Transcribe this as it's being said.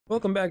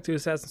Welcome back to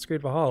Assassin's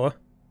Creed Valhalla.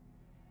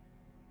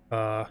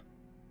 So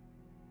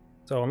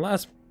in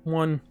last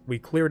one, we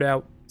cleared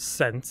out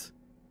Scent.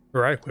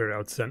 Or I cleared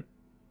out Scent.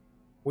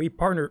 We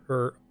partnered,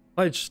 or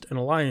pledged an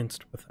alliance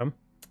with them.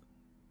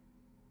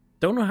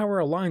 Don't know how we're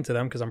aligned to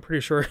them, because I'm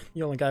pretty sure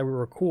the only guy we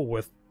were cool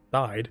with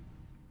died.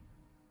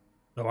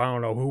 So I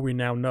don't know who we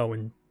now know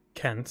in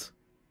Kent.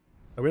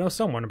 But we know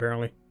someone,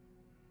 apparently.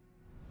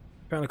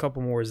 Found a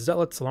couple more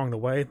zealots along the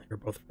way. They're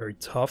both very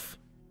tough.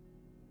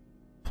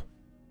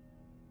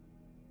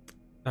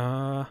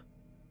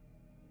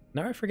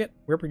 Now I forget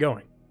where we're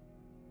going.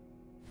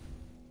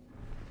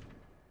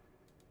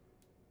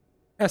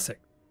 Essex.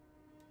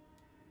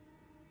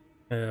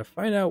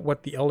 Find out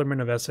what the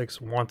Alderman of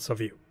Essex wants of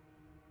you.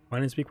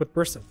 Find and speak with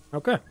person.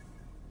 Okay.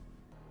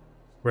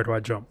 Where do I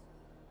jump?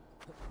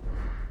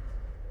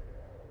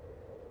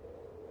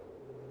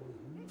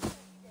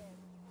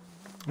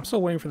 I'm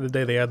still waiting for the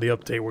day they add the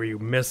update where you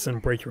miss and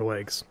break your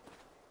legs.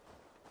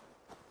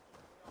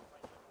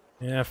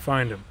 Yeah,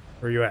 find him.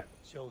 Where you at?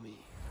 Show me.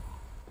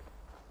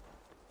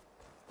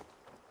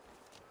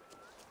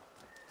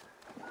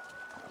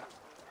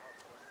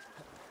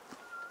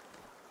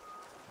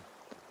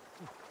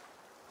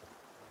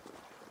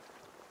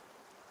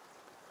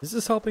 Is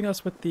this helping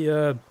us with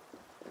the,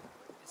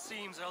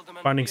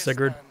 finding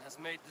Sigurd? Has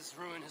made this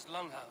ruin his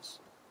longhouse.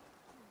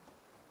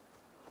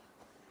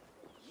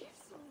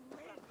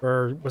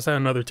 Or was that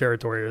another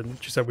territory?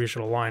 And she said we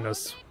should align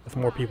us with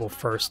more people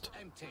first.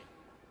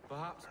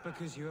 Perhaps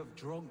because you have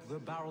drunk the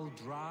barrel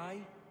dry?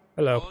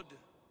 Hello. Lord,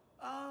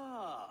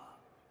 Ah,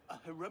 a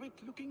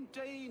heroic-looking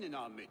Dane in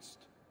our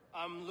midst.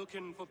 I'm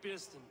looking for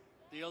Pearson,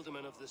 the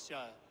alderman of this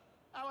shire.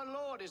 Our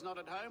lord is not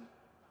at home,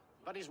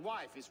 but his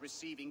wife is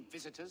receiving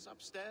visitors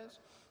upstairs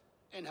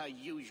in her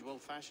usual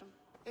fashion.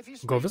 If you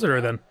Go visit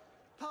her then.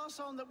 pass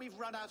on that we've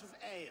run out of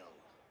ale.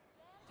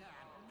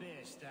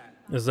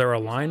 Is there a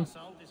line?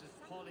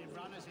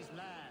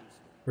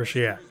 Where's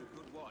she at?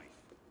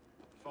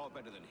 Far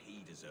better than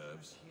he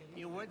deserves.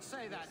 You would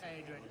say that,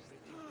 Adrian.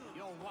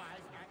 Your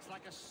wife acts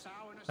like a sow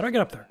in a... How do I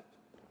get up there?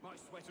 My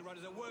sweater run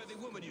is a worthy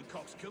woman, you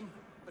coxcomb.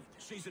 But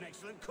she's an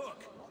excellent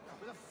cook.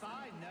 with a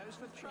fine nose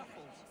for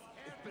truffles.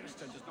 If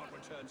Birston does not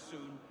return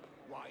soon,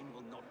 wine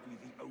will not be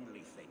the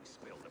only thing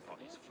spilled upon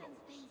his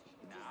floors.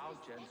 Now,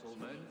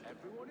 gentlemen,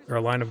 everyone is... There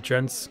a line of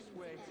gents?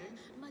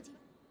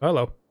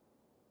 Hello.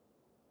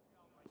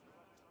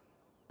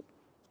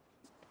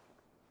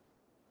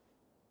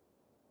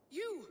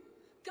 You!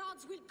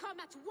 Gods will come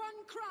at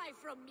one cry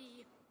from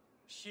me!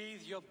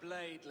 Sheathe your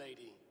blade,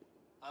 lady.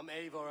 I'm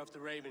Eivor of the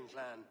Raven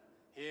clan,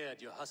 here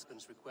at your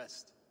husband's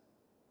request.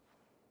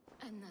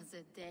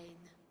 Another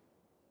Dane.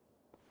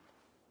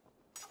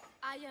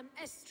 I am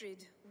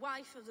Estrid,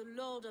 wife of the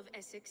Lord of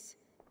Essex.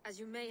 As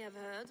you may have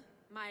heard,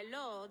 my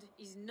lord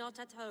is not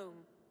at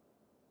home.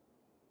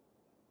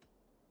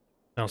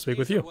 I'll speak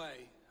with you. Either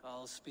way,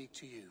 I'll speak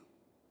to you.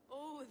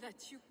 Oh,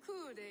 that you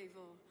could,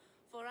 Eivor.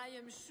 For I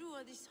am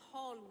sure this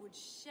hall would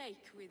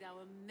shake with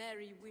our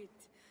merry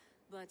wit.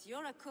 But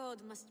your accord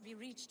must be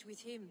reached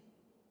with him.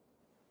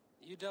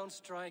 You don't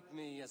strike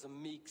me as a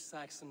meek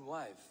Saxon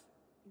wife.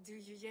 Do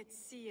you yet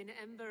see an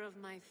ember of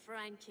my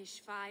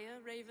Frankish fire,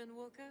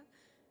 Ravenwalker?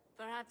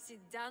 Perhaps it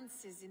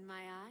dances in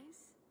my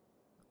eyes?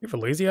 You have a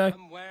lazy eye?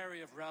 I'm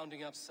wary of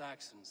rounding up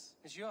Saxons.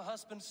 Is your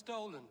husband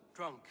stolen,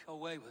 drunk, or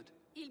wayward?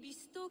 He'll be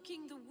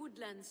stalking the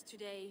woodlands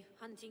today,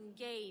 hunting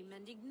game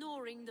and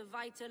ignoring the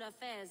vital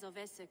affairs of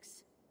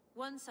Essex.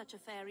 One such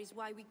affair is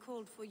why we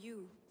called for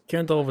you.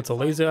 Can't tell if it's a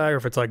lazy eye or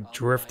if it's like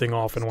drifting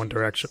off in one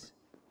direction.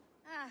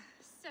 Ah,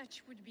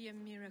 such would be a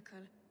miracle.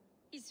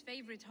 His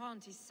favorite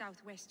haunt is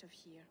southwest of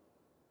here.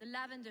 The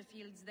lavender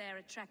fields there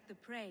attract the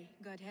prey,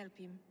 God help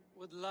him.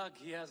 With luck,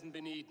 he hasn't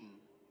been eaten,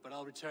 but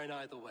I'll return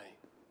either way.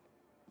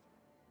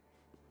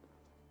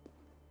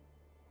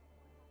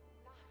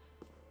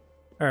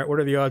 Alright, what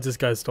are the odds this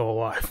guy's still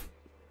alive?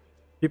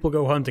 People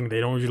go hunting, they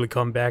don't usually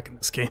come back in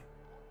this game.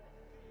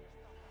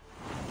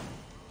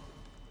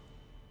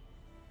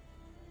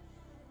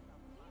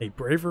 A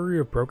bravery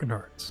of broken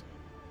hearts.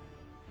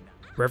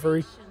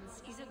 Bravery?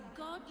 Patience is a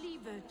godly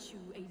virtue,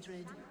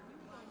 Adred.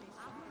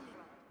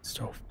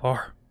 So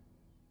far.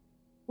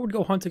 Who would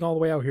go hunting all the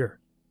way out here?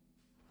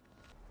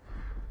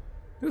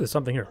 Ooh, there's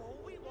something here.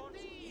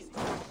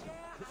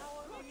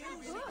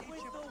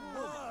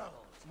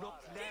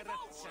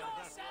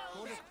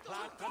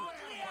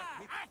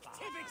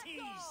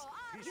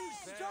 You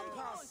stomp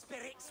our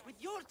spirits with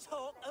your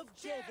talk of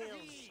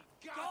devils.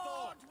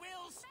 God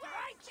will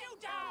strike you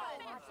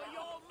down for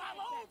your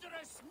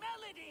malodorous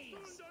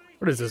melodies.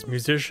 What is this,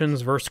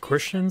 musicians versus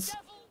Christians?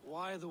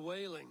 Why the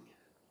wailing?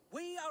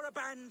 We are a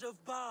band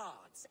of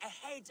bards,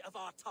 ahead of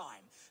our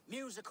time.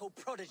 Musical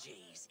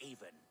prodigies,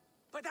 even.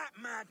 But that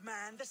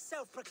madman, the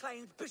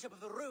self-proclaimed Bishop of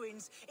the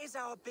Ruins, is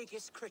our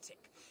biggest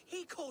critic.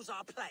 He calls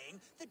our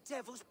playing the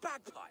Devil's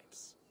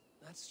Bagpipes.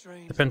 That's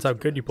strange. Depends how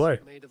good you play.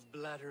 Made of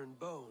bladder and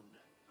bone.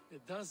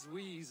 It does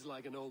wheeze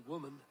like an old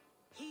woman.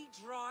 He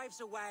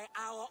drives away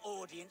our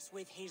audience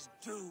with his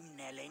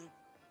doom-knelling.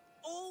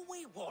 All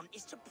we want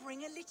is to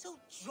bring a little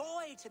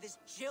joy to this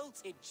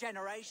jilted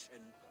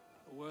generation.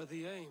 A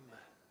worthy aim.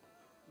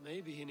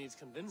 Maybe he needs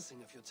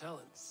convincing of your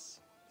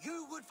talents.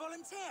 You would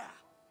volunteer?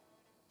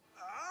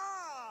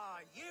 Ah,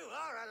 you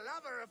are a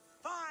lover of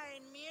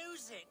fine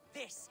music.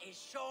 This is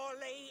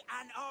surely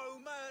an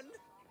omen.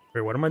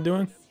 Wait, what am I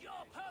doing? Your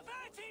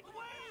perverted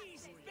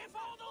ways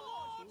before the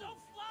Lord of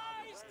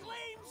Flies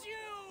claims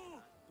you.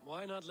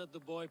 Why not let the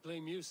boy play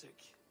music?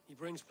 He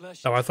brings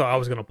pleasure. Oh, I thought I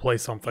was gonna play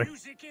something.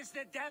 Music is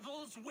the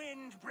devil's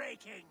wind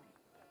breaking.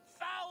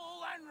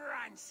 Foul and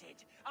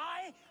rancid.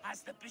 I,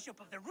 as the Bishop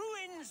of the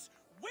Ruins,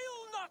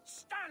 will not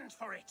stand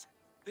for it.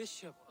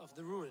 Bishop of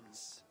the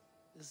Ruins.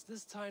 Is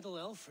this title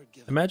Alfred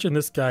given? Imagine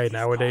this guy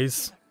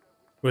nowadays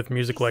with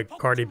music like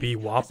Cardi B,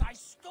 WAP. As I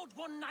stood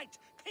one night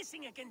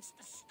pissing against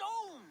the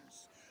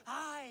stones.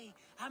 I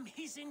am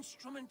his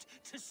instrument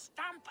to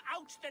stamp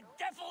out the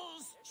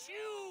devil's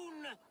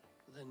tune.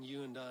 Then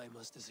you and I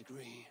must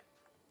disagree.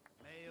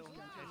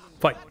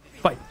 Fight,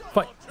 fight,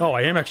 fight. Oh,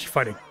 I am actually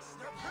fighting.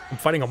 I'm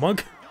fighting a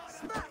monk?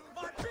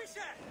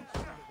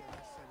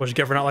 What'd you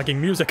get for not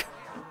liking music?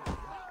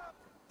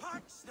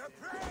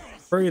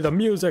 Free the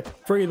music,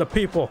 free the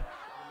people.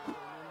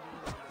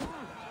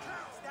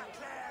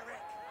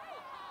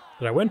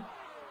 Did I win?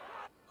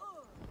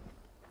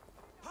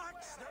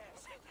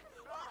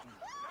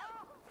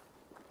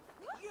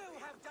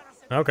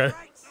 Okay.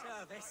 Great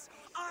service.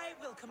 I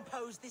will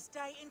compose this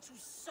day into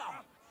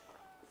song.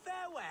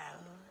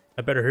 Farewell.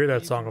 I better hear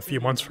that song a few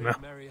months from now.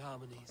 Merry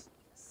harmonies.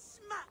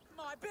 Smack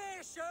my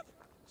bishop.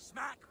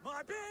 Smack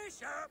my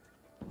bishop.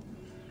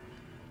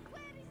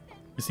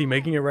 Is he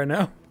making it right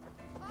now?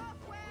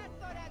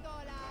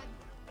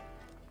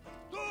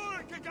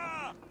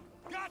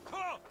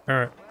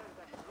 Alright.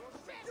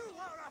 You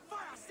are a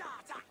fire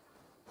starter.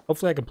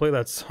 Hopefully I can play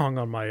that song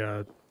on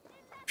my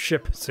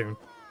ship soon.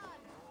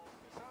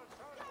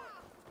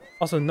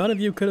 Also, none of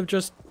you could have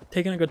just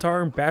taken a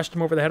guitar and bashed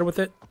him over the head with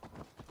it?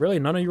 Really?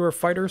 None of you are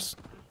fighters?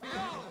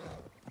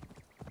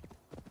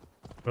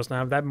 Must not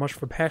have that much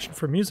of a passion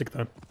for music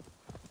then.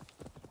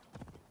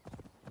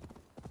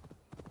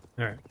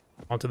 Alright,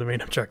 on to the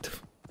main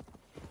objective.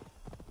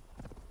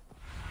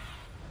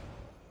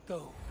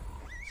 Go,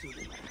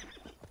 Zulu.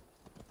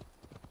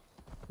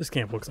 This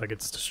camp looks like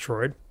it's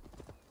destroyed.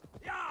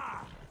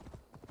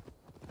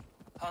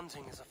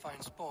 Hunting is a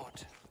fine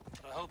sport,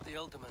 but I hope the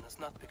Elderman has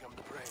not become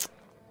the prey.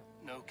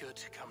 No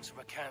good comes from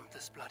a camp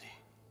this bloody.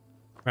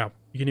 Wow,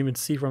 you can even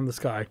see from the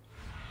sky.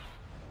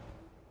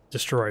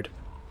 Destroyed.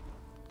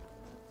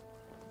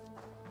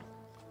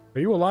 Are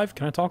you alive?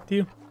 Can I talk to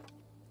you?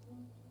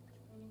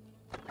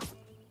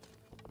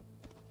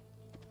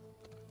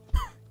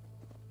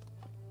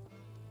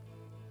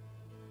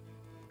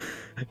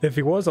 If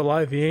he was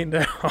alive, he ain't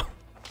now.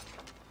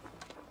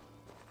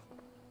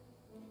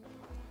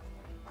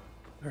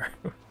 Alright,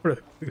 what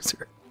a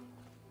loser.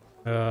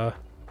 They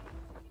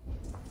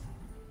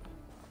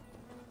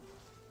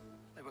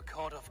were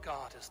caught off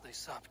guard as they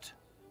supped.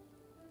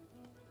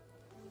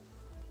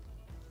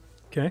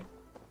 Okay.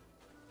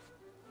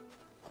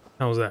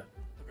 How was that?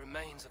 The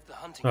remains of the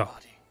hunting Oh.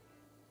 party.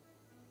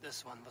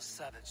 This one was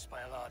savaged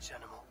by a large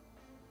animal.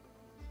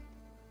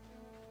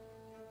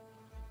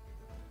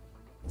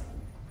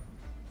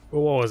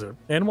 Well, what was it?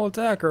 Animal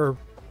attack or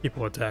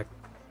people attack?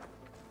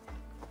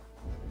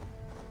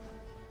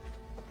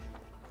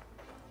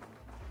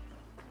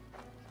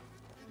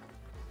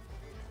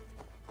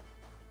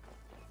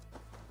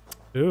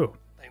 Ooh.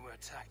 They were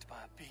attacked by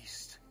a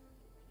beast.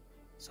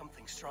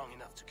 Something strong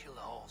enough to kill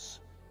a horse.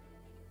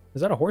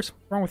 Is that a horse?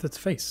 What's wrong with its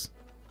face?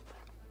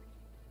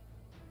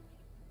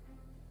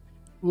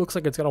 Looks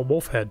like it's got a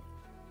wolf head.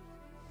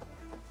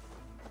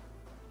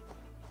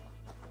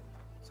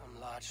 Some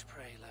large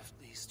prey left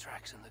these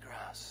tracks in the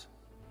grass.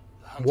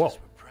 The Whoa. hunters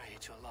were prey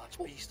to a large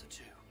beast or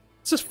two.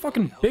 Is this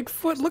fucking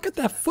Bigfoot? Look at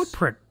that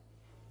footprint.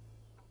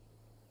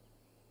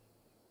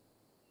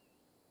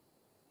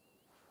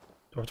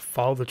 Do I have to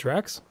follow the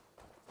tracks?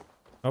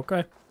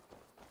 Okay.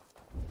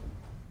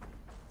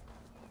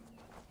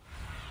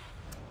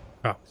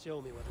 Oh.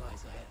 Show me what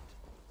lies ahead.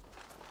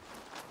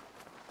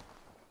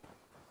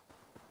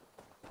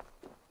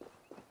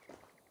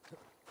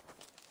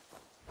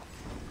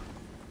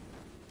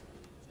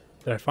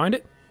 Did I find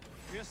it?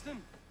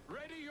 Houston,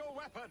 ready your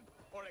weapon,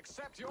 or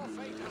accept your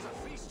fate as a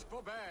feast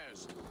for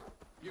bears.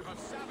 You have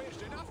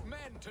savaged enough men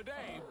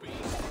today,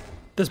 beast.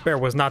 This bear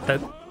was not that...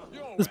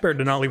 This bear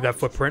did not leave that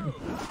footprint.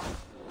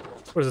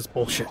 What is this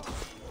bullshit?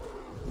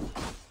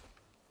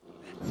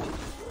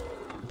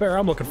 The bear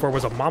I'm looking for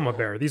was a mama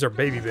bear. These are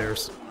baby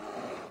bears.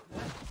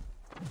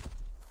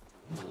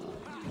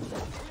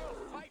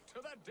 Fight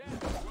to the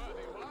death,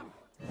 worthy one.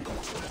 Let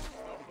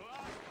the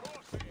blood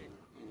coursing.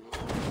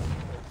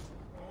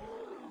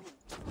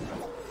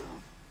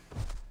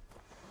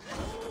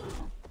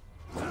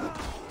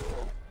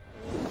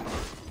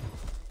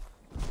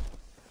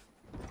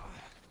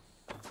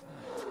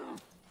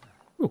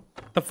 Ooh,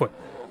 the foot.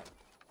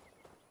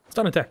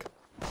 Stun attack.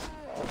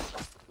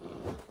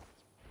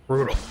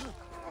 Brutal.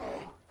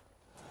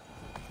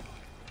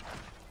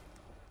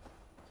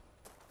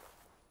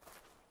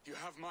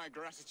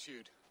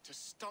 gratitude to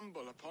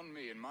stumble upon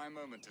me in my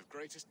moment of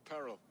greatest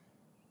peril.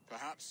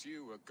 Perhaps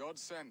you were God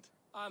sent.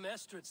 I'm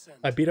Estrid sent.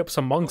 I beat up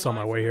some monks on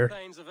my way here. The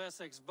Thanes of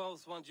Essex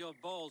both want your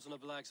balls on a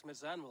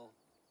blacksmith's anvil.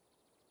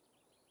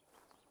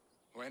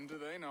 When do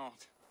they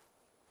not?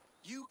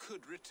 You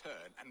could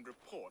return and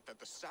report that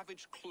the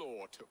savage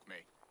Claw took me.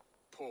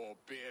 Poor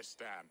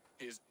Beerstan,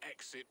 his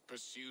exit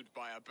pursued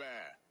by a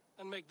bear.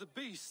 And make the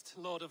beast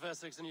Lord of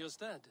Essex in your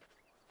stead.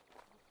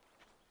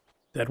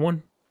 Dead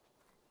one?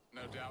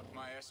 No doubt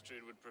my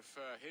Estrid would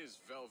prefer his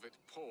velvet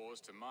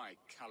paws to my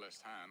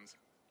calloused hands.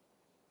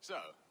 So,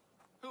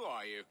 who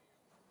are you?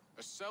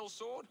 A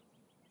sellsword?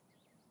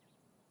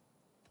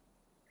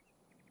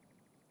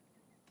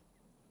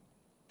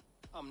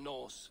 I'm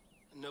Norse,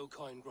 and no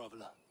coin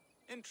groveler.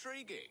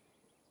 Intriguing.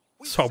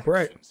 We So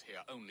bright. Saxons hear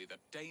only that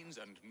Danes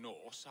and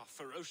Norse are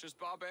ferocious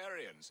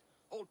barbarians,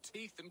 all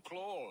teeth and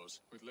claws,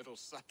 with little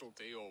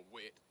subtlety or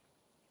wit.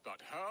 But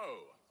ho!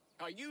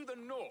 Are you the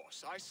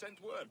Norse I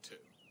sent word to?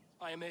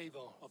 I am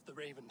Eivor of the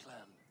Raven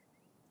clan.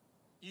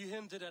 You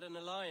hinted at an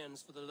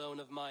alliance for the loan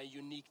of my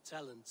unique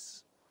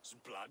talents.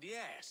 Blood,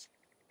 yes.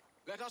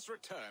 Let us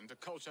return to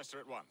Colchester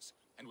at once,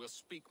 and we'll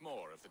speak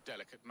more of the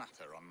delicate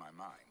matter on my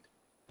mind.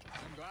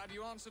 I'm glad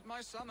you answered my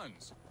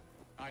summons.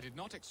 I did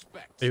not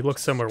expect. They look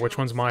such a similar. Which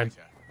skilled one's mine?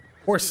 fighter.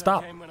 Or Good I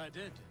stop. came when I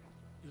did.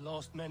 You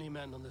lost many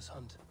men on this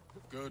hunt.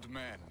 Good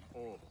men,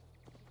 all.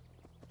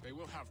 They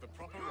will have the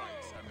proper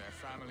rights, and their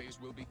families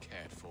will be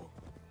cared for.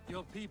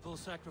 Your people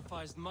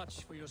sacrificed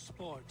much for your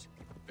sport.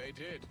 They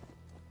did.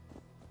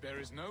 There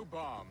is no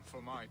balm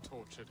for my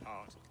tortured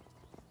heart.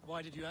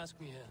 Why did you ask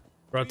me here?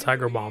 Run a Do you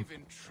tiger bomb. believe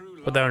in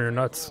true Put that on love, your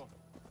nuts.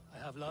 Eivor?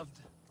 I have loved.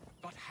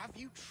 But have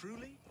you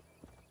truly?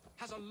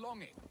 Has a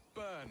longing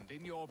burned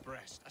in your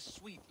breast, a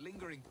sweet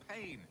lingering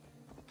pain,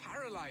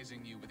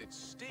 paralyzing you with its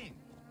sting?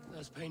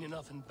 There's pain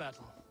enough in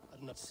battle. I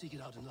do not seek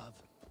it out in love.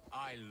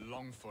 I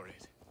long for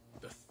it.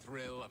 The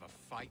thrill of a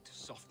fight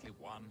softly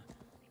won.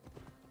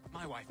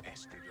 My wife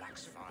Estrid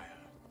lacks fire.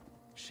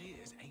 She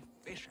is a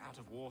fish out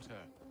of water,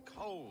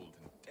 cold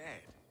and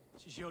dead.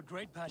 She showed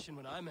great passion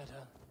when I met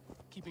her,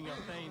 keeping our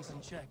thanes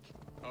in check.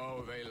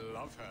 Oh, they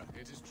love her,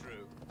 it is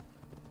true.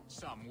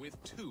 Some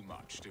with too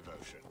much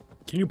devotion.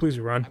 Can you please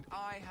run? And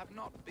I have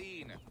not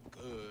been a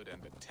good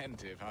and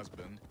attentive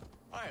husband.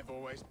 I have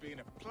always been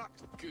a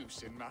plucked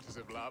goose in matters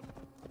of love.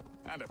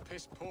 And a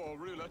piss-poor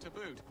ruler to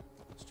boot.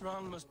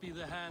 Strong must be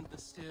the hand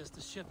that steers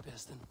the ship,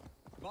 Eston.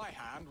 My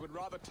hand would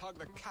rather tug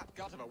the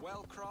catgut of a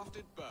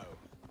well-crafted bow.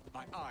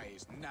 My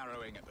eyes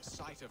narrowing at the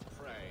sight of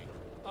prey.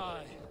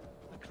 Aye,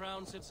 the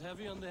crown sits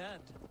heavy on the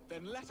head.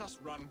 Then let us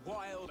run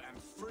wild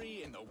and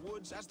free in the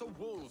woods as the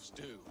wolves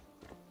do.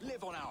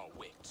 Live on our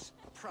wits,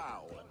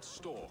 prowl and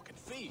stalk and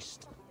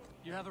feast.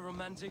 You have a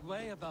romantic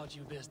way about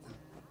you, Biston.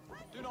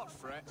 Do not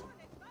fret.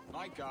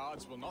 My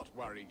guards will not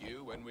worry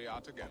you when we are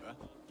together.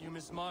 You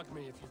mismark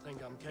me if you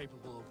think I'm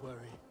capable of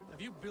worry.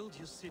 Have you built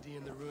your city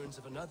in the ruins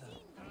of another?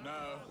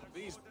 No,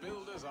 these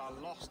builders are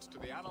lost to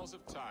the annals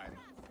of time.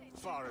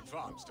 Far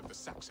advanced of the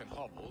Saxon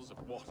hovels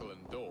of Wattle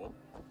and Daub.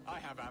 I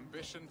have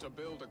ambition to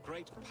build a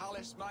great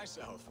palace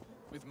myself,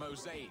 with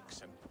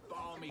mosaics and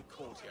balmy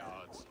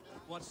courtyards.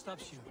 What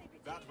stops you?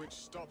 That which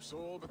stops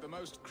all but the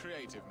most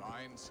creative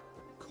minds.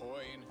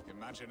 Coin,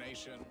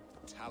 imagination,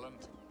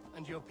 talent.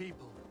 And your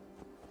people?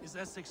 Is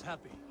Essex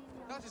happy?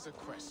 That is a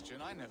question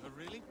I never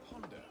really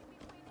ponder.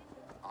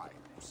 I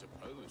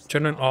suppose.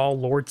 Shouldn't all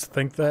lords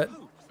think that? I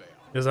hope they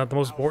are. Is that the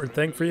most important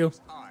thing for you?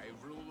 Alfred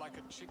believes I rule like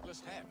a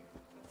chickless hen,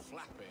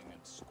 flapping and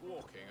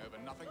squawking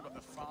over nothing but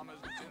the farmer's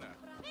dinner.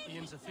 He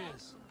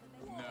interferes.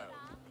 No,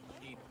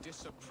 he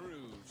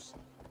disapproves.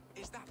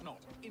 Is that not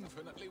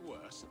infinitely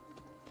worse?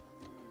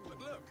 But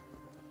look,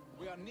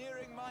 we are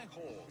nearing my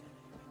hall.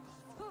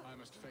 I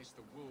must face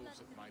the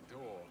wolves at my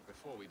door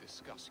before we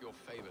discuss your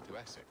favor to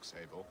Essex,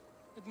 Abel.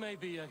 It may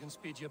be I can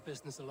speed your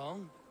business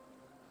along.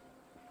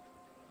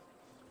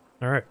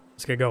 Alright,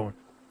 let's get going.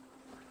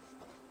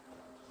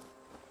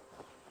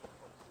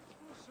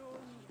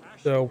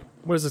 So,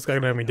 what is this guy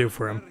gonna have me do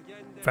for him?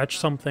 Fetch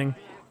something?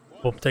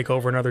 We'll take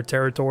over another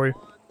territory?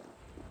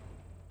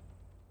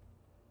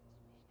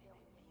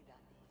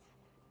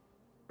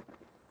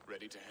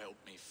 Ready to help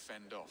me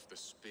fend off the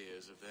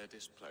spears of their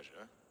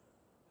displeasure?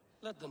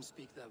 Let them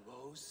speak their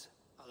woes.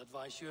 I'll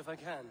advise you if I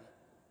can.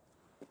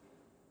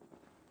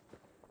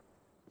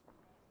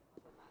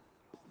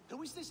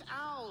 Who is this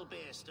owl,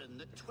 Beerston,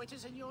 that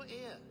twitters in your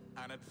ear?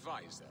 An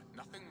advisor,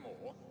 nothing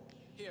more.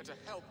 Here to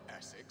help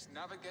Essex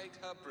navigate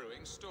her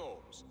brewing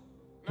storms.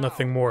 Now,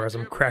 Nothing more my as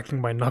I'm dear cracking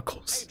my brother,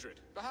 knuckles.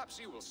 Adrid, perhaps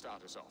you will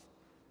start us off.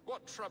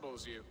 What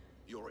troubles you?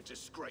 You're a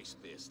disgrace,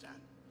 Beerstan.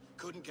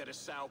 Couldn't get a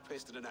sow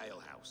pissed in an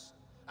alehouse.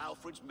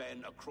 Alfred's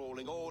men are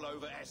crawling all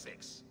over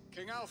Essex.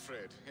 King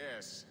Alfred,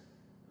 yes.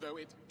 Though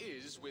it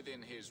is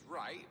within his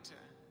right,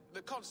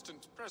 the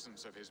constant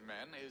presence of his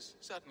men is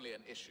certainly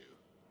an issue.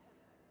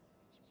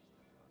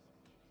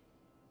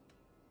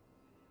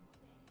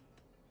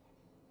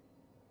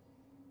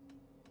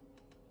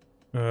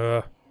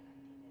 Are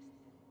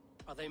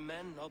they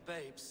men or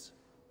babes?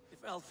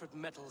 If Alfred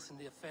meddles in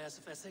the affairs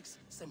of Essex,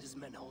 send his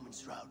men home in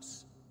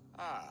shrouds.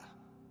 Ah,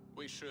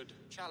 we should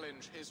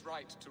challenge his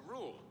right to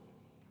rule.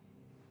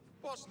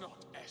 Was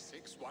not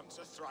Essex once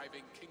a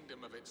thriving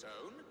kingdom of its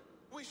own?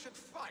 We should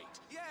fight.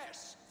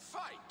 Yes,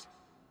 fight!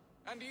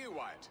 And you,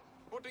 Wyatt,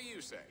 what do you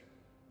say?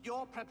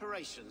 Your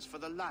preparations for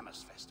the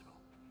Lammas festival.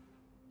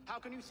 How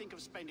can you think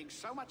of spending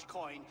so much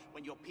coin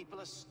when your people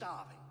are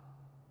starving?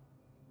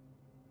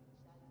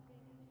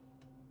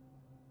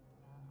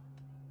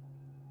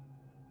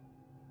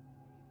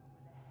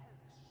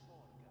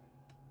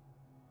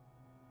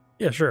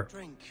 Yeah, sure.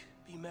 Drink,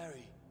 be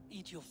merry,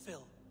 eat your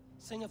fill,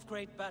 sing of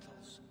great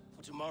battles,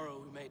 for tomorrow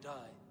we may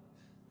die.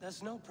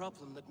 There's no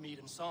problem that meat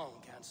and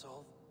song can't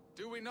solve.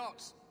 Do we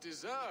not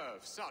deserve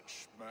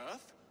such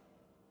mirth?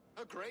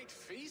 A great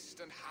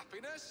feast and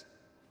happiness?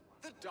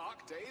 The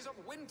dark days of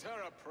winter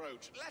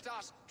approach. Let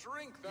us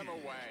drink them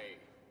away.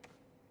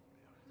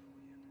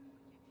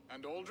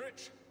 And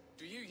Aldrich,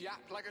 do you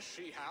yap like a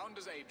she-hound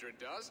as Adrid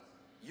does?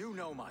 You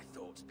know my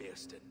thoughts,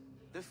 Bearston.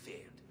 The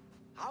feared.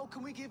 How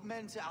can we give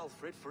men to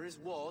Alfred for his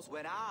wars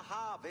when our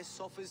harvest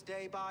suffers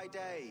day by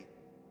day?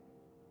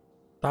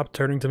 Stop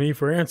turning to me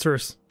for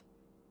answers.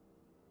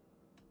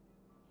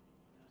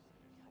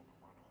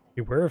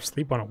 Beware of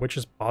sleep on a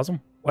witch's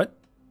bosom? What?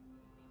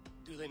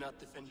 Do they not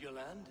defend your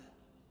land?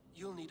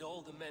 You'll need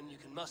all the men you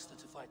can muster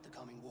to fight the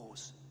coming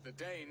wars. The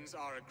Danes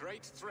are a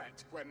great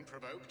threat when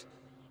provoked.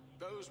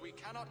 Those we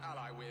cannot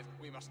ally with,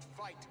 we must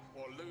fight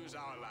or lose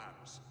our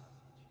lands.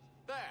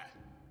 There.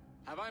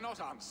 Have I not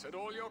answered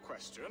all your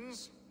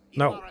questions?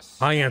 No,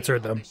 I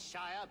answered them.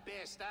 Shire,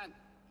 Bearstan.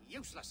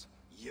 Useless.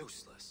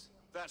 Useless.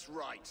 That's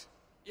right.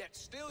 Yet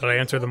still Did I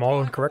answer them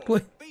all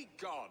incorrectly? Be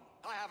gone.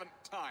 I haven't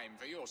time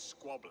for your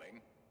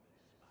squabbling.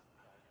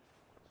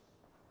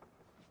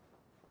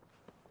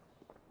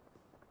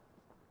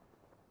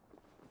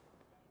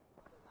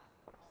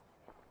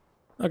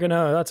 Okay,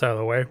 now that's out of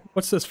the way.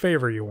 What's this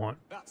favor you want?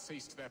 That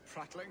ceased their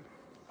prattling.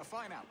 A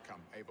fine outcome,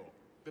 Eivor.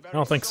 The very I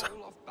don't think so.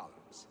 soul of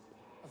balance.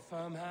 A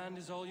firm hand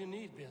is all you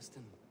need,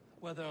 Bearston.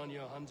 Whether on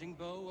your hunting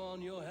bow or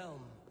on your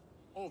helm.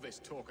 All this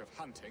talk of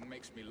hunting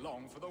makes me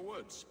long for the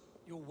woods.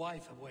 Your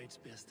wife awaits,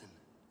 Bearston.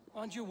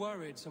 Aren't you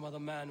worried some other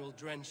man will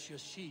drench your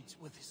sheets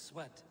with his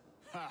sweat?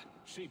 Ha!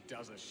 She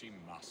does as she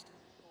must.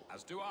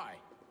 As do I.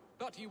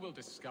 But you will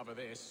discover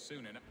this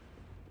soon enough.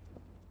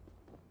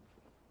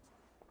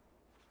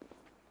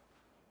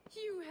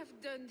 You have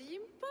done the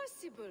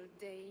impossible,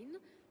 Dane.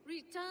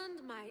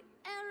 Returned my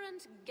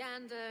errant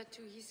gander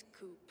to his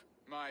coop.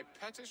 My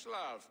pettish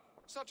love.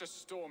 Such a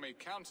stormy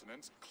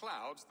countenance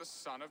clouds the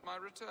sun of my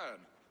return.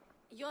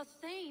 Your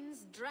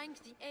thanes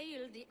drank the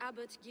ale the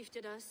abbot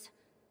gifted us.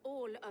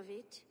 All of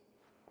it.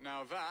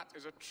 Now that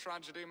is a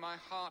tragedy my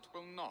heart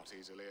will not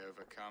easily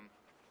overcome.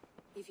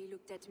 If he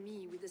looked at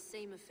me with the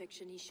same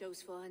affection he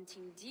shows for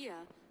hunting deer,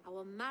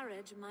 our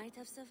marriage might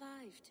have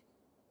survived.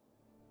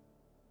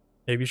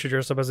 Maybe you should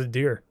dress up as a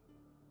deer.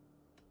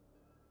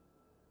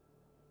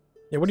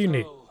 Yeah, what do you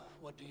need?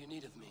 What do you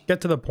need of me?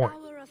 Get to the point.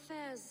 Our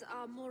affairs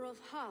are more of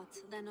heart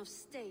than of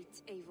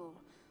state, Eivor.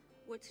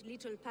 What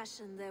little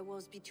passion there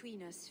was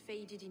between us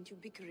faded into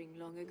bickering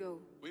long ago.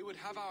 We would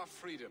have our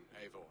freedom,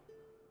 Eivor.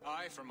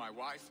 I from my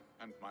wife,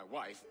 and my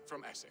wife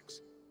from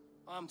Essex.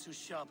 I'm too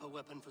sharp a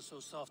weapon for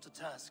so soft a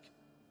task.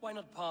 Why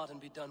not part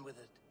and be done with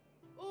it?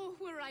 Oh,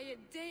 were I a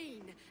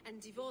Dane,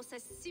 and divorce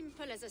as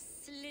simple as a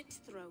slit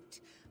throat.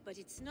 But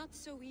it's not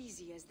so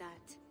easy as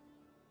that.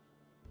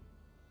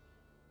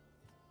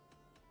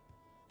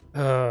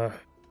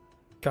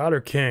 God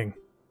or king?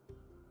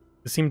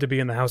 They seem to be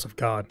in the house of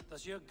God.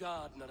 Does your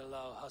God not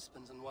allow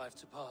husbands and wife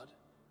to part?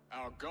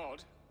 Our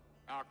God,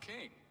 our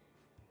king.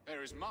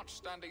 There is much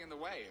standing in the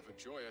way of a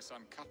joyous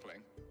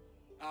uncoupling.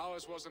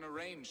 Ours was an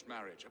arranged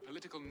marriage, a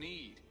political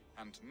need,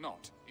 and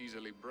not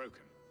easily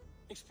broken.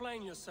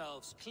 Explain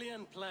yourselves, clear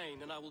and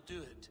plain, and I will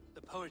do it.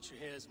 The poetry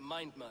here is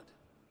mind mud.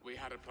 We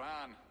had a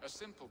plan, a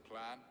simple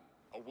plan.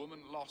 A woman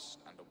lost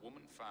and a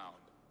woman found.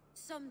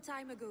 Some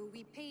time ago,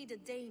 we paid a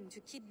Dane to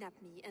kidnap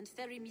me and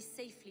ferry me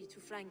safely to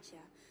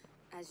Francia.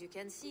 As you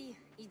can see,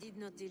 he did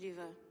not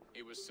deliver.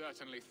 He was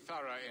certainly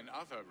thorough in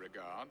other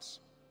regards.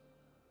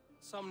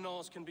 Some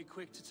Norse can be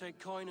quick to take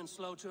coin and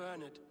slow to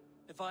earn it.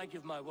 If I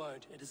give my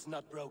word, it is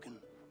not broken.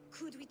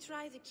 Could we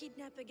try the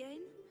kidnap again?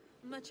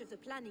 Much of the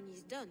planning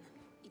is done.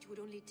 It would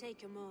only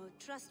take a more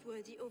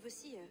trustworthy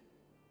overseer.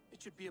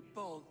 It should be a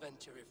bold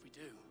venture if we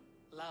do.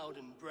 Loud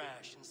and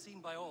brash and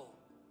seen by all.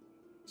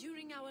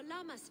 During our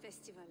Lammas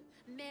festival,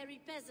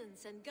 merry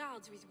peasants and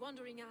guards with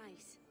wandering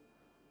eyes.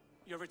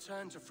 Your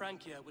return to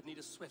Francia would need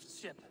a swift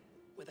ship,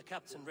 with a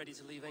captain ready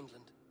to leave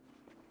England.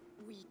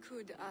 We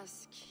could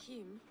ask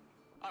him.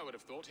 I would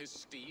have thought his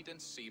steed and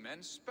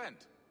seamen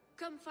spent.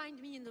 Come find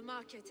me in the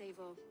market,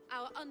 Eivor.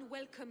 Our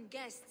unwelcome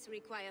guests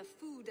require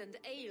food and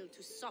ale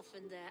to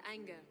soften their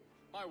anger.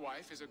 My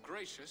wife is a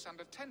gracious and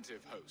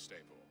attentive host,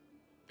 Eivor.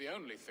 The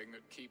only thing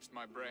that keeps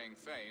my braying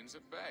thanes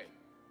at bay.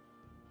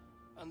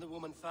 And the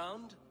woman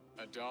found?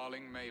 A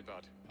darling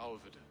Maybud,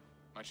 Ulvida,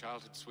 my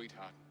childhood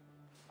sweetheart.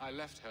 I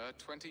left her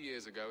 20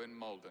 years ago in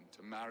Malden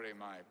to marry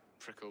my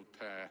prickled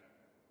pair.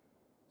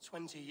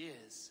 20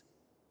 years?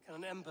 Can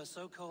an ember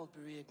so cold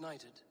be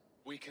reignited?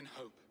 We can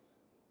hope.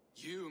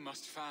 You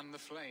must fan the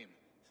flame.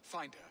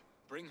 Find her,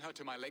 bring her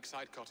to my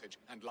lakeside cottage,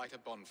 and light a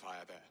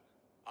bonfire there.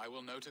 I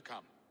will know to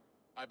come.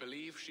 I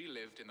believe she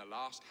lived in the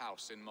last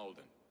house in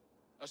Malden.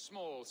 A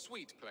small,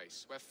 sweet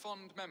place where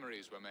fond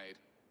memories were made.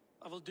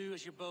 I will do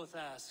as you both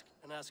ask,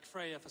 and ask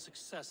Freya for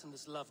success in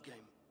this love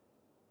game.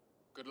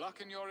 Good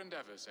luck in your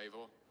endeavors,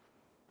 Eivor.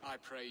 I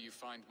pray you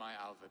find my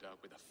Alvida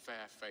with a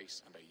fair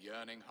face and a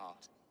yearning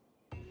heart.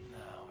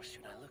 Now,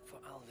 should I look for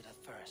Alvida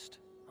first,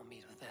 or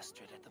meet with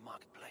Estrid at the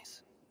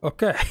marketplace?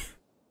 Okay.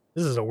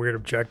 This is a weird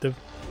objective.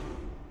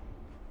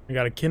 I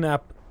gotta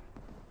kidnap...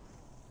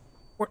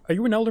 What, are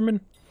you an Elderman?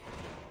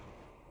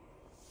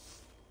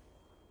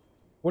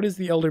 What is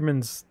the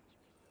Elderman's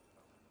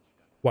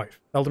wife?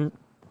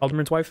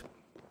 Alderman's wife?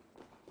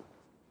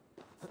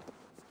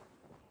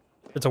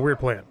 It's a weird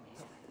plan.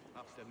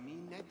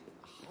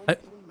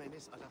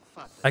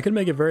 I could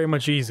make it very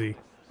much easy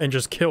and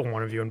just kill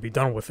one of you and be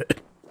done with it.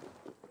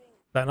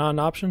 Is that not an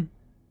option?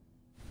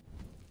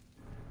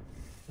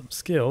 Some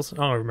skills. I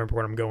don't remember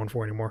what I'm going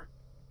for anymore.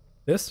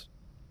 This?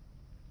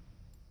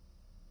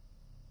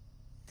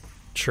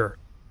 Sure.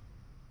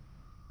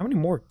 How many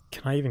more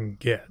can I even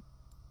get?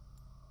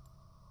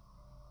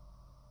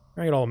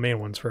 I get all the main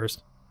ones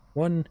first.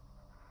 1,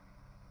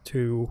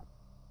 2,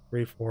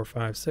 3, 4,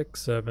 5,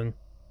 6, 7,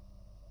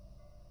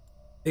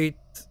 8,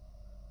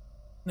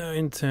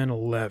 9, 10,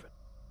 11.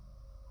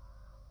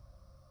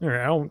 Alright,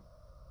 I don't...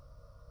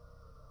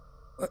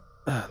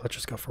 let's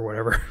just go for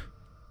whatever.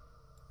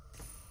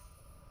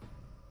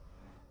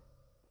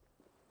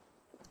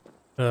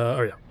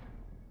 Oh yeah.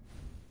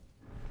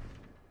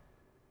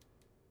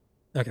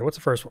 Okay, what's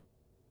the first one?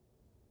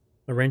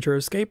 Arrange her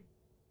escape?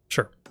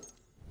 Sure.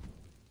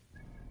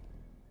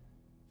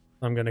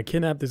 I'm gonna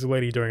kidnap this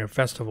lady during a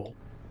festival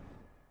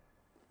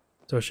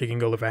so she can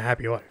go live a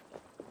happy life.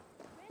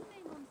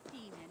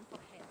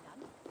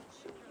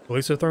 At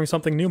least they're throwing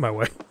something new my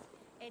way.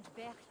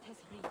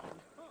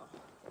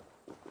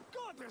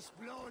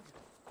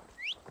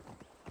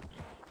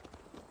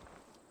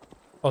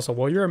 Also,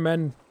 while your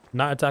men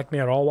not attack me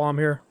at all while I'm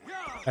here,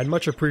 I'd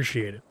much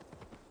appreciate it.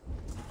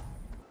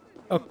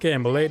 Okay,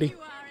 milady.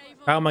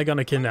 How am I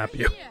gonna kidnap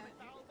you?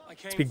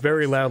 Speak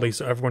very loudly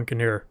so everyone can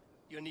hear.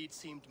 Your need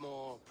seemed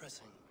more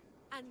pressing.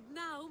 And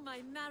now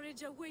my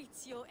marriage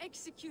awaits your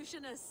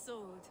executioner's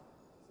sword.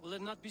 Will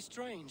it not be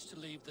strange to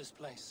leave this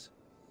place?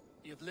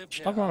 You've lived She's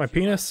here talking about my half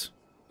your penis?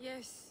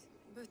 Yes,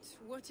 but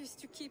what is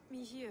to keep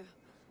me here?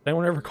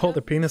 Anyone ever called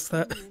a penis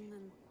that?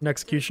 An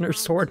executioner's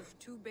sword?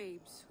 Two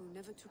babes who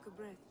never took a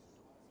breath.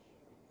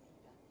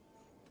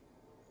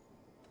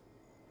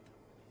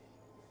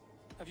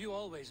 Have you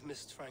always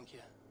missed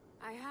Francia?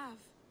 I have.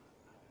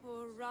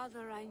 Or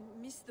rather, I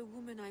miss the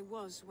woman I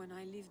was when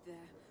I lived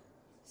there.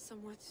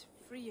 Somewhat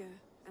freer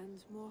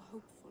and more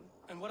hopeful.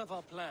 And what of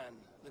our plan,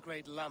 the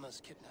great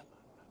Lamma's kidnap?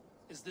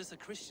 Is this a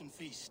Christian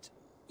feast?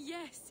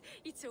 Yes,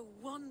 it's a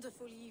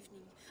wonderful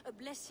evening. A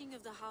blessing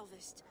of the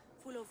harvest,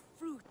 full of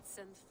fruits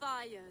and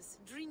fires,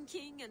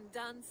 drinking and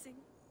dancing.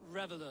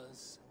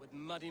 Revelers with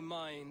muddy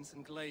minds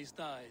and glazed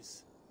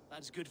eyes.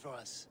 That's good for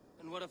us.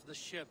 And what of the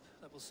ship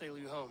that will sail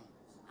you home?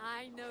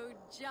 I know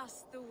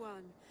just the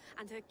one,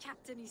 and her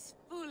captain is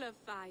full of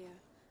fire.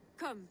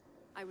 Come,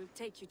 I will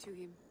take you to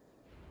him.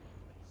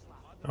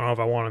 I don't know if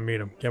I want to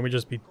meet him. Can we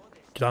just be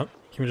done?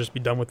 Can we just be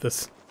done with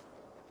this?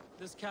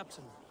 This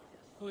captain,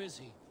 who is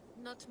he?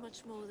 Not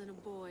much more than a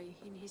boy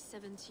in his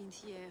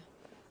 17th year,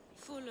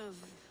 full of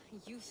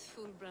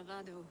youthful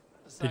bravado.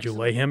 Did you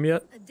lay him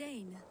yet? A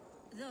Dane,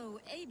 though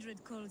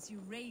Adred calls you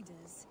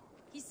raiders.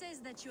 He says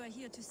that you are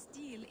here to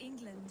steal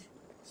England.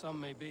 Some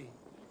may be,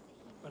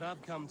 but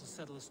I've come to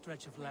settle a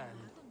stretch of land.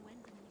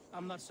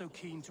 I'm not so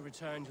keen to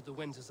return to the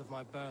winters of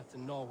my birth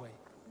in Norway.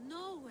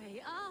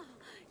 Norway, ah,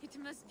 it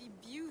must be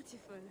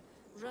beautiful.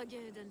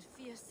 Rugged and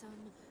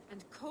fearsome,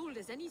 and cold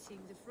as anything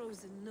the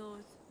frozen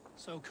north.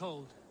 So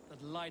cold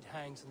that light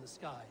hangs in the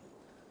sky.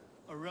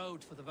 A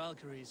road for the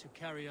Valkyries who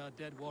carry our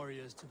dead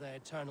warriors to their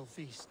eternal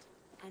feast.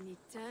 An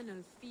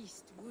eternal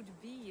feast would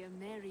be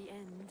a merry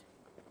end.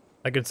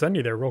 I could send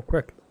you there real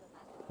quick.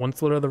 One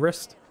slit of the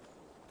wrist.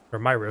 Or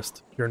my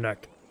wrist, your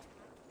neck.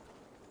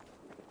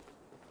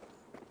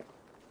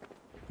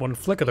 One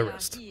flick of the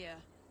wrist. Here.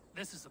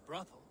 This is a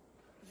brothel.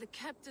 The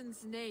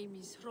captain's name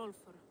is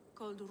Rolfr,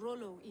 called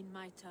Rollo in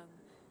my tongue.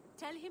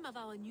 Tell him of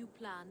our new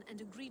plan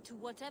and agree to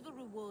whatever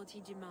reward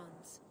he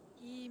demands.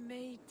 He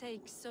may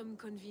take some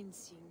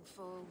convincing,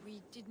 for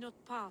we did not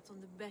part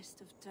on the best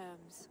of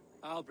terms.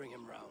 I'll bring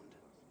him round.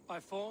 By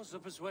force or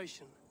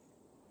persuasion.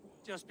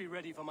 Just be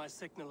ready for my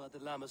signal at the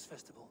Lammas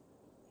festival.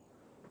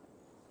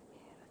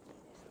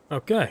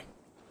 Okay.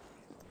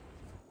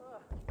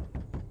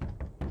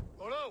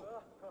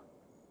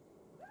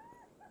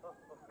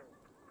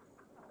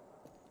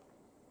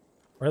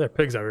 Why are there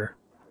pigs out here?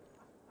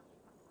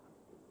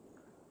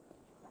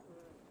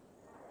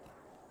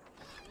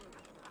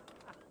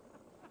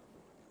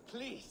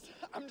 Please,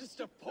 I'm just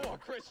a poor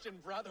Christian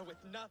brother with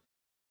nothing.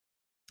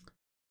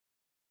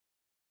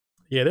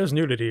 Yeah, there's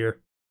nudity here.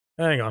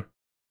 Hang on.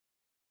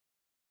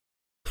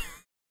 I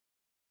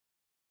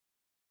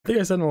think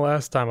I said the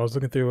last time I was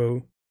looking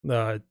through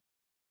the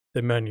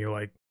menu,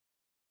 like,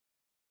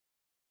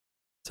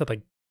 it said like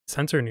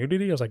censor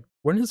nudity. I was like,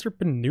 when has there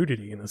been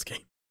nudity in this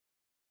game?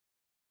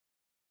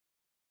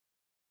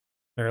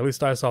 Or at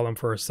least I saw them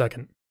for a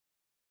second.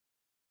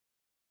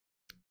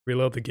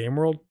 Reload the game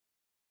world?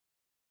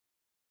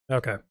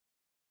 Okay.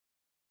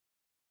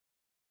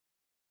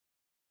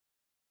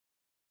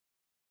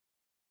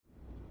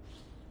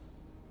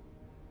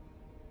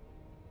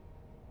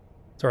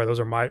 Sorry, those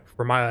are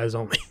for my eyes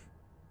only.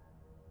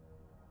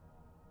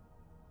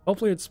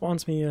 Hopefully it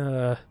spawns me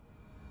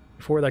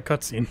before that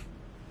cutscene.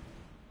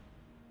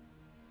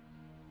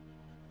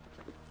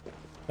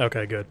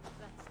 Okay, good.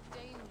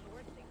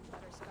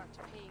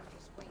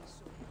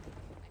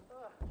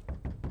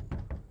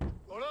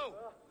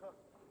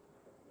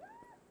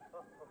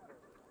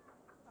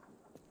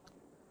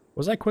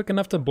 Was I quick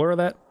enough to blur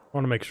that? I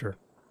want to make sure.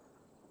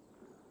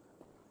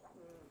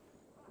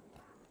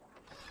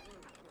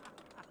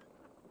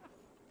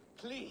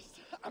 Please,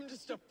 I'm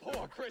just a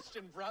poor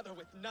Christian brother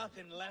with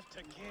nothing left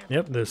to give.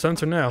 Yep, the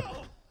censor now.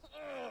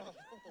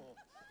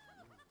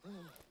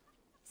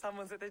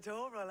 Someone's at the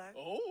door, Rollo.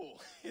 Oh,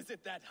 is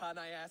it that hun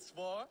I asked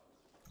for?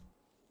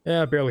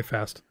 Yeah, barely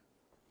fast.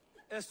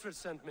 Estrid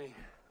sent me.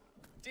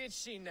 Did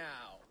she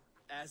now?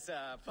 As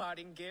a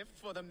parting gift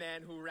for the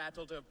man who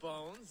rattled her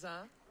bones,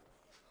 huh?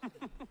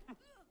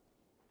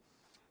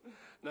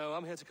 No,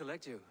 I'm here to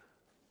collect you.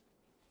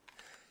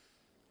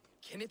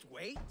 Can it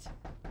wait?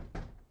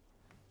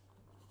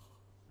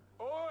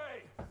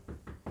 Oi!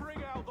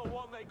 Bring out the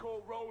one they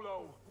call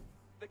Rolo.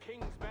 The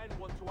king's men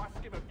want to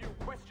ask him a few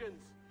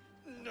questions.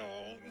 No.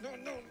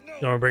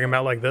 You want to bring him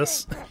out like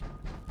this?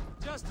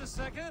 Just a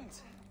second.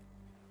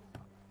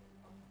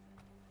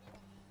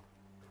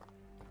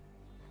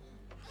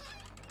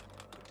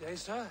 Good day,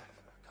 sir.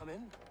 Come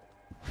in.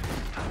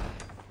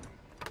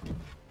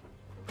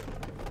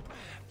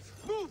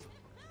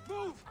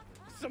 Move!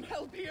 Some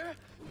help here?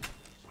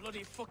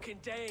 Bloody fucking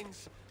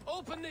Danes!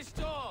 Open this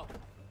door!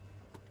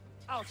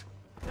 Out!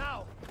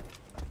 Now!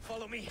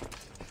 Follow me.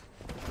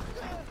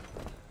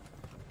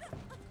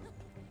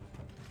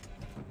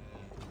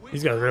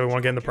 These guys really want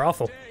to get in the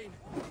brothel.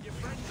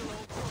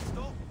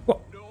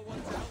 Whoa.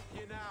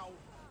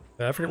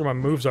 Yeah, I forget where my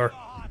moves are.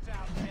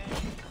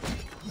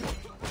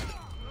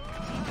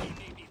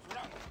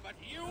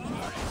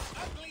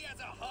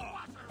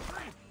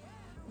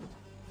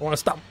 I want to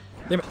stop.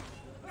 Damn it.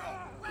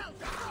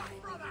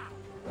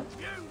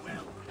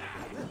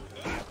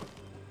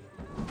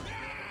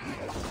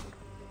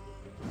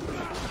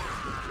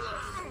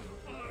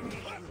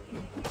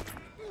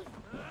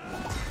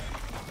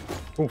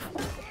 Oof.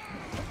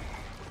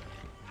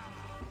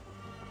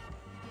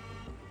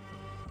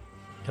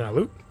 Can I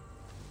loot?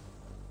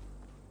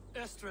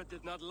 Estrid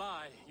did not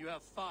lie. You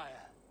have fire.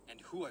 And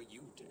who are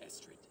you to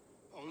Estrid?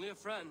 Only a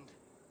friend.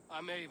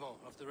 I'm Avon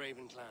of the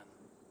Raven clan.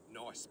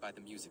 Norse by the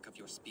music of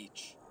your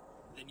speech.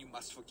 Then you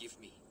must forgive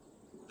me.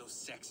 Those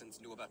Saxons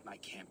knew about my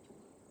camp.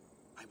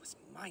 I was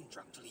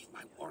mind-drunk to leave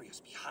my warriors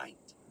behind.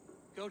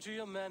 Go to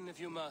your men if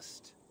you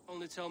must.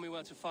 Only tell me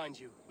where to find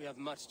you. We have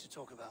much to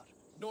talk about.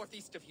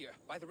 Northeast of here,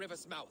 by the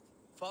river's mouth.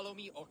 Follow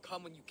me or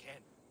come when you can.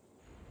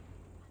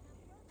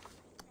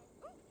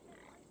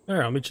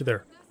 Alright, I'll meet you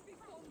there.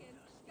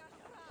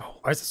 Oh,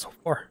 why is it so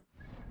far?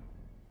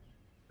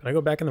 Can I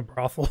go back in the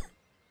brothel?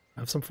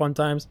 Have some fun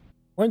times?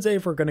 When's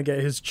Eivor gonna get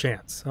his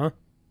chance, huh?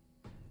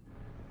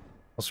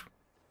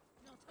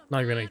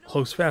 Not even any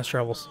close fast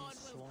travels.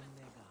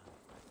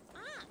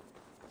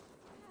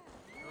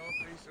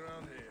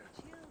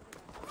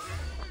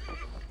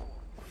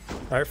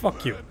 Alright,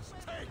 fuck you.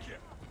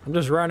 I'm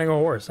just riding a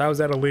horse. How is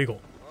that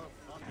illegal?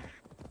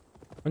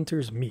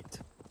 Hunters meet.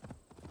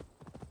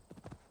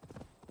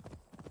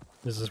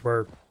 This is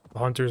where the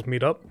hunters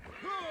meet up.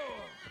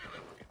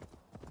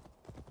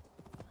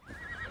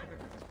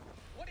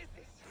 What is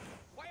this?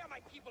 Why are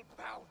my people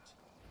bound?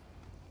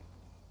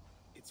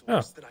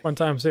 Oh, fun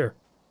times here.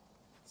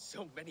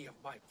 So many of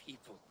my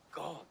people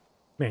gone.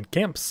 Man,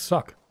 camps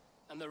suck.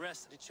 And the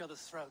rest at each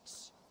other's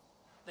throats.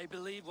 They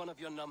believe one of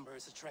your number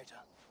is a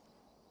traitor.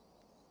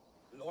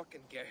 Lork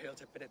and Gerhild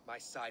have been at my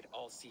side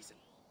all season.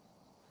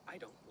 I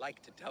don't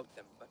like to doubt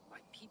them, but my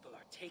people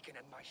are taken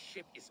and my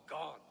ship is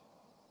gone.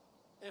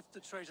 If the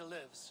traitor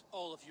lives,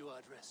 all of you are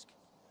at risk.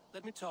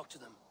 Let me talk to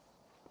them.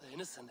 The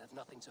innocent have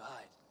nothing to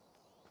hide.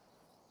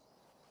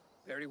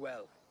 Very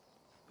well.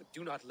 But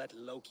do not let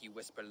Loki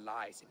whisper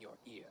lies in your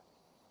ear.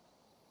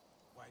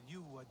 While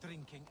you were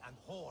drinking and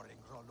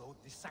whoring, Rollo,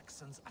 the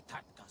Saxons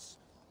attacked us.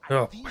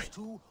 Oh, And these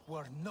two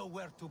were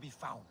nowhere to be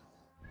found.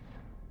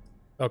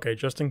 Okay,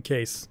 just in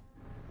case.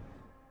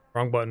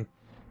 Wrong button.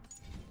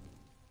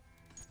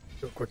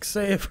 Do a quick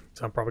save,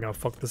 so I'm probably gonna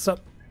fuck this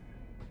up.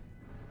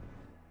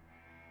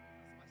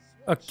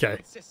 Okay.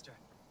 Sister,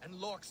 and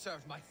Lork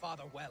served my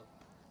father well.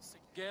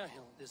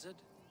 Gerhild, is it?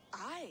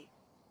 Aye.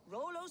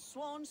 Rollo's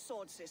sworn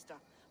sword sister.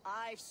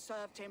 I've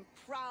served him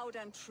proud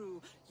and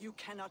true. You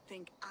cannot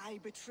think I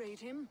betrayed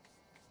him?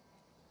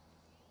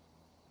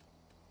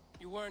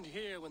 You weren't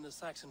here when the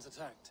Saxons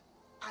attacked.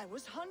 I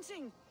was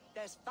hunting.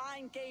 There's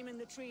fine game in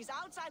the trees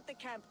outside the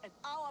camp, and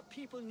our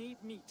people need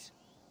meat.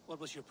 What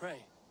was your prey?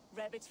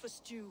 Rabbits for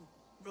stew,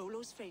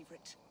 Rollo's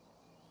favorite.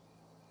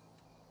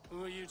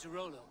 Who are you to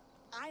Rollo?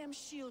 I am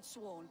shield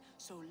sworn,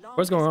 so long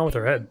What's going as on with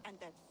her head? England and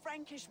that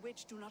Frankish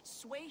witch do not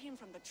sway him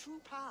from the true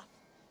path.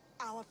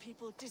 Our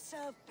people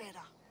deserve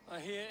better. I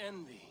hear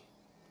envy.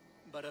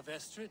 But of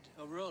Estrid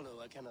or Rollo,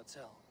 I cannot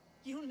tell.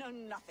 You know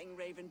nothing,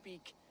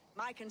 Ravenbeak.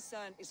 My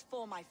concern is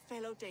for my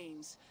fellow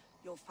Danes.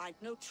 You'll find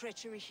no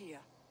treachery here.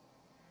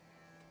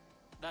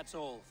 That's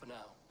all for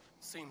now.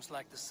 Seems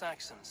like the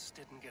Saxons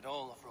didn't get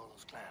all of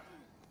Rollo's clan.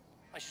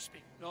 I should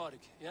speak. Lord,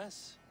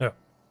 yes? Yeah.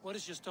 What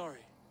is your story?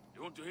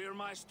 You want to hear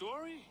my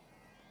story?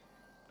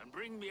 Then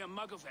bring me a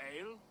mug of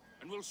ale,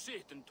 and we'll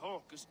sit and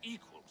talk as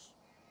equals.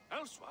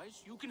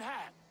 Elsewise, you can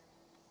hang.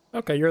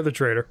 Okay, you're the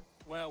traitor.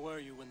 Where were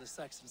you when the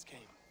Saxons came?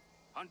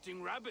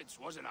 Hunting rabbits,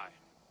 wasn't I?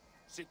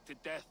 Sick to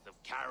death of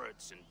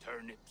carrots and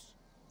turnips.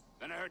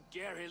 Then I heard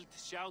Gerhild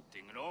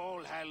shouting, and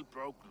all hell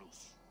broke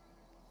loose.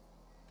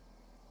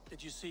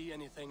 Did you see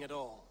anything at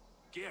all?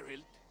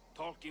 Gerhild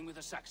talking with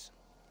a Saxon.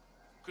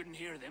 Couldn't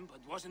hear them, but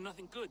wasn't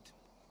nothing good.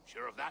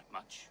 Sure of that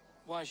much.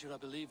 Why should I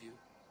believe you?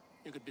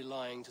 You could be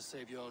lying to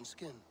save your own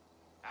skin.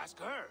 Ask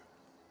her.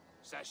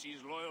 Says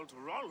she's loyal to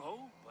Rollo,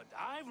 but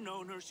I've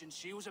known her since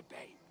she was a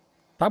babe.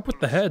 Stop with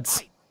the heads.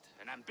 Spite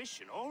and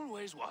ambition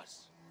always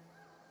was.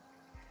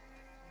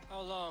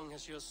 How long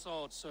has your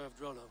sword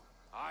served Rollo?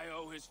 I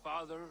owe his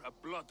father a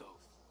blood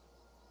oath.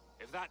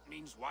 If that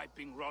means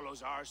wiping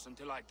Rollo's arse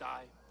until I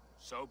die,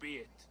 so be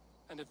it.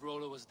 And if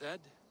Rollo was dead,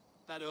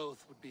 that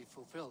oath would be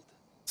fulfilled.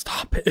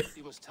 Stop it.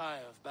 He must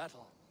tire of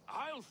battle.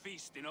 I'll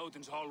feast in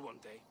Odin's hall one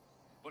day,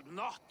 but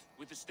not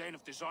with the stain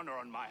of dishonor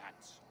on my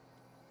hands.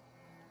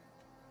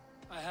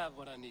 I have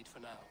what I need for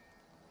now.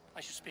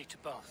 I should speak to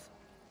both,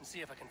 and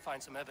see if I can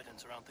find some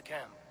evidence around the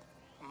camp.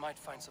 I might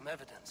find some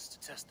evidence to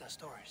test their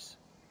stories.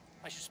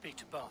 I should speak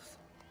to both,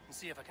 and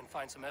see if I can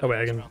find some Oh wait,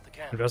 I evidence can around the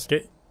camp.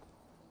 investigate.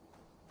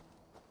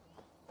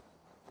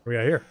 What do we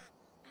got here?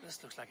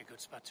 This looks like a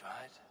good spot to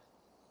hide.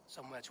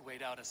 Somewhere to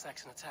wait out a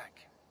Saxon attack.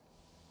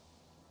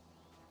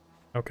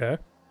 Okay.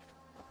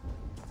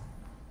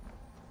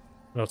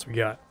 What else we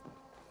got?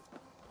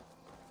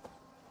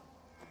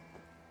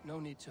 No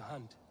need to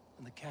hunt,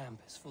 and the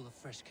camp is full of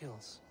fresh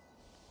kills.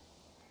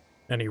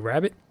 Any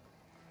rabbit?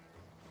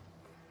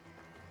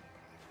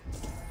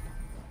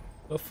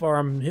 So far,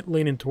 I'm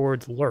leaning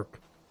towards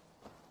lurk.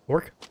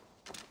 Lurk?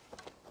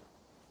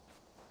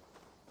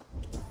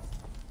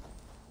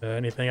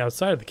 Anything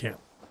outside of the camp?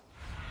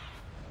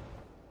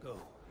 Go,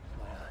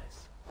 my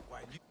eyes.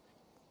 While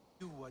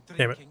you were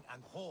Damn it. drinking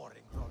and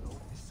whoring, Rollo,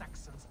 the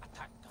Saxons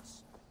attacked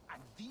us.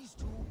 And these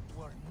two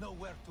were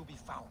nowhere to be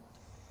found.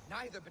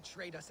 Neither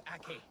betrayed us,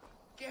 Ake.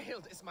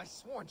 Gerhild is my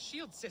sworn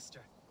shield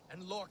sister,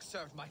 and Lork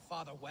served my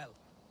father well.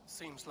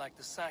 Seems like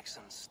the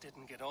Saxons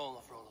didn't get all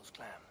of Rollo's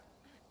clan.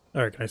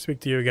 Alright, can I speak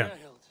to you again?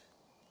 Gerhild,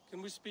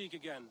 can we speak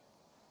again?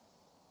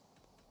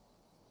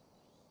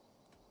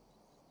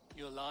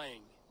 You're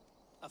lying.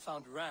 I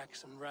found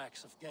racks and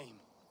racks of game.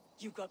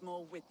 You've got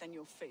more wit than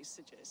your face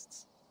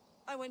suggests.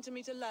 I went to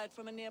meet a lad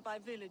from a nearby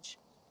village.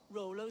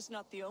 Rollo's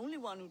not the only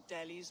one who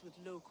dallies with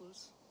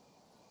locals.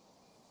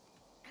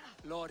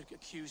 Lord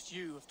accused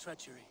you of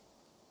treachery.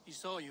 He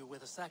saw you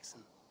with a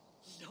Saxon.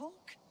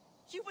 Look,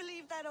 you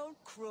believe that old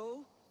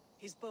crow?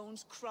 His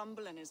bones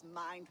crumble and his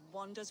mind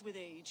wanders with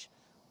age.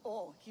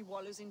 Or he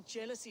wallows in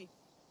jealousy.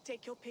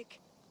 Take your pick.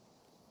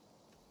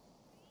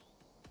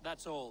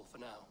 That's all for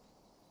now.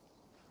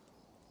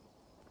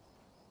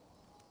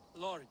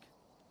 Lord,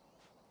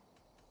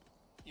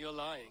 you're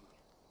lying.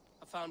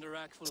 I found a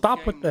rack full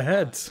Stop of with game the nearby,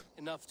 heads.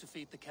 enough to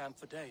feed the camp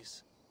for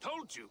days.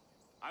 Told you.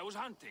 I was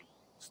hunting.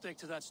 Stick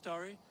to that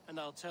story, and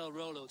I'll tell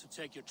Rollo to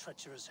take your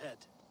treacherous head.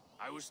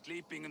 I was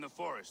sleeping in the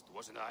forest,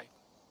 wasn't I?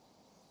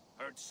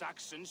 Heard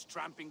Saxons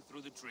tramping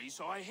through the trees,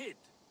 so I hid.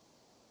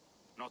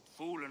 Not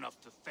fool enough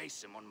to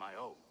face him on my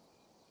own.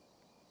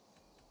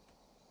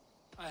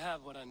 I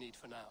have what I need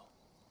for now.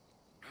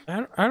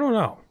 I don't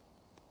know.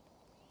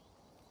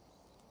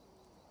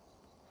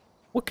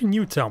 What can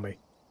you tell me?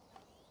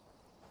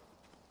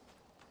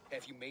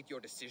 Have you made your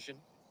decision?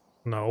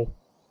 No.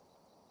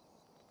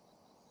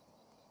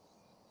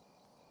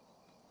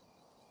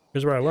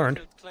 Here's what I learned.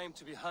 Gerhild claimed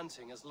to be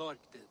hunting as Lord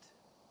did.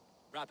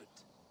 Rabbit.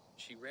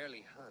 She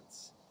rarely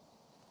hunts.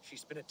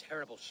 She's been a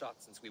terrible shot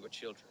since we were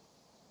children.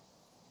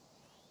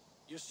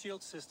 Your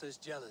shield sister is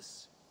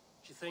jealous.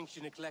 She thinks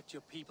you neglect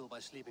your people by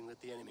sleeping with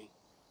the enemy.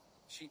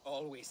 She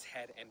always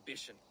had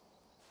ambition,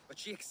 but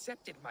she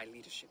accepted my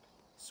leadership,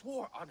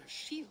 swore on her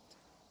shield.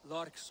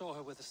 Lork saw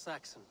her with a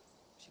Saxon.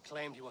 She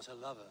claimed he was her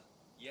lover.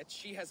 Yet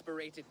she has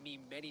berated me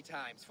many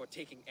times for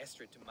taking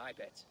Estrid to my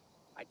bet.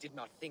 I did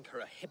not think her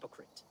a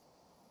hypocrite.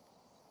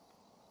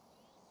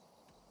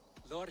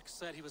 Lork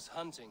said he was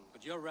hunting,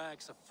 but your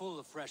rags are full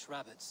of fresh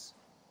rabbits.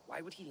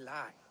 Why would he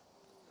lie?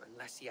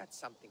 Unless he had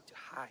something to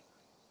hide.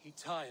 He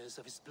tires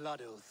of his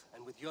blood oath,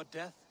 and with your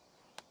death,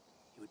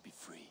 he would be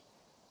free.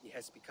 He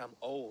has become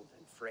old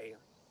and frail,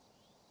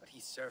 but he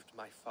served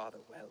my father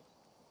well.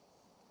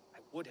 I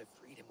would have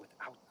freed him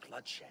without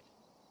bloodshed.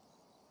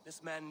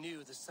 This man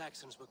knew the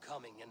Saxons were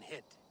coming and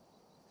hid.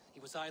 He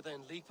was either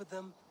in league with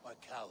them or a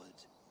coward.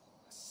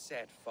 A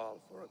sad fall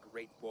for a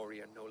great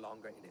warrior no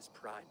longer in his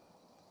prime.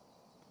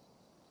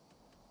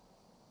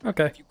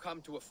 Okay. Have you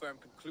come to a firm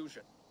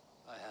conclusion?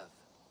 I have.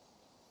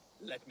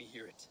 Let me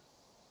hear it.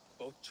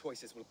 Both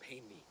choices will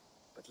pain me,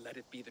 but let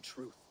it be the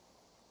truth.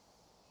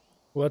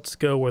 Let's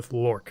go with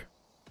Lork.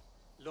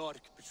 Lord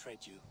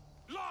betrayed you.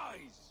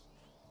 Lies!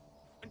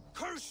 And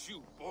curse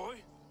you, boy,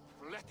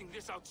 for letting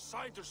this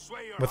outsider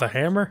sway your With a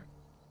hands. hammer?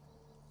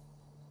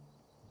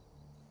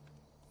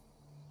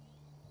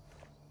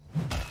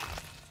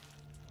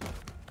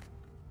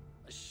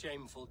 A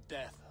shameful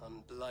death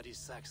on bloody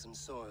Saxon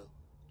soil.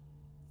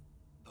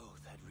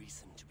 Both had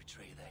reason to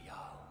betray their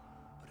Jarl,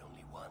 but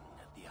only one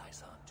had the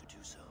Eyes-on to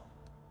do so.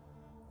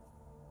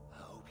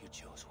 I hope you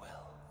chose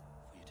well,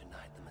 for you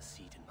denied them a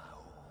seat in my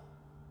hall.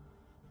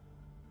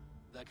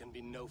 There can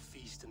be no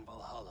feast in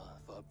Valhalla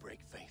for a break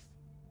faith.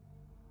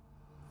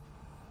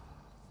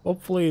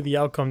 Hopefully the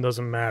outcome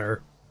doesn't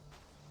matter.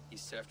 He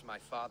served my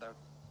father,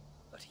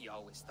 but he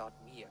always thought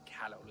me a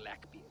callow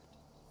lackbeard.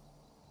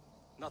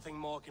 Nothing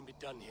more can be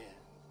done here,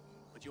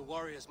 but your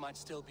warriors might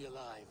still be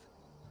alive,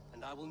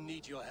 and I will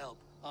need your help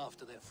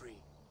after they're free.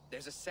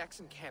 There's a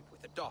Saxon camp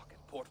with a dock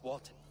at Port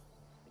Walton.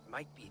 It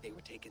might be they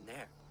were taken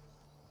there.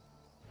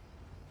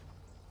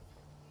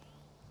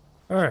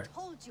 Alright.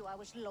 I told you I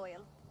was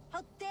loyal.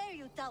 How dare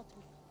you doubt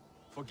me?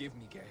 Forgive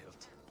me,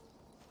 Geralt.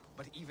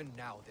 But even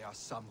now there are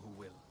some who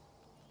will.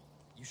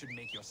 You should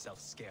make yourself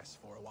scarce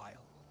for a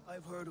while.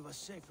 I've heard of a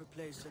safer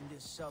place than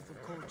this south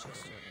of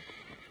Colchester.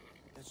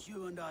 Let's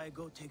you and I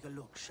go take a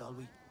look, shall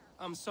we?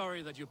 I'm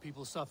sorry that your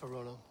people suffer,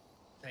 Rollo.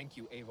 Thank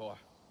you, Eivor.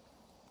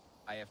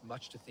 I have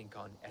much to think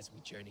on as we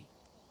journey.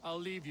 I'll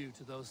leave you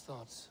to those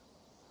thoughts.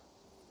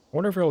 I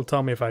wonder if it'll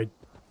tell me if I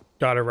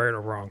got it right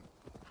or wrong.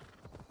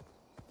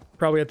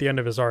 Probably at the end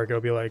of his arc,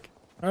 it'll be like,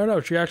 I don't know,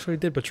 she actually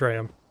did betray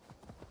him.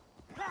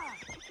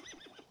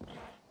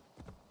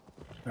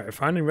 Alright,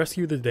 find and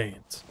rescue the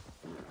Danes.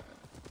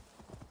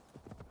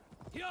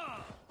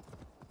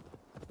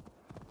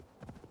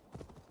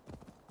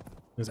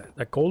 Is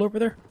that gold over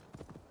there?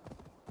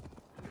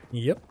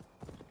 Yep.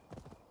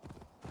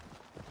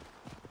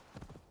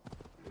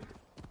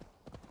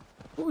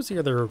 What was the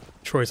other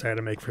choice I had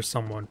to make for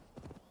someone?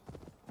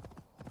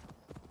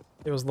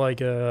 It was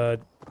like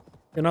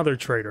another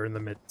traitor in the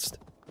midst.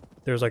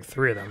 There's like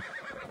 3 of them.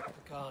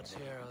 The guards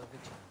here are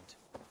vigilant.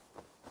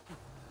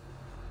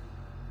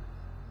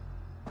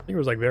 I think it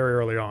was like very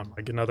early on,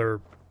 like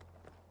another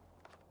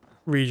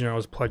region I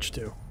was pledged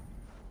to.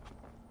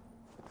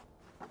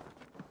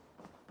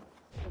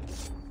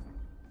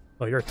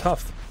 Oh, you're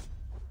tough.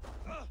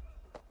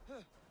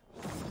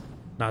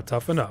 Not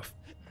tough enough.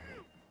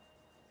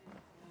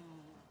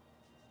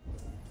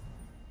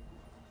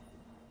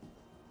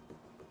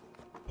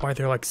 Why are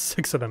there like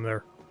 6 of them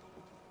there?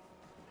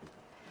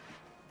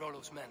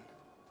 Rollo's men,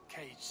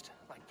 caged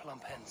like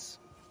plump hens.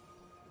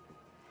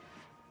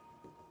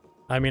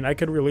 I mean, I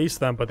could release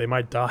them, but they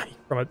might die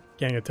from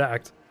getting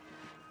attacked.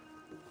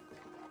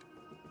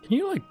 Can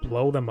you like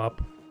blow them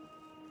up?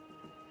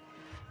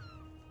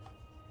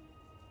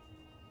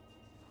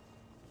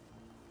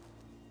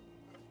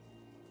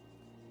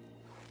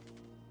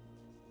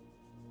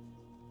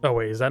 Oh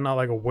wait, is that not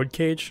like a wood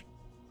cage?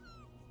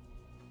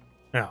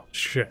 Oh,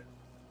 shit.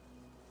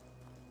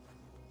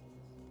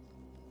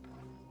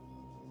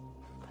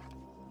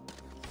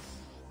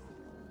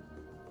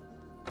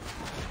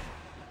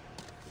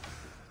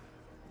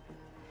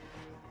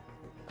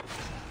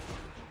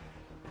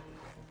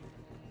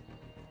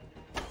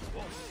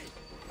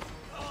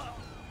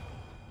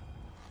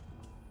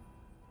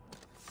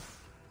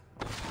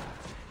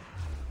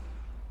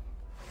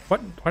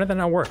 What? Why did that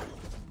not work?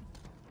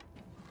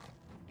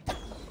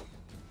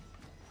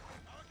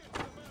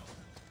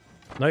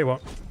 No, you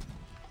won't.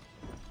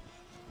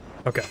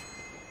 Okay.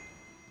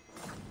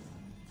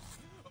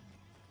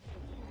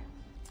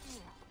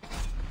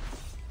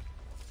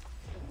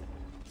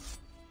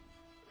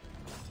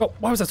 Oh,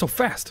 why was that so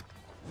fast?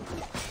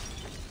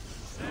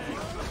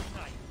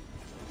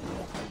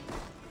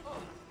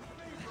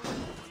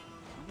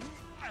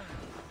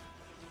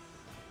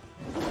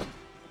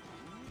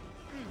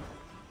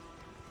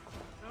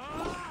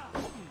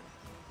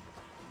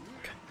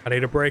 I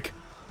need a break.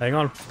 Hang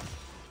on.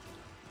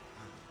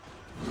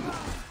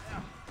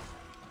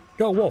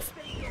 Go, wolf.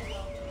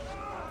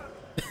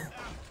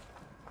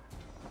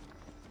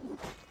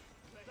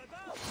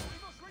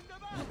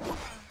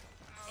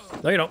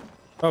 No, you don't.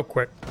 Oh,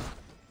 quick.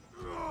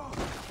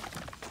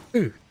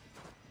 Ooh.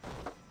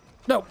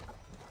 No.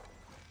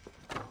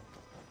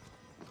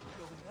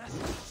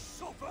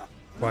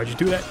 Why'd you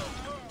do that?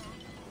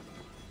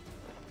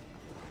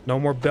 No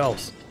more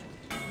bells.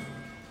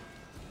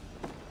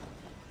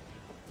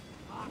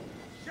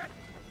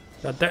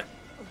 Got that.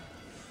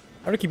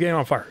 How do I keep getting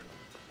on fire?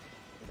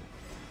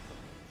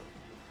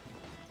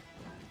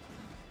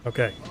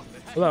 Okay.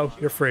 Hello,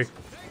 you're free.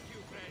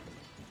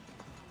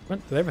 What?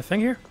 Do they have a thing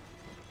here?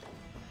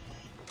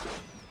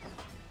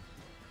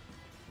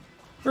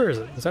 Where is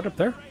it? Is that up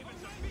there?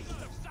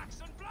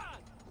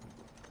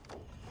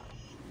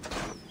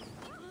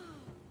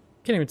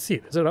 Can't even see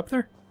it. Is it up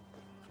there?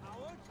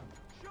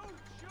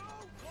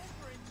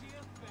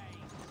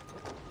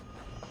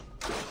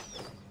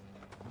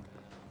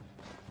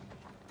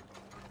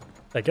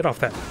 Hey, get off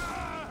that.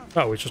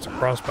 Oh, it's just a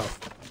crossbow.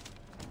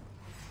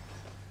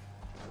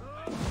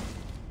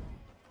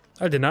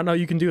 I did not know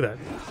you can do that.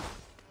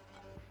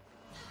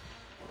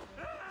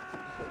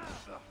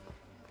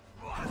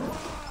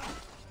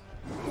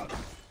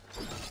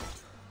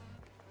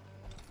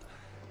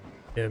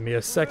 Give me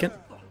a second.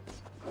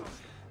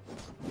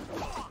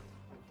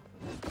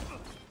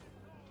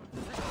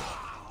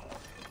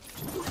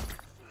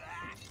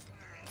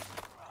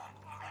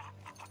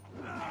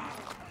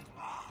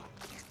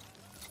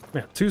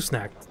 Man, two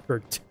snaps.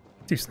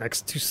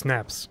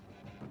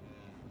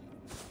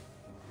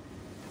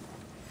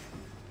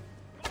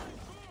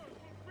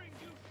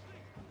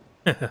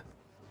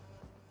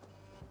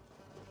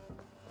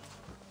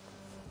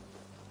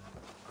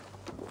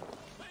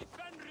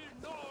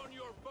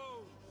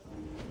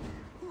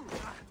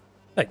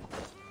 Hey.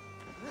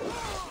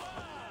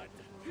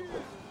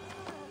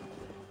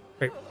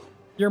 Wait,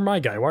 you're my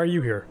guy. Why are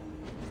you here?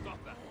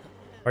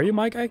 Are you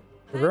my guy?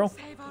 The girl?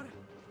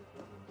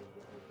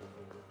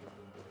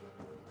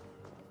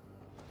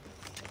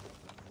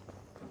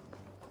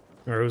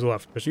 Or who's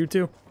left? Just you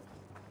two?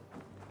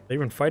 They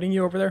even fighting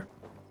you over there?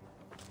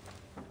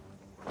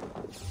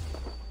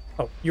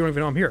 Oh, you don't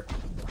even know I'm here.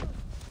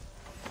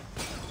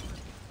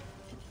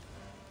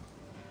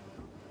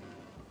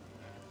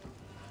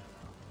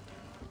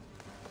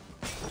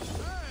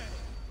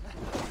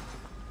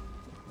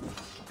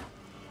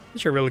 I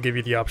should really give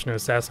you the option to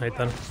assassinate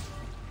then.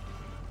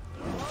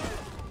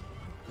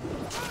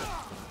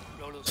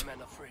 Rollo's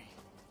men are free.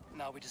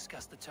 Now we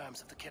discuss the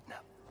terms of the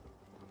kidnap.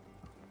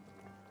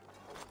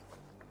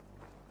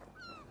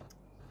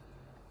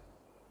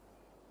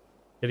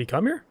 Did he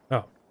come here?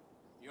 Oh.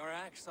 Your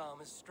axe arm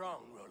is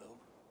strong, Rollo.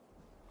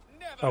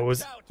 Oh,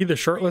 was he the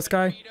shirtless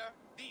guy?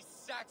 These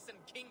Saxon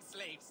king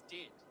slaves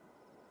did.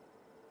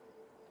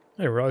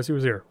 I didn't realize he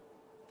was here.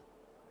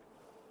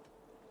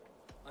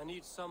 I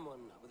need someone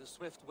with a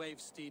swift wave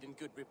steed in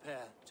good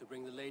repair to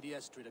bring the Lady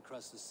Estrid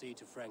across the sea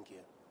to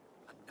Francia.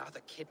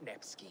 Another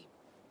kidnap scheme.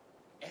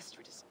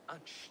 Estrid is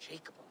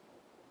unshakable.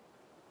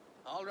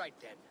 All right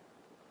then.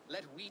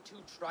 Let we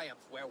two triumph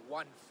where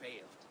one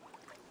failed.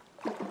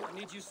 I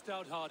need you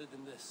stout-hearted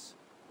in this.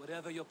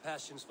 Whatever your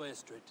passions for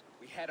Estrid.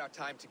 We had our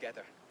time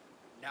together.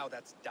 Now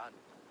that's done.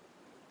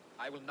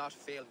 I will not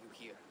fail you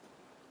here,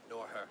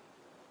 nor her.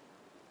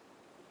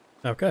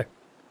 Okay.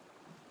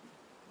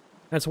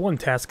 That's one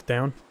task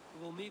down.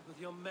 We will meet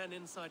with your men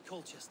inside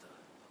Colchester.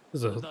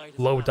 This is a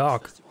low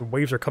dock. The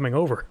waves are coming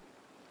over.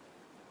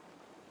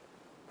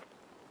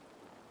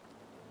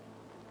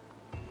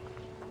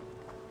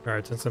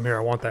 Alright, since I'm here, I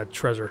want that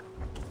treasure.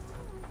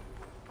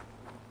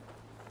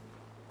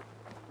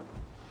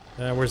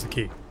 Where's the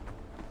key?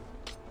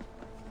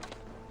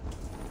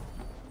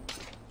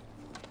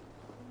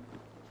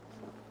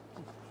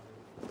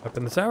 Up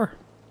in the tower?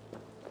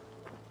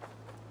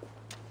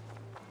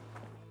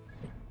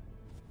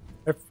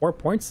 I have 4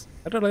 points?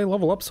 How did I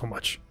level up so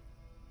much?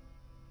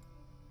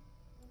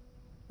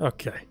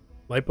 Okay.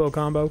 Lipo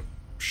combo?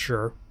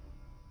 Sure.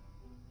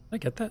 Did I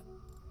get that?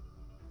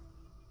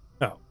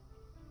 Oh.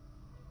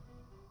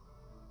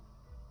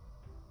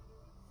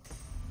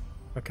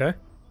 Okay.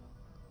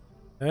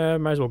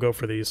 Might as well go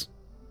for these.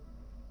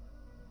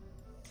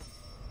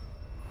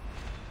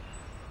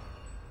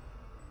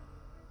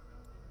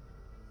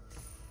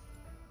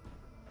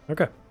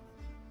 Okay.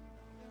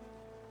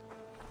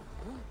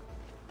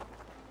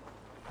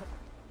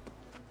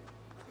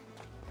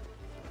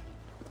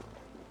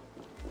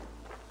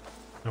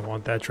 I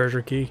want that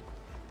treasure key.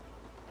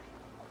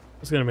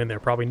 What's gonna be in there?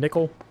 Probably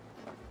nickel.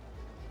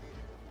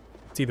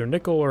 It's either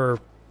nickel or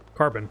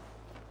carbon.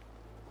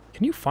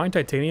 Can you find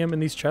titanium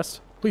in these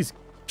chests? Please.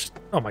 Just,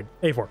 oh my,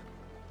 A4.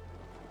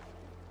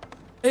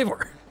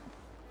 A4.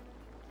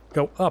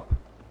 Go up.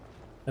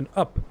 And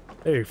up.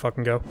 There you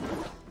fucking go.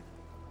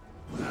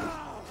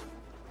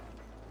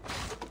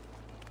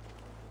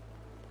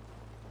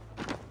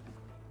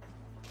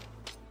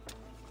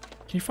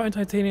 Can you find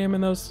titanium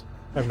in those?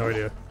 I have no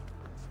idea.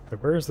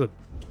 Wait, where is the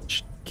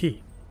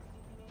key?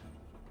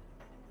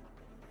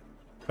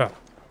 Oh.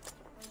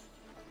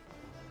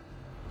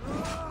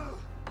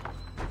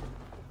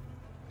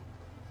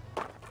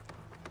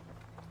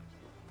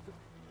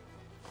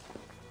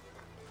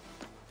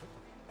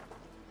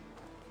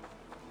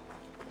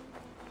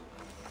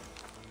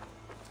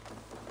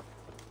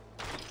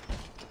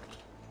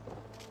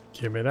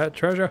 Give me that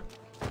treasure.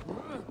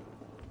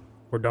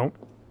 Or don't.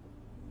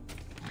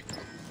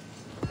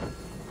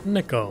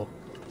 Nickel.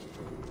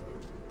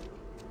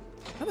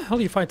 How the hell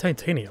do you find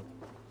titanium?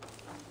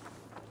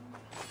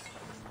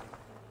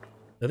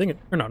 I think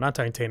or no, not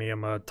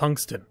titanium,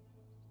 tungsten.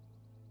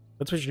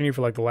 That's what you need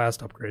for like the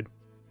last upgrade.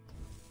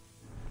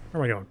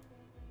 Where am I going?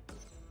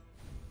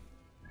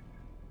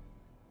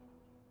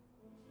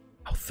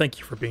 Oh, thank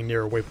you for being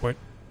near a waypoint.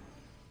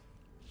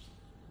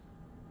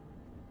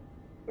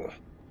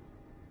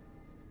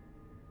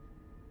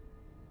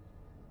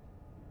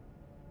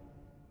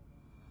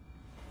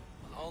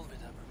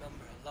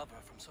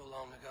 so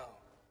long ago,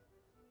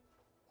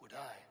 would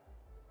I?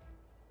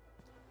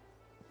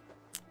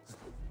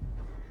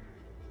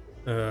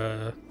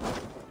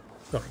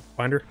 Oh,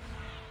 find her.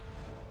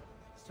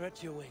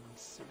 Stretch your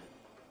wings.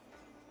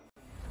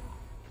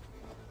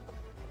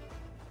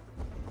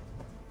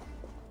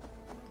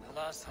 The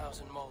last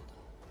house in Malden.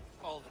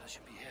 All of it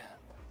should be here.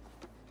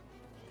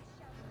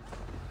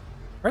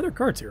 Why are there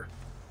guards here?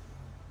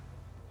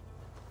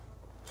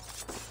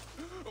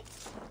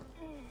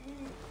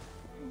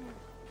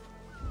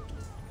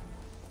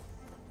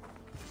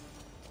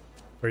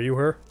 Are you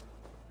her?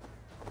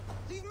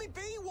 Leave me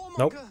be, warmonger.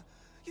 Nope.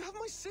 You have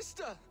my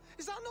sister.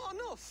 Is that not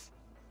enough?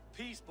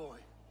 Peace, boy.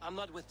 I'm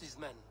not with these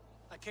men.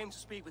 I came to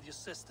speak with your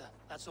sister,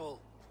 that's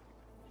all.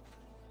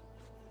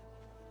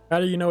 How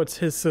do you know it's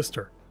his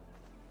sister?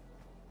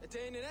 A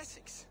day in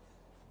Essex.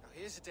 Now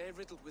here's a day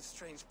riddled with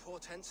strange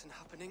portents and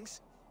happenings.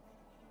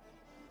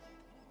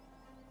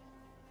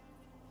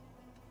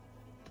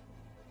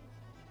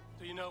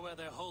 Do you know where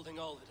they're holding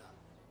Olvida?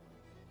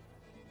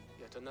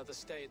 Yet another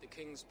stay at the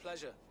King's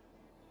pleasure.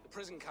 The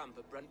prison camp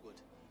at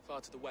Brentwood,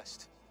 far to the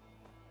west.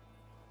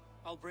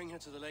 I'll bring her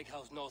to the lake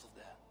house north of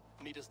there.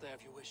 Meet us there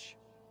if you wish.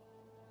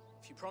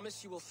 If you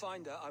promise you will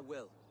find her, I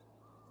will.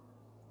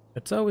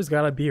 It's always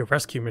gotta be a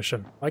rescue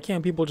mission. Why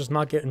can't people just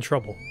not get in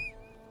trouble?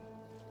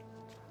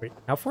 Wait,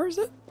 how far is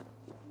it?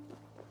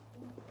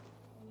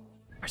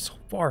 Why so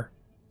far?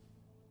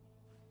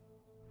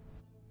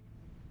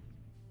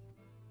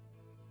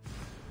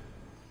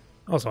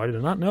 Also, I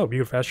did not know you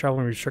could fast travel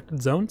in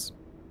restricted zones.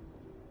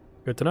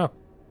 Good to know.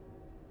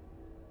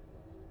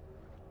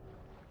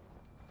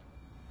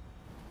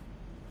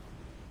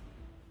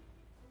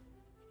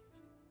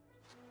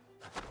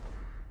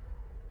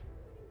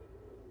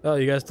 Oh,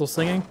 you guys still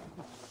singing?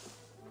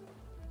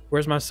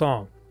 Where's my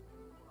song?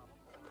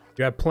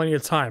 You have plenty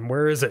of time.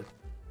 Where is it?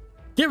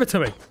 Give it to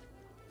me!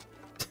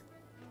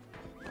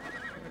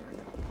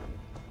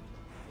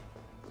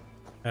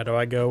 How do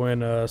I go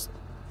in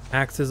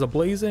axes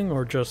a-blazing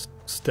or just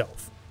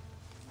stealth?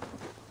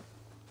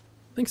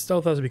 I think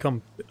stealth has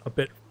become a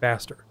bit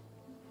faster.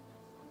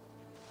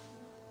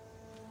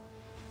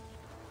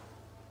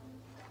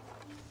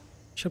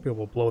 Should be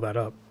able to blow that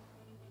up.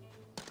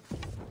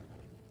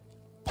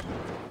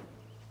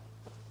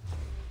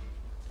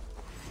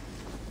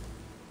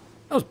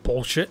 That was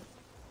bullshit.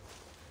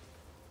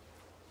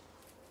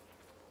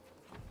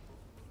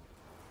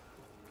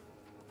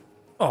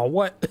 Oh,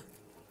 what?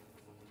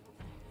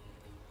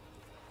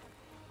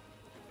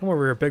 Come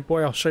over here, big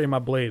boy. I'll show you my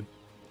blade.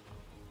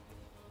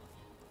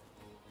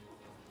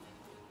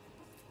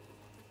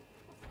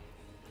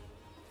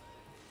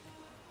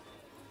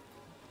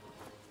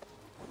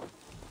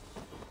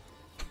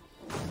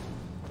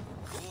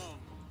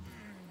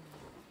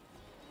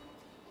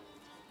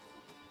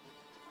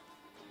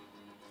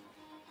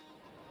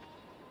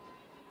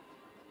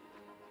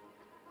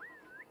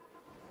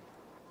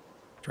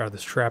 Try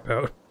this trap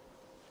out.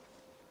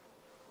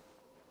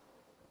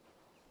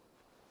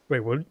 Wait,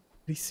 what? Did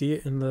he see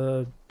it in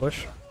the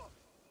bush?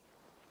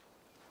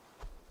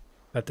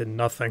 That did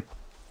nothing.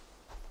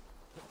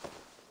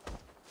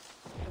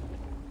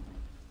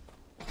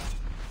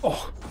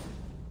 Oh!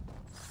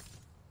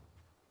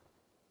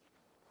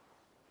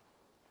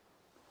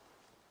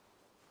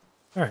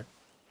 Alright.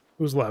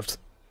 Who's left?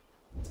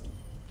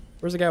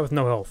 Where's the guy with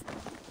no health?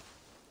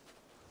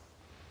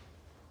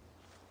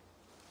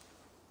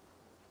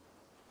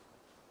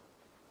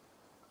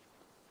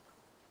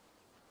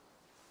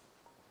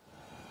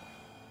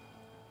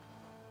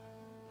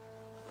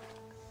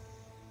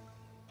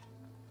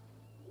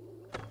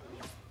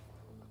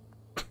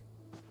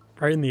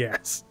 Right in the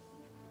ass.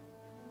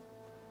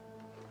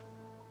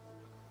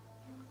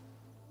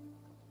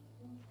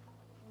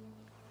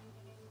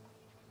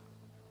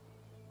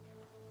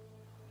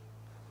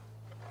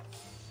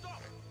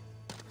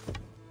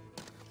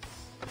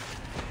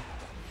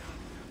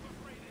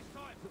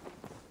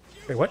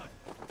 Wait, what?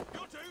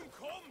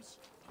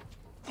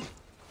 Did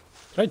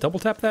I double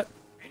tap that?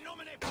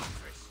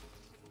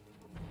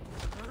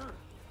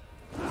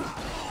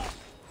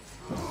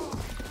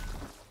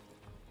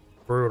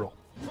 Brutal.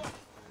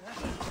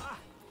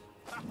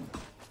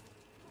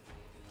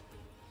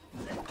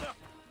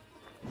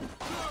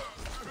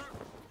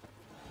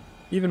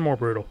 Even more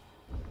brutal.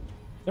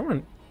 Is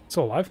everyone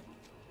still alive?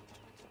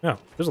 No,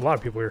 there's a lot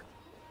of people here.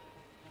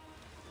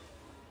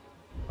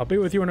 I'll be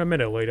with you in a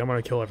minute, lady. I'm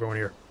gonna kill everyone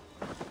here.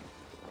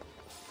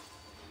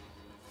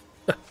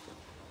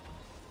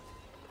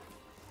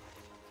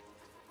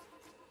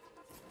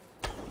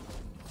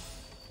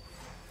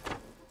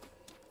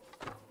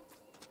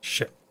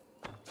 Shit.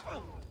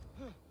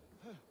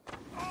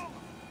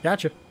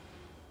 Gotcha.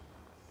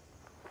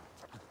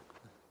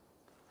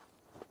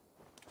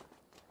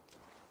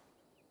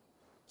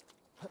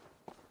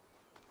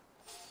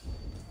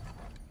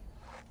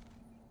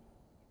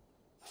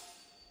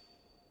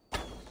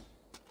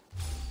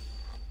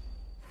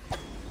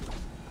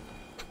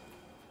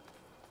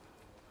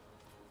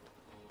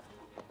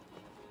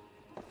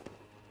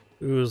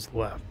 Who's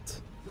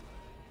left?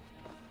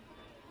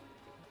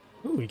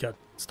 Ooh, you got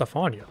stuff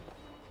on you.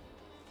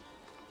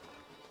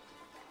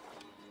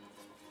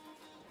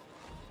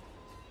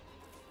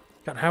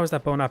 God, how is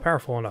that bow not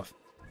powerful enough?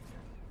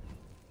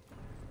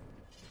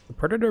 The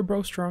Predator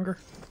bow stronger?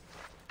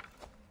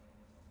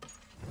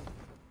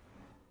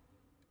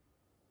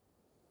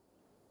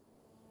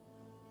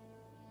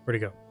 Where'd he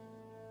go?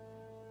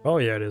 Oh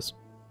yeah, it is.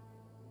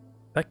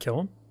 That kill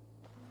him?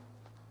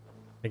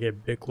 I get a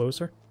bit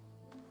closer.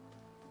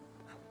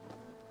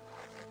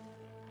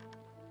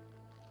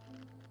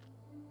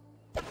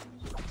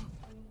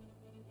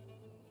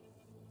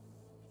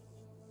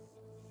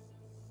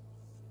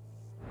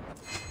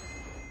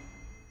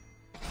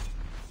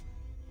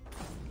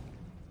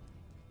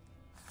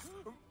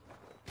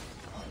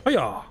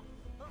 Hiya!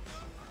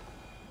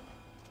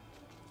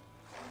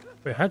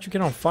 Wait, how'd you get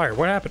on fire?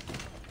 What happened?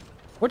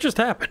 What just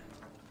happened?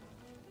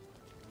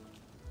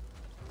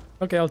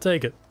 Okay, I'll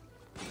take it.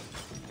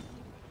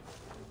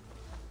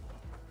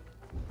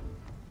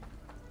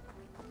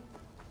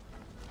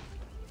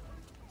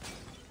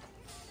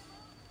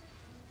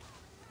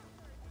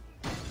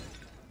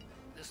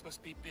 This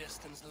must be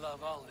Birsten's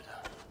love Alvida.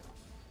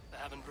 They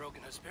haven't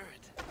broken her spirit.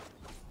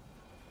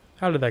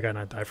 How did that guy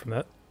not die from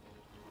that?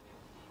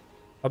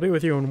 I'll be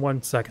with you in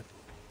 1 second.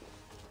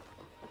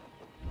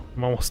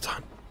 I'm almost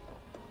done.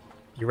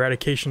 The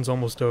eradication's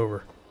almost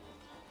over.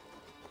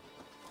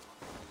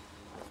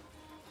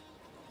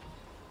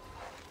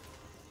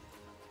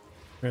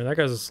 Man, that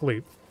guy's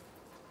asleep.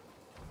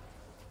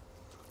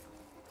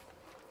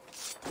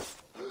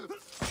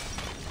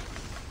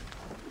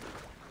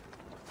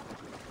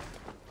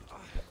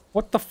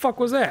 What the fuck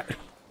was that?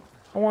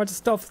 I wanted to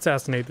stealth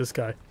assassinate this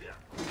guy.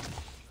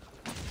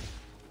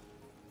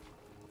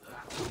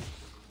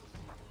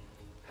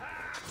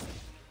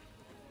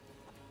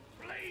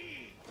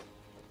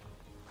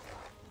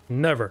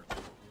 Never.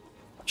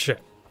 Shit.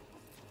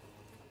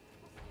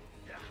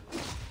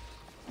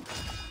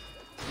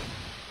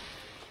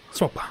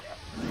 Swap bomb.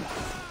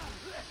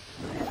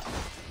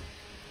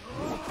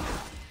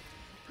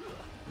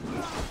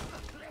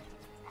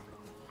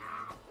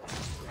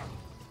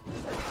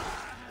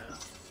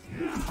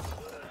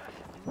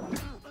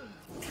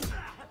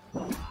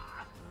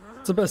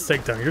 It's the best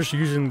takedown. You're just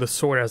using the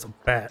sword as a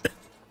bat.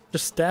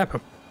 Just stab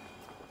him.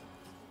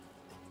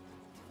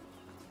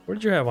 What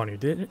did you have on you?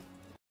 Did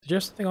you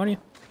have something on you?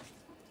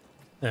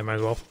 Yeah, might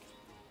as well.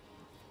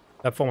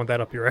 Have fun with that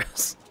up your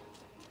ass.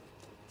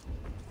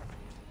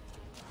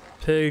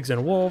 Pigs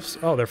and wolves.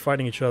 Oh, they're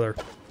fighting each other.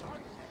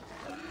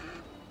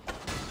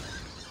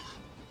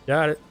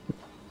 Got it.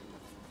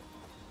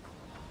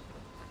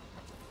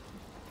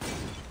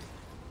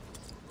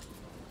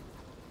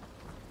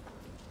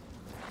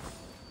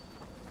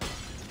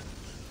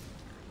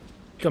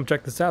 Come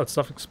check this out.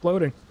 Stuff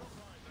exploding.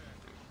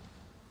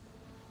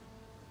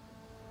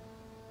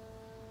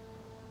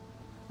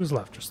 Who's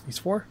left? Just these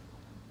four?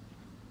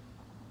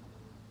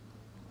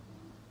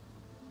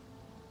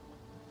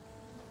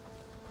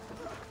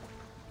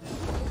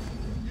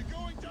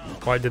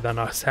 Why did that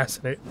not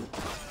assassinate?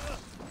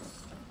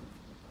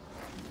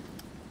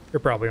 You're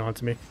probably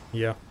onto me.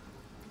 Yeah.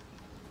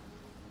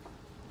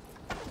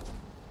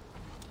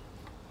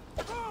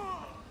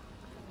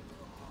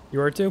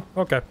 You are too?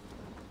 Okay.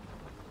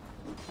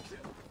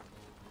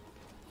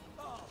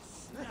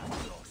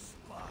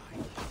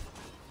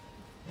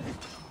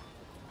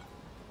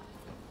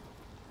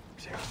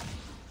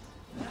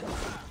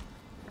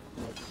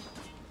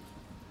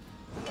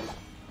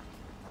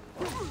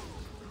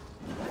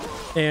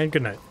 And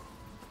good night.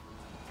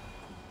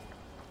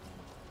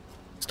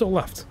 Still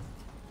left.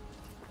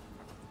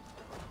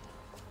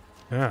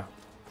 Yeah.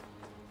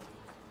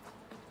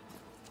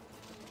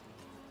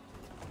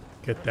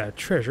 Get that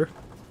treasure.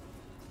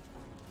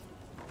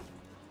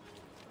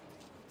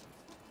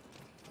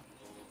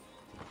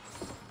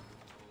 I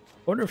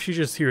wonder if she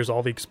just hears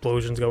all the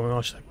explosions going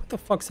on. She's like, what the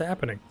fuck's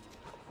happening?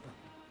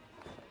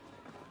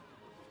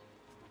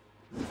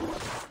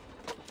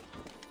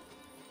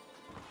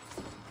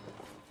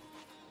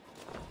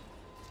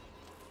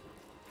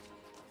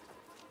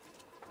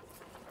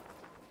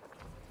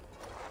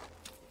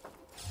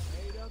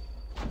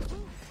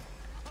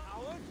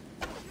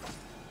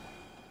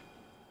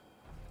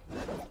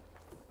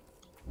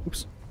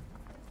 Oops.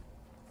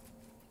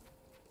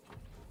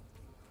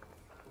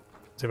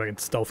 See if I can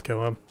stealth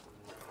kill him.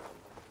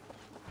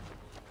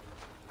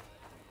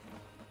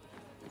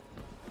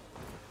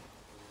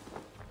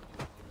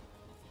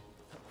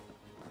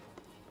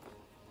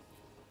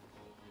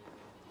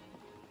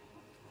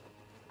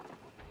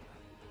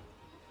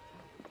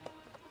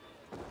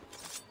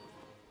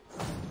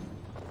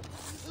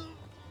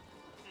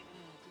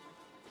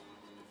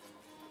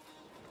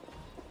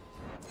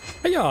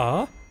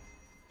 Hiya!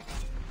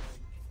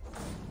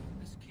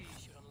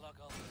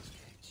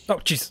 Oh,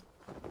 jeez.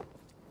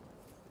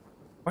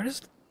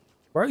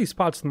 Why are these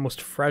pots the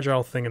most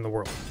fragile thing in the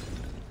world?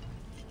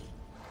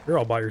 You're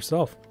all by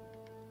yourself.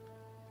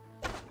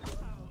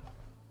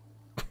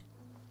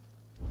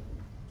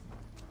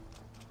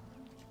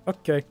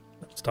 Okay,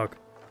 let's talk.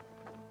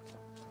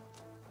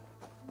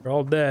 We're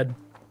all dead.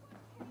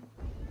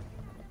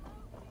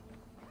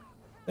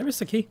 Did I miss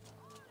the key?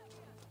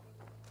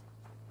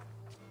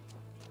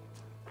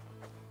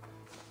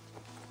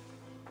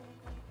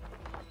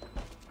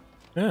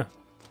 Yeah.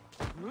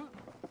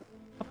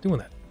 Stop doing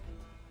that.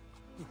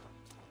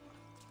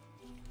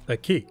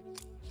 That key.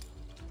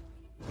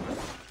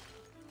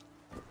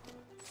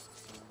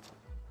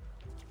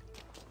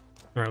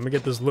 Alright, let me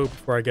get this loot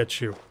before I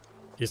get you.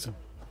 In case it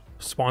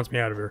spawns me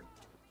out of here.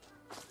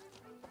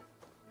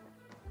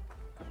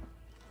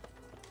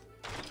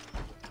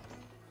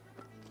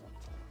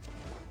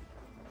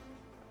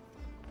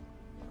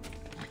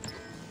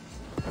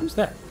 Who's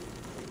that?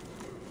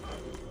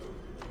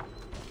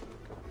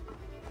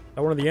 Is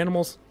that one of the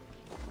animals?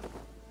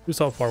 Whose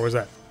how far was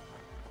that?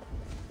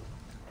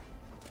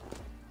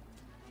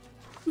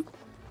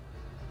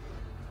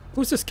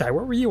 Who's this guy?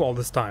 Where were you all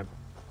this time?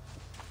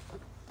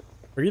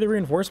 Are you the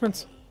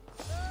reinforcements?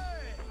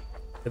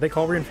 Did they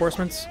call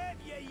reinforcements?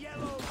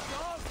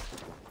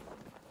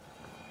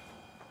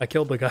 I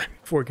killed the guy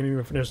before he can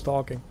even finish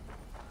talking.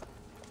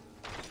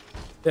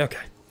 Yeah,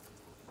 okay.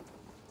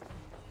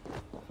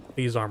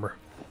 Use armor.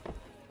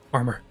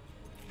 Armor.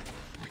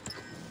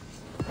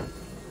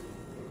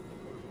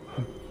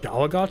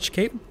 Galagotch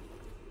cape?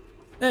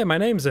 Hey, my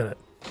name's in it.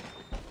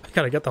 I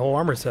gotta get the whole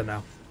armor set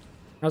now.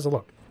 How's it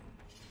look?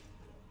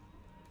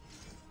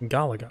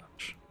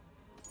 Galagotch.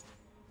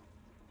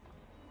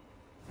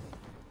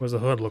 What does the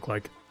hood look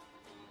like?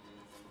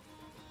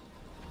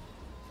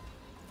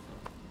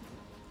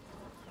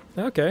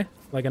 Okay,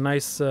 like a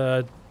nice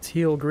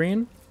teal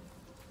green.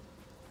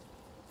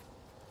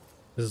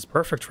 This is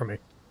perfect for me.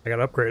 I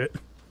gotta upgrade it.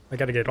 I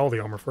gotta get all the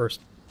armor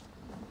first.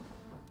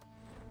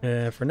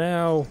 And for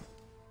now,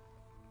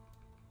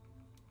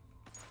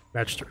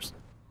 Magisters.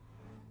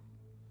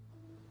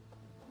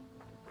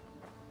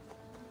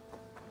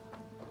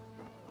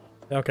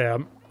 Okay,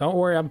 don't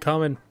worry, I'm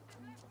coming.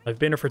 I've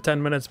been here for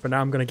 10 minutes, but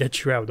now I'm gonna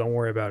get you out. Don't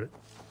worry about it.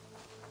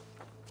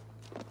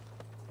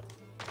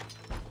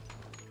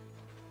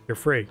 You're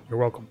free. You're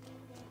welcome.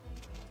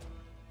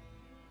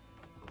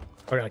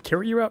 I gotta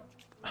carry you out?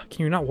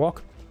 Can you not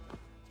walk?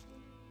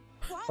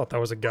 I thought that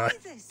was a guy.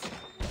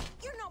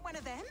 You're not one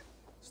of them.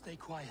 Stay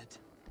quiet.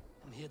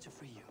 I'm here to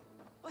free you.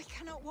 I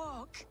cannot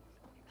walk.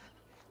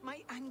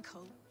 My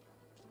ankle.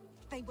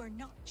 They were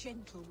not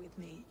gentle with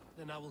me.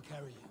 Then I will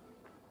carry you.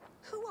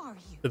 Who are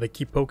you? Did they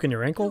keep poking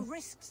your ankle? Who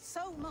risked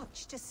so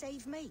much to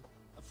save me?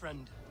 A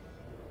friend.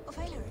 Of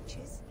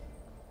Elrich's?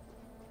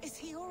 Is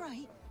he all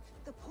right?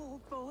 The poor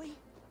boy?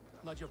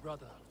 Not your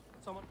brother.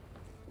 Someone...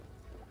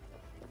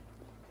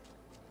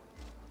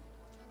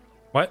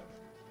 What?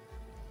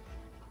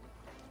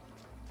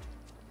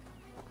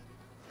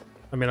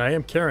 I mean, I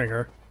am carrying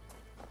her.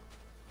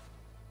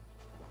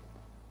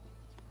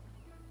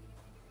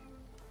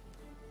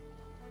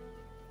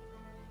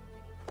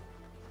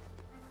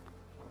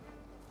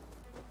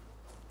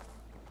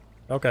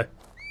 Okay.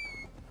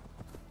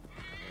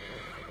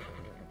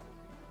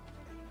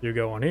 You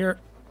go on here.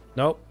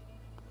 Nope.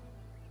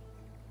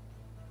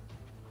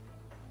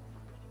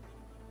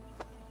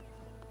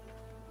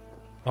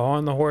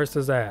 On the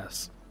horse's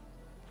ass.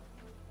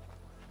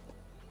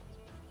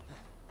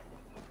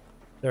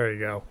 There you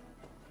go.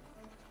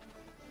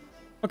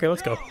 Okay,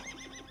 let's go.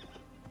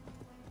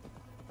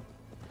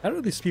 How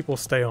do these people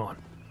stay on?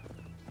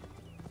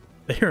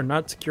 They are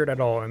not secured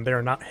at all, and they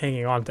are not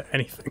hanging on to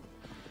anything.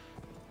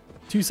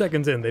 2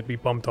 seconds in, they'd be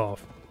bumped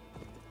off.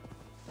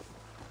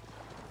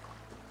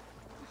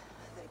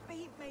 They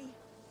beat me.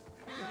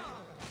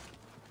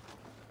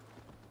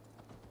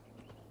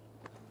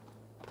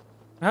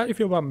 How do you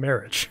feel about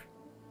marriage?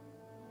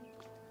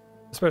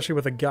 Especially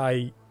with a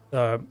guy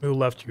who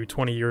left you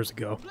 20 years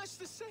ago.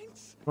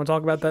 Want to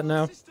talk about that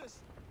now?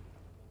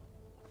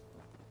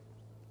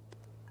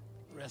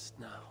 Rest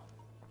now.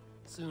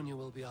 Soon you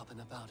will be up and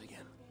about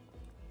again.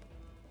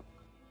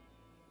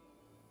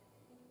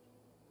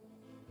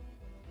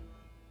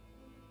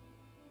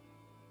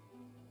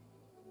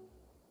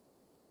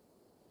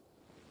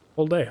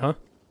 Whole day, huh?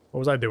 What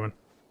was I doing?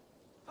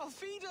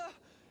 Alfida!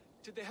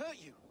 Did they hurt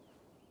you?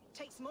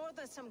 Takes more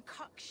than some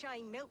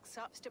cockshy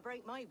milksops to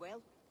break my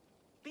will.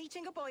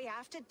 Beating a boy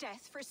half to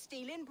death for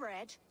stealing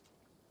bread?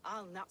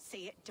 I'll not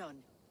see it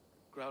done.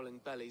 Growling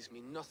bellies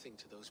mean nothing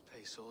to those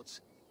pay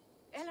swords.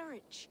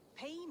 Elrich,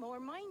 pay more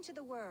mind to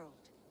the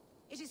world.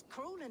 It is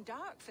cruel and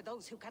dark for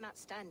those who cannot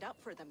stand up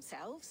for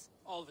themselves.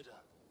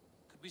 Alvida,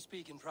 could we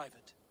speak in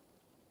private?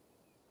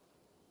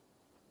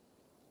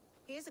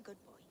 He is a good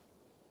boy,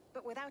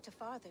 but without a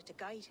father to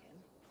guide him,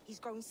 he's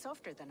grown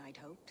softer than I'd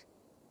hoped.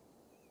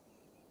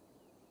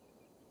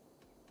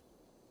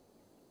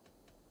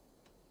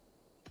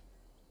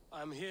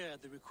 I'm here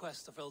at the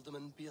request of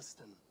Alderman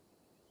Beerston.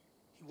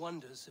 He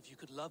wonders if you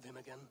could love him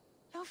again.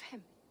 Love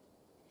him?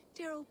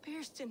 Dear old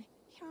Beerston,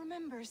 he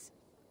remembers.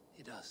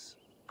 He does.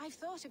 I've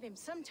thought of him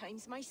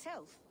sometimes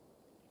myself.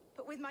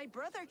 But with my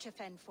brother to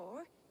fend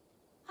for,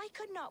 I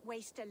could not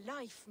waste a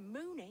life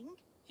mooning.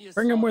 He has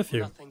Bring him sought with you.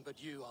 nothing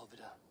but you,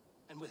 Alvida.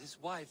 And with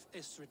his wife,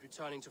 Istrid,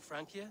 returning to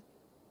Francia,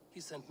 he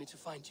sent me to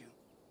find you.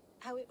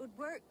 How it would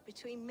work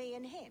between me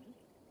and him?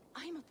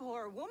 I'm a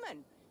poor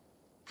woman.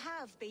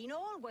 Have been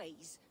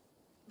always.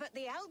 But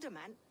the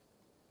alderman...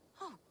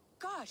 Oh,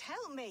 God,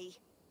 help me.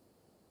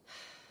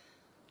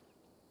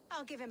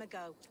 I'll give him a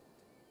go.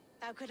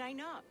 How could I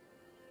not?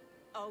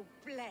 Oh,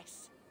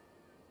 bless.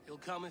 He'll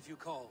come if you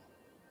call.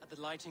 At the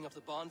lighting of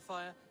the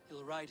bonfire,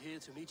 he'll ride here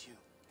to meet you.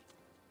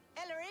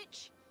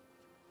 Ellerich,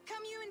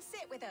 come you and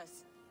sit with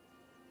us.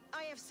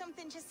 I have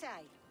something to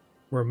say.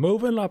 We're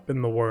moving up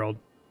in the world.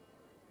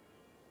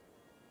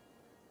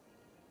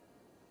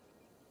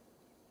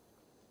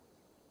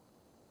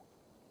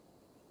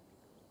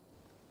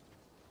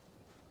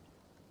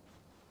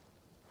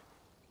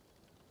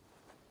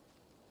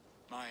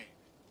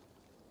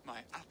 My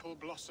apple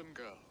blossom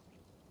girl.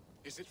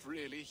 Is it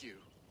really you?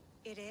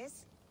 It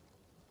is.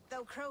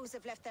 Though crows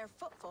have left their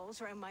footfalls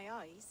around my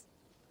eyes.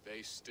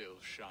 They still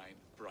shine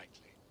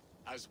brightly,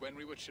 as when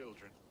we were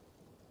children.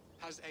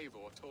 Has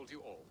Eivor told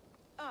you all?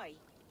 Aye,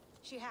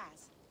 she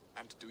has.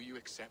 And do you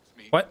accept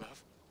me, What?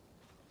 love?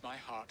 My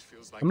heart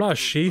feels like I'm not a it will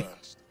she.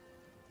 burst.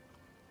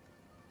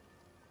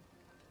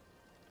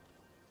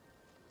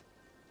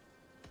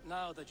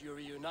 Now that you're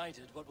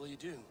reunited, what will you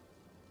do?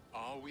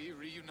 Are we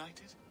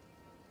reunited?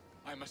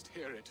 I must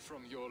hear it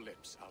from your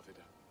lips,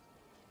 Alvida.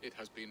 It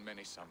has been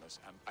many summers,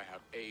 and I have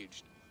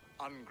aged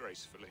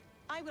ungracefully.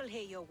 I will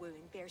hear your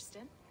wooing,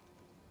 Birston.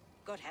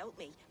 God help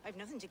me, I've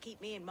nothing to keep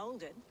me in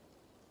Malden.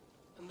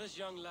 And this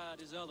young lad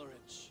is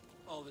Ellerich,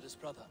 Alvida's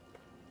brother.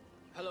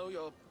 Hello,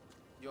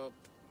 your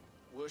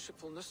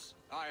worshipfulness.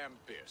 I am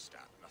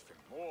Bierstan, nothing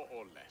more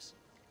or less.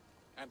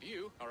 And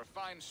you are a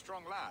fine,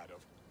 strong lad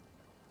of...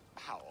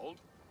 how old?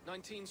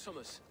 19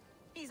 summers.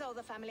 He's all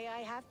the family I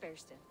have,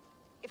 Birston.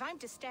 If I'm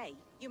to stay,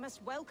 you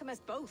must welcome us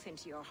both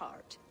into your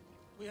heart.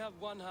 We have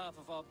one half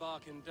of our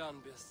bargain done,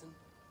 Birston.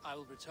 I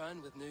will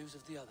return with news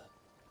of the other.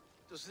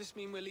 Does this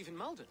mean we're leaving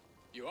Malden?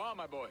 You are,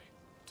 my boy,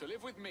 to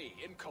live with me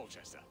in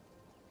Colchester.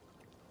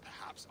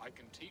 Perhaps I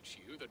can teach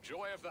you the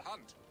joy of the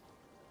hunt.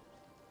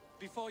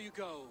 Before you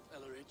go,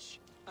 Ellerich,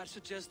 I'd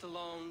suggest a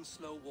long,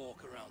 slow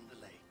walk around the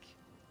lake.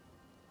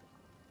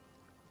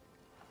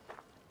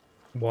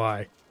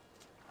 Why?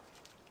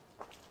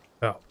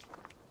 Oh.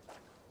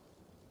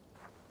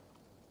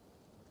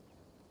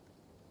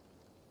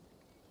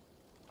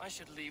 I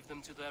should leave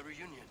them to their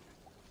reunion.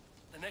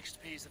 The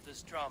next piece of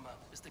this drama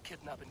is the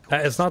kidnapping.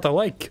 It's not the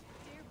lake.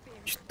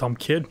 You dumb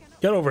kid.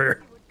 Get over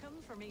here. Come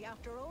for me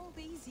after all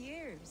these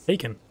years.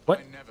 Taken.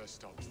 What?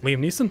 Liam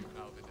Neeson?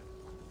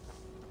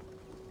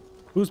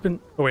 Who's been...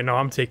 Oh wait, no,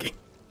 I'm taking.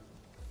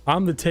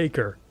 I'm the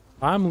taker.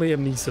 I'm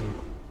Liam Neeson.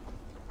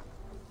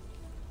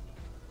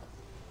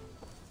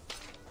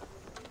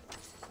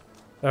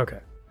 Okay.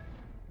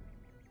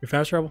 You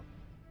fast travel?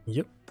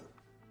 Yep.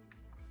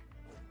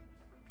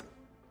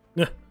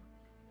 Yeah.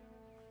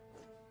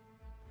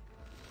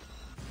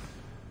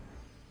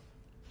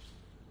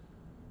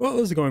 Well,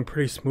 this is going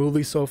pretty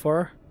smoothly so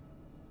far.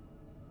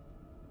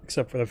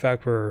 Except for the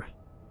fact where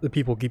the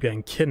people keep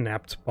getting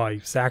kidnapped by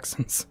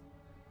Saxons.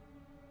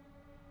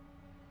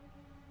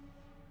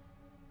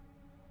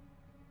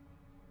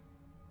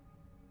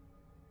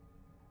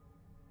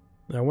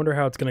 I wonder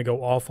how it's going to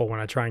go awful when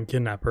I try and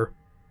kidnap her.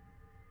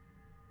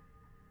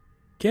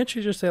 Can't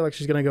she just say like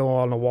she's going to go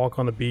on a walk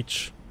on the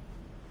beach?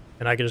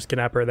 And I can just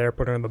kidnap her there,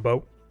 put her in the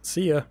boat.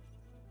 See ya.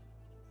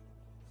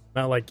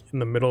 Not like in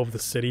the middle of the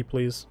city,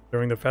 please,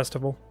 during the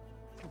festival.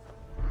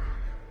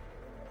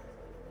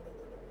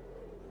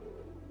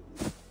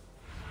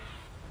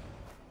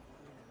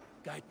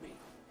 Guide me.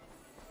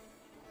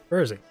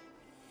 Where is he?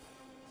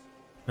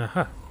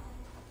 Aha.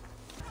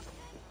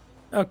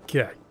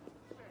 Okay.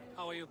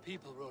 How are your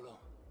people, Rollo?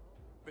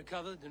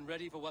 Recovered and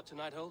ready for what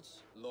tonight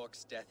holds?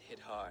 Lork's death hit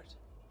hard.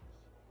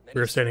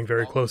 We're standing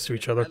very close to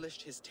each other.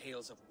 His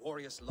tales of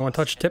warriors I want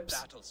to touch tips.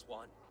 battle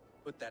swan.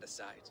 Put that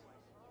aside.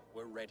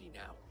 We're ready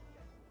now.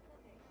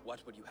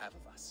 What would you have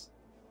of us?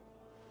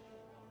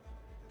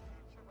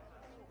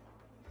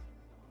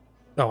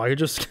 Oh, I could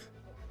just...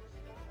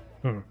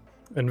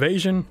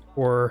 Invasion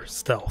or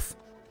stealth?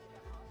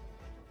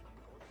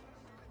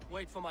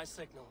 Wait for my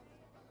signal.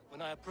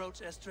 When I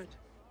approach Estrid,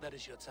 that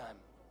is your time.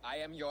 I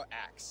am your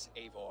axe,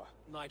 Eivor.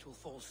 Night will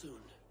fall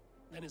soon.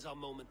 Then is our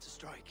moment to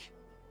strike.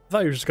 I thought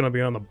you were just going to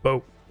be on the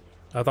boat.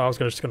 I thought I was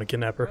just going to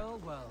kidnap her.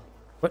 Well, well.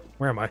 What?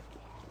 Where am I?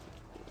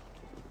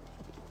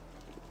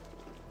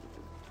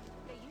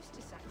 They used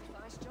to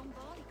sacrifice John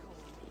Barleycorn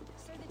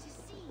so that his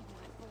seed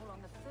might fall on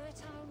the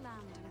fertile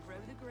land and grow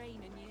the grain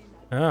anew.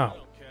 Oh. I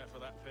don't care for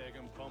that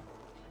pagan pomp.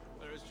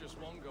 There is just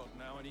one God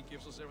now, and he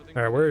gives us everything.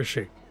 Alright, where is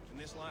she? In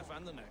this life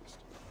and the next.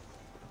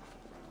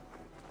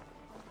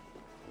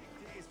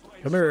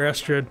 Come here,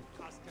 Estrid.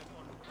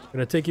 I'm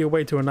gonna take you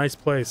away to a nice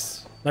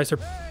place. Nicer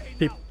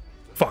people.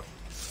 Fuck.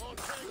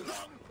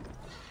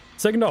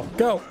 Second no,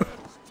 go!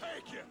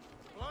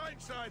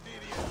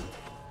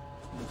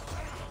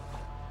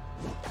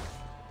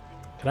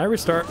 Can I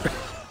restart?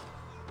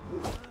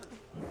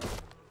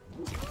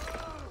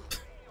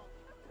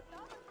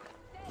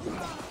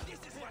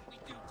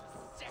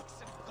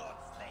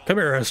 Come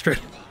here,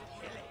 Estrid.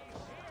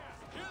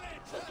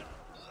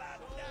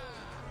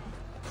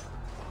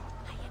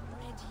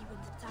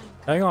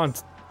 Hang on.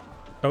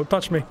 Don't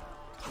touch me.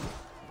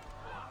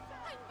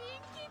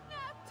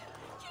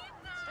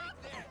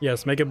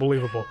 Yes, make it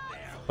believable.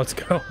 Let's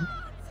go.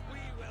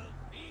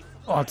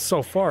 Oh, it's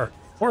so far.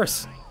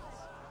 Horse.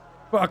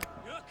 Fuck.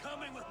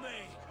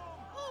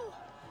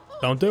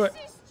 Don't do it.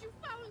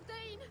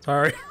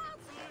 Sorry.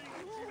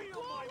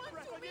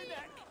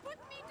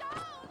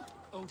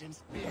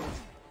 Odin's beard.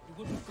 You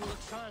wouldn't fool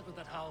a child with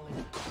that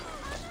howling.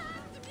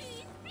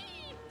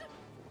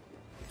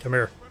 Come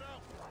here.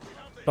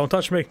 Don't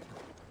touch me.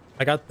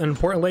 I got an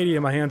important lady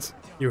in my hands.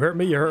 You hurt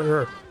me, you hurt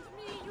her.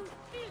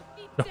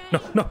 No, no,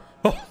 no.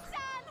 Oh.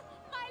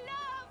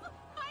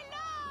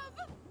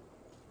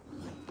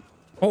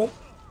 Oh.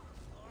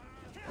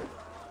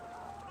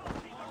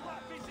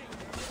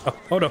 Oh,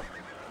 oh no.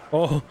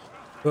 Oh.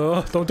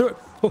 Don't do it.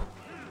 Oh.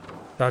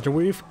 Dodge and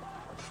weave.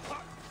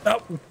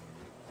 Oh.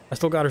 I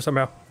still got her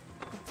somehow.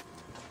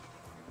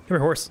 Come here,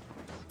 horse.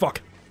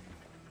 Fuck.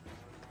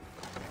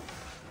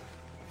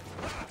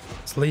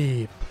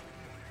 Sleep.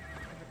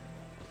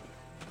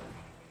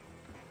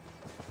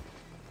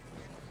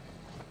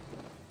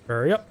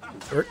 Hurry up.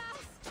 Hurry.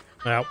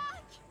 Now.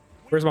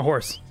 Where's my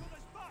horse?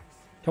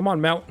 Come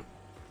on, mount.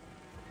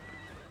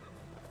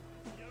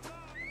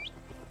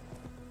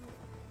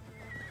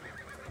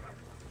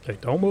 Okay,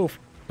 don't move.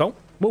 Don't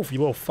move, you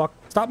little fuck.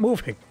 Stop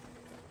moving.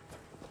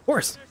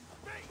 Horse.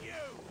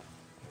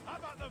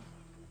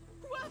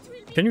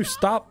 Can you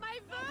stop?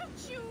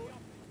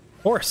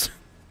 Horse.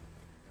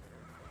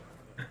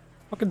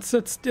 Fucking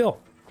sit still.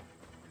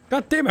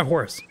 God damn it,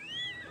 horse.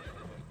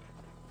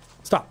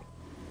 Stop.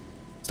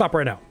 Stop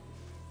right now.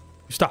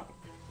 You stop.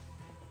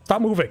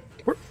 Stop moving.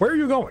 Where are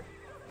you going?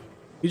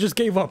 You just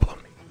gave up on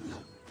me.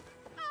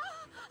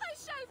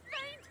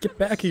 Get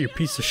back here, you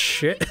piece of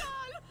shit.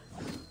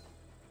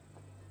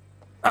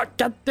 Ah,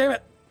 god damn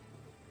it.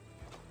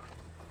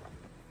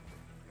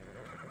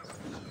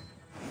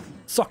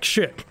 Suck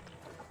shit.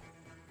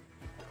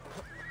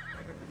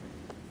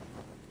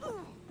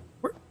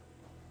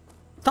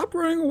 Stop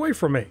running away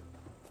from me.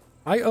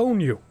 I own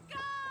you.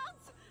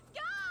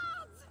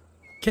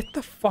 Get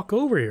the fuck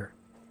over here.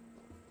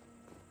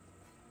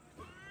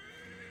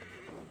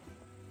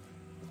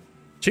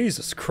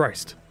 Jesus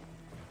Christ.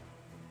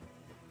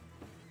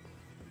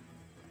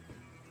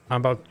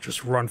 I'm about to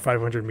just run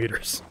 500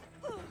 meters.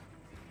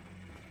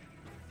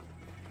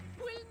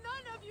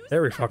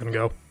 There we fucking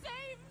go.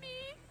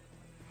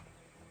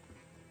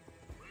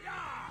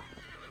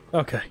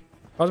 Okay.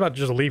 I was about to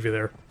just leave you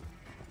there.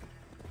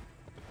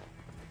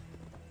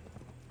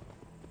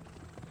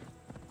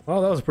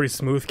 Oh, that was a pretty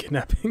smooth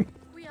kidnapping.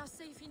 We are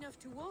safe enough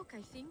to walk,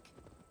 I think.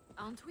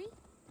 Aren't we?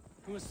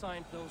 Who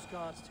assigned those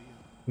guards to you?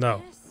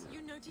 No. Yes,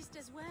 you noticed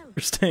as well.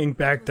 You're staying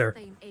back there.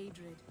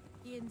 Adrid.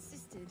 He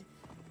insisted.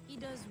 He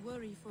does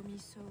worry for me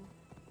so.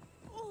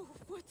 Oh,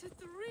 what a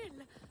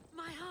thrill!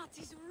 My heart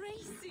is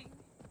racing.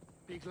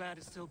 Be glad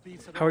it still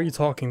beats at How are you all.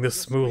 talking this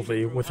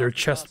smoothly with your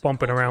chest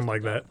bumping around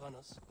like that?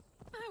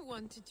 I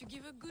wanted to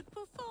give a good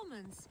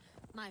performance.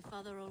 My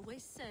father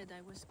always said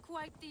I was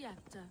quite the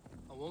actor.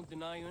 I won't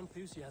deny your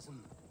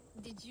enthusiasm.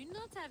 Did you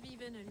not have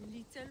even a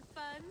little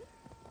fun?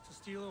 To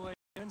steal away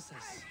a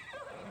princess.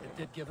 It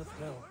did give a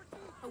thrill.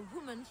 A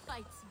woman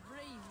fights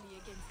bravely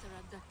against her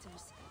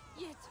abductors.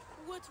 Yet,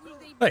 what will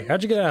they do? Hey,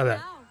 how'd you get out of that?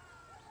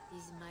 Now?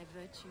 Is my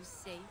virtue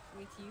safe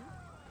with you?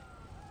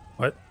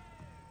 What?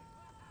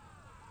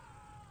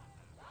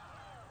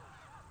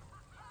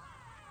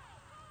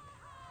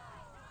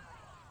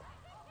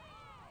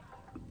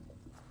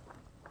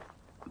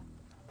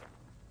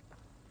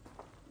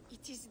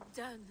 It is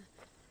done,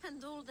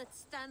 and all that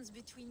stands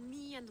between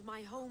me and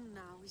my home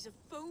now is a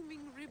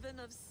foaming ribbon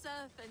of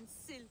surf and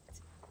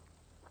silt.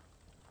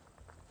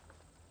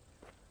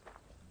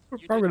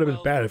 It probably would have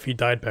been bad if he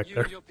died back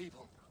there. Your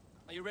people.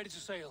 Are you ready to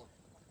sail?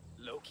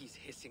 Loki's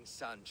hissing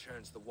sun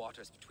churns the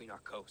waters between our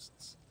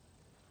coasts.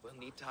 We'll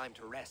need time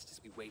to rest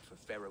as we wait for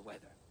fairer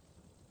weather.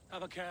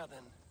 Have a care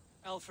then.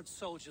 Alfred's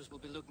soldiers will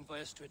be looking for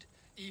Estrid,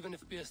 even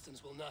if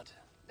Beerstons will not.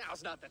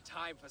 Now's not the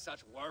time for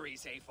such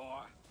worries,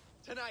 A4.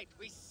 Tonight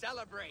we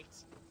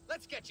celebrate.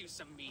 Let's get you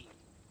some mead.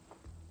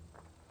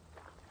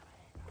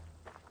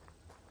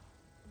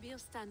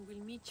 Beerstan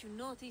will meet you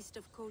northeast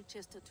of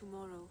Colchester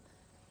tomorrow.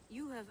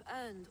 You have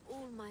earned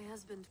all my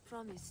husband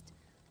promised,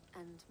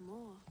 and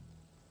more.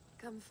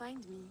 Come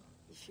find me,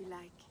 if you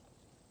like,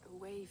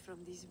 away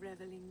from these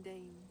reveling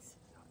Danes.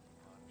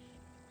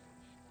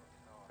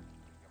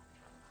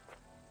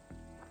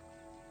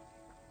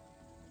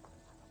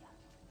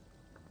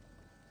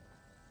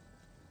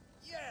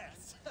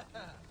 Yes!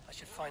 I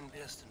should find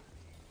Beerston.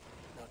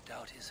 No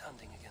doubt he's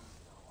hunting again.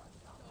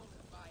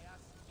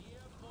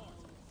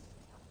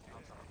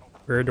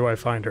 Where do I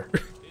find her?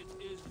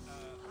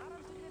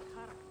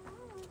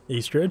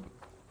 Eastrid?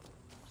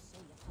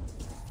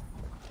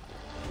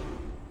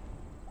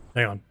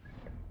 Hang on.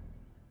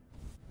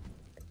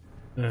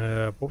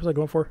 What was I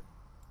going for?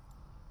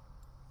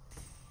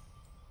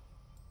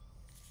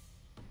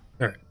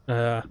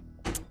 Alright,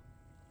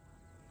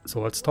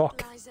 so let's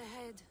talk. What lies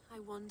ahead, I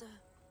wonder.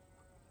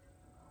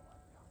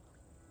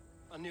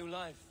 A new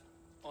life,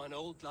 or an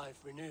old life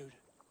renewed.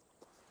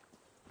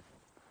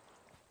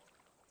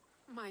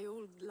 My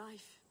old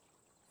life.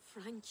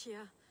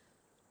 Francia.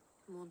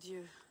 Mon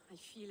Dieu, I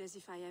feel as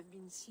if I have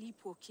been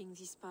sleepwalking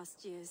these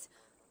past years,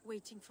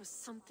 waiting for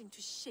something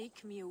to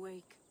shake me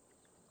awake.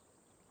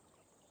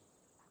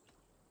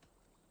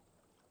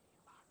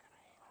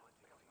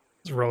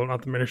 Is Rollo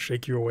not the man to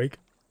shake you awake?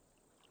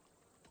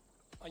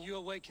 Are you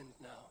awakened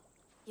now?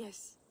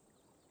 Yes.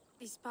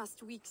 These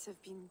past weeks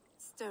have been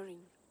stirring,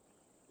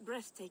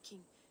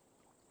 breathtaking.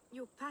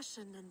 Your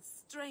passion and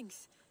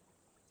strength.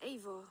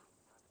 Eivor,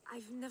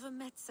 I've never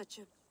met such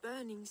a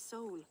burning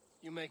soul.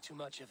 You make too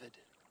much of it.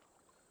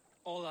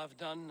 All I've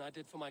done, I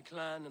did for my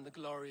clan and the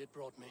glory it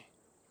brought me.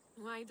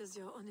 Why does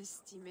your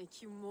honesty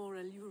make you more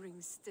alluring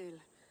still?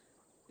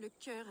 Le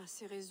cœur a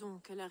ses raisons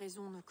que la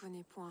raison ne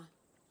connaît point.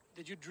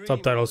 Did you dream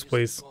Subtitles,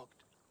 please.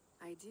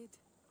 I did.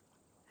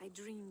 I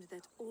dreamed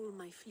that all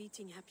my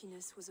fleeting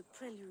happiness was a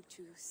prelude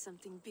to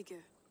something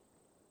bigger.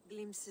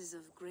 Glimpses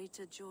of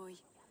greater joy,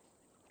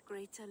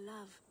 greater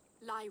love.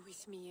 Lie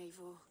with me,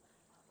 Eivor,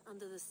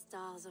 under the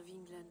stars of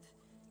England.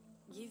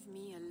 Give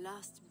me a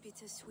last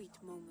bittersweet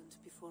moment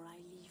before I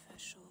leave her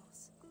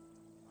shores.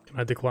 Can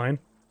I decline?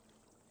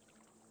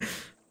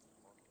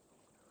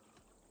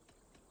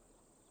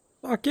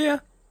 Fuck yeah!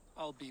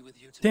 I'll be with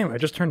you Damn, tonight. I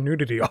just turned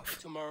nudity off.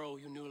 Tomorrow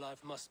your new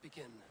life must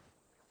begin.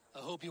 I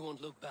hope you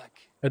won't look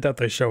back. I doubt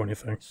they show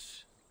anything.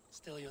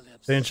 Still your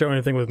lips. They didn't show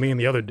anything with me and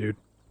the other dude.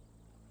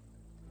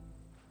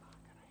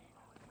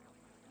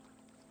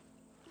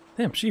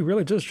 Damn, she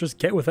really does just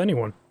get with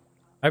anyone.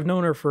 I've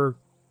known her for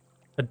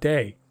a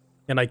day,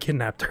 and I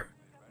kidnapped her.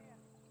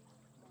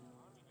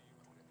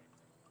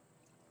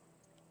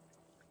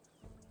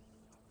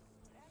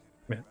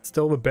 Man,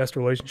 still the best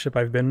relationship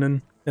I've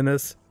been in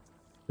this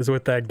is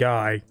with that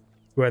guy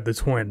who had the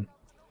twin.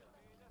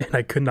 And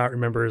I could not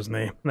remember his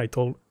name, and I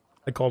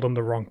called him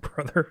the wrong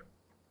brother.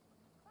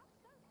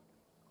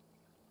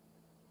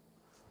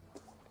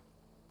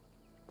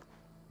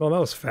 Well, that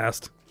was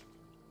fast.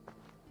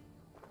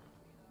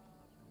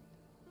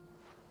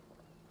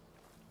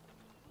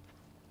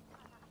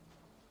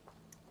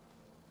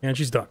 And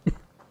she's done.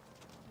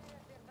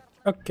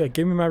 Okay,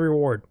 give me my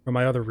reward, or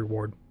my other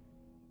reward.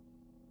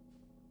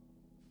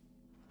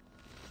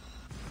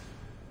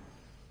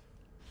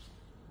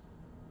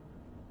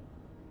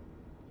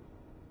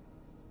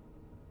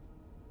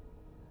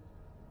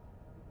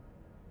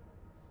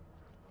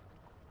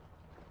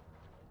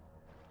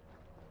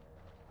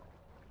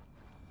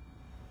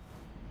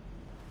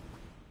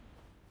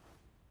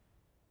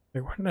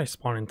 Wait, why did I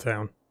spawn in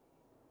town?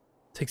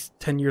 It takes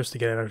 10 years to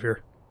get out of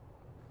here.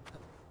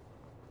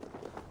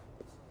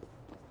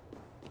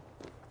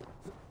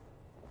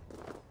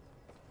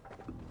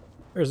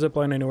 There's a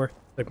zipline anywhere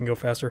that can go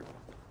faster.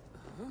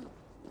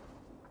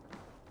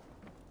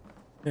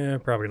 Yeah,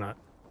 probably not.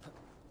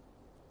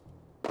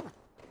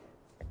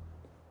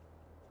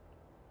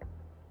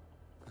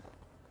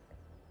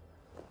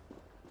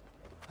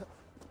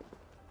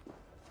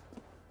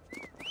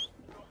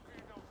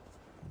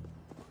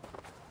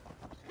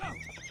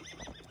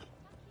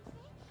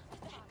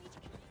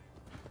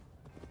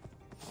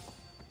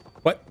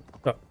 What?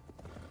 Oh.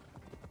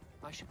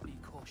 I should be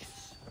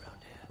cautious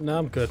around here. No,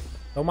 I'm good.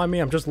 Don't mind me,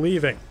 I'm just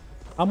leaving.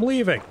 I'm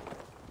leaving!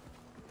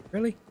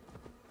 Really?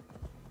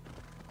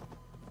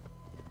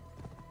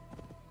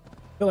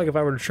 I feel like if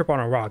I were to trip on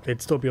a rock,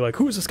 they'd still be like,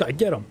 who's this guy?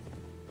 Get him!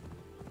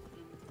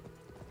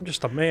 I'm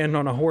just a man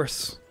on a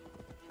horse.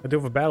 I do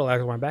have a battle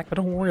axe on my back, but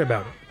don't worry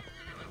about it.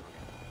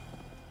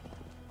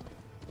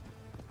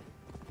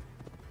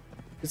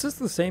 Is this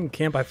the same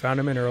camp I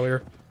found him in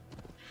earlier?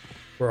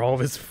 Where all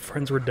of his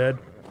friends were dead?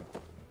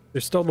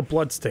 There's still the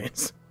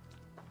bloodstains.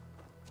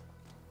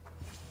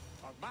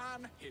 A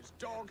man, his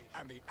dog,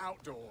 and the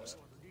outdoors.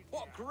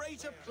 What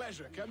greater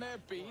pleasure can there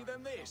be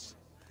than this?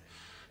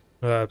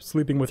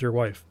 Sleeping with your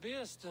wife.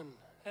 Beerston,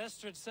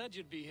 Estrid said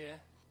you'd be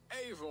here.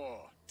 Eivor,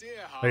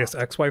 dear heart. I guess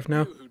ex-wife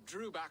now? You who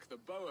drew back the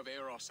bow of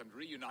Eros and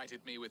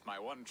reunited me with my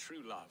one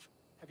true love.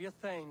 Have your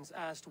thanes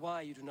asked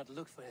why you do not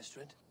look for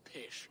Estrid?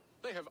 Pish.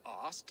 They have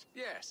asked,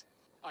 yes.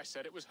 I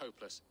said it was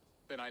hopeless.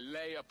 Then I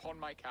lay upon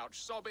my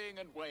couch, sobbing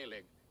and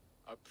wailing.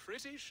 A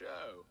pretty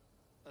show.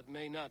 That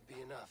may not be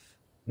enough.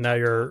 Now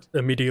you're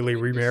immediately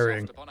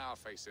remarrying. Soft upon our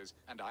faces,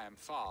 and I am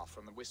far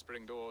from the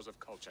whispering doors of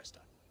Colchester.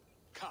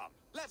 Come,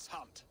 let's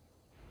hunt.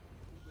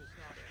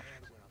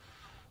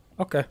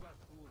 Okay.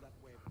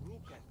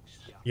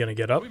 You gonna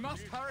get up? We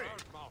must hurry.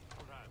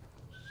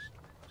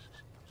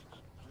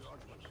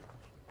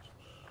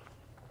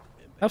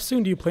 How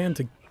soon do you plan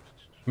to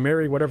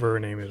marry whatever her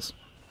name is?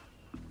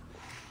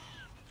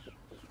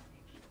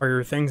 Are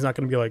your things not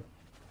gonna be like,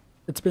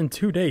 it's been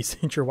 2 days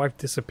since your wife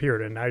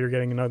disappeared and now you're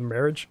getting another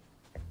marriage?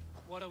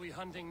 What are we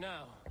hunting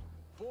now?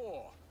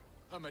 Boar.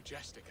 A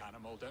majestic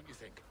animal, don't you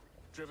think?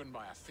 Driven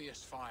by a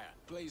fierce fire,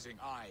 blazing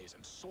eyes,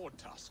 and sword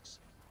tusks.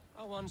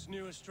 I once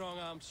knew a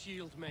strong-armed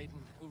shield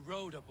maiden who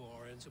rode a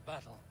boar into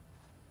battle.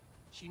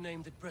 She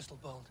named it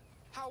Bristlebolt.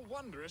 How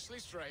wondrously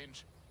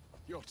strange.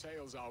 Your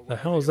tales are The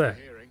hell is that?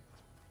 hearing.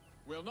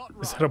 We'll not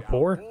Is ride that a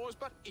boar? our boars,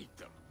 but eat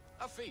them.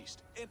 A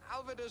feast in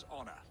Alvida's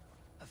honor.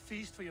 A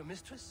feast for your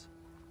mistress?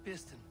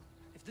 Beerston,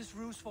 if this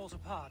ruse falls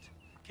apart,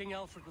 King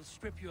Alfred will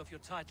strip you of your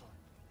title.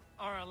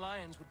 our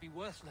alliance would be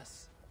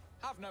worthless.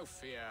 Have no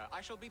fear,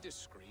 I shall be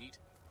discreet.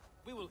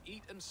 We will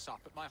eat and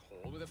sup at my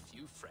hall with a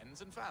few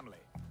friends and family.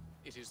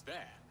 It is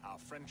there our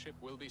friendship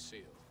will be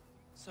sealed.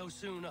 So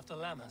soon after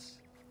Lammas?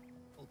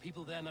 Will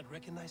people there not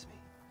recognize me?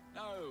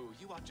 No,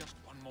 you are just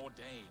one more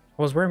Dane.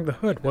 I was wearing the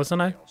hood,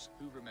 wasn't I?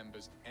 Who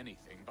remembers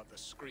anything but the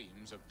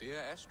screams of dear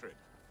Estrid?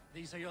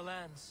 These are your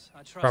lands. I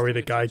trust Probably in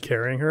the your guy judgment.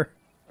 carrying her.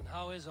 And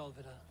how is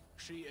Olvida?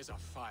 She is a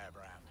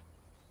firebrand.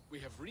 We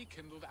have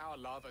rekindled our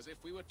love as if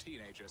we were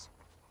teenagers.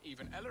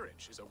 Even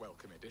Ellerich is a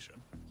welcome addition.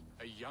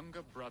 A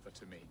younger brother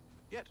to me,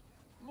 yet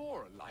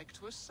more alike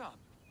to a son.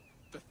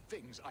 The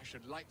things I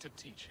should like to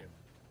teach him.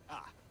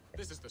 Ah,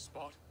 this is the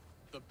spot.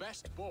 The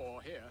best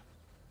boar here.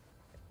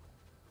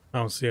 I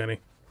don't see any.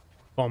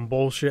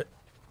 Bullshit.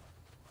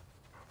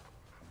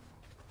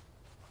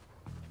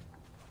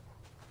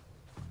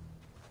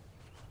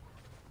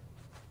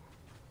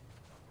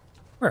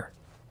 Where?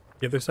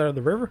 The other side of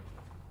the river?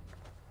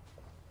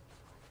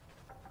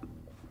 Is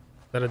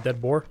that a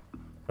dead boar?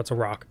 That's a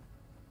rock.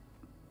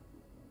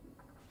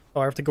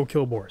 Oh, I have to go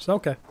kill boars.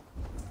 Okay.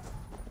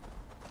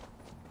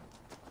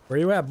 Where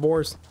you at,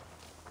 boars?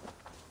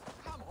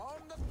 Come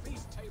on, the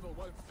feast table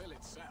won't fill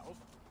itself.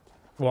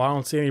 Well, I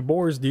don't see any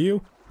boars, do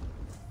you?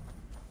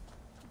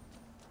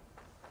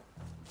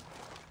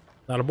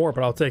 Not a boar,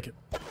 but I'll take it.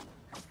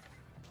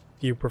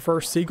 Do you prefer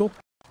seagull?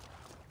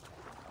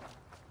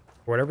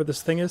 Whatever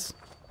this thing is.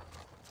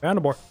 Found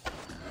a boar.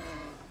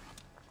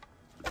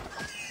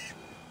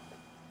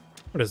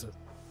 What is it?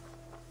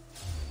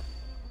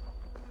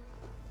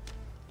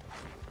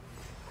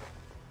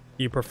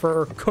 Do you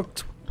prefer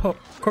cooked pork?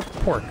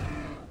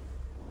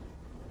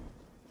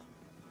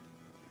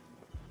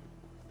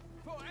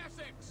 For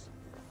Essex.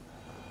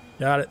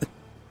 Got it.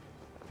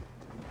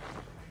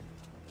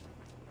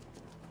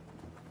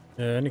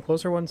 Any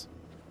closer ones?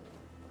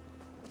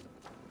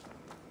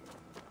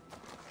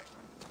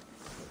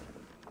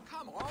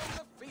 Come on,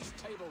 the feast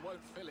table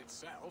won't fill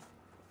itself.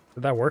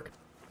 Did that work?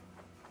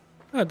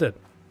 Oh, it did.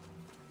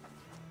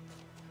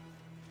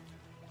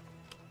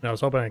 I was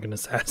hoping I can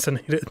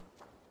assassinate it.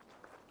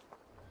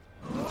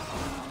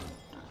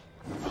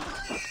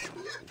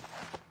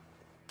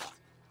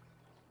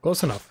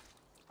 Close enough.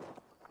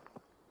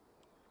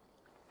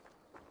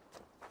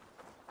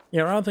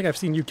 Yeah, I don't think I've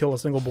seen you kill a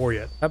single boar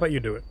yet. How about you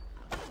do it?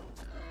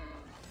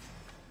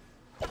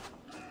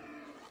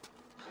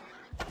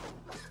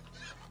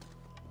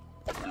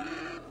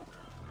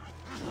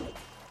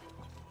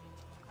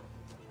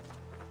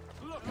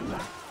 Look at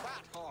that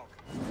fat hog.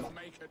 It'll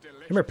make a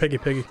delicious. Come here, piggy.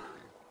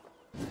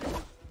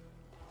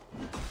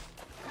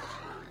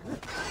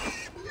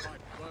 My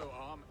bow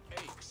arm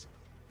aches.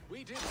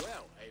 We did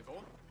well, Eivor.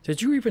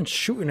 Did you even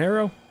shoot an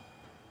arrow?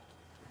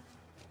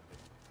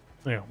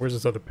 Oh, yeah, where's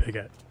this other pig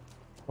at?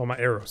 Oh, my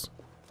arrows.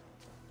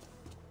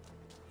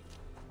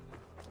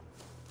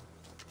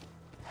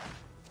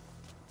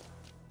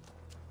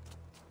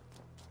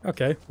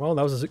 Okay, well,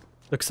 that was a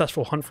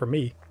successful hunt for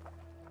me.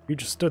 You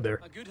just stood there.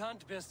 A good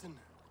hunt, Beston.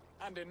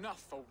 And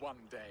enough for one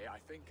day, I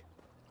think.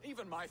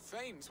 Even my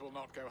thanes will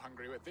not go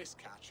hungry with this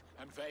catch,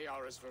 and they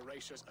are as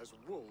voracious as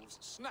wolves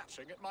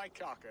snatching at my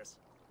carcass.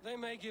 They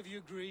may give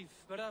you grief,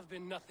 but I've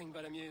been nothing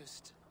but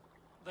amused.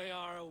 They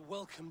are a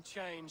welcome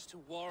change to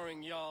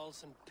warring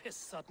jarls and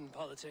piss-sudden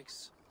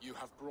politics. You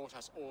have brought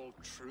us all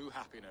true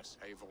happiness,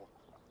 Eivor.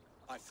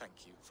 I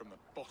thank you from the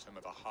bottom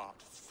of a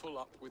heart full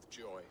up with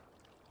joy.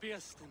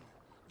 Beston,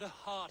 the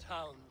Heart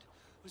Hound,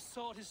 who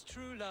sought his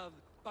true love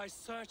by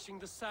searching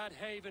the sad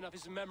haven of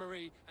his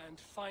memory and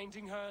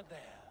finding her there.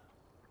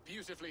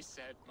 Beautifully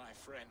said, my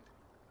friend.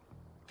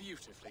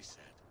 Beautifully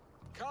said.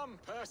 Come,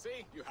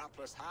 Percy, you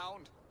hapless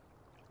hound.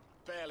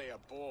 Barely a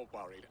boar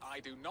worried. I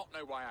do not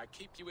know why I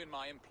keep you in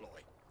my employ.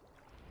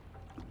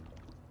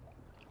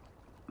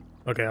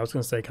 Okay, I was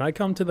gonna say, can I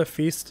come to the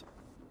feast?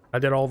 I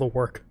did all the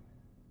work.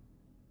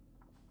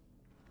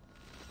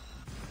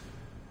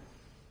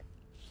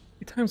 How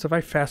many times have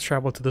I fast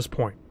traveled to this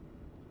point?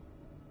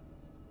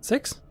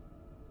 6?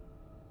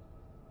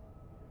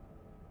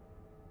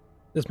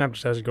 This map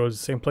just has to go to the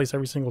same place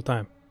every single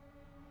time.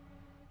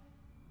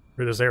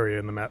 Or this area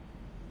in the map.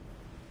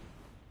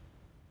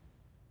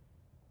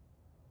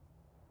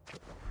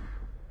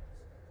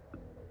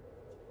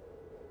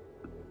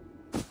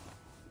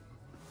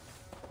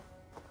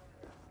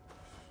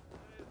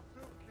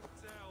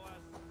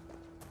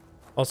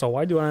 Also,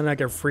 why do I not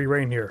get free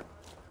reign here?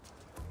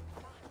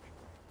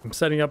 I'm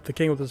setting up the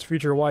king with his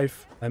future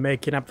wife. I may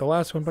kidnap the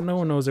last one, but no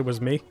one knows it was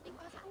me.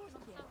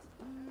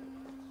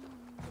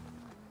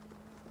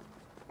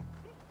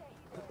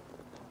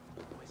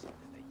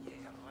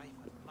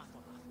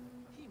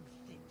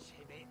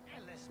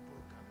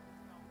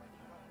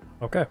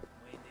 Okay.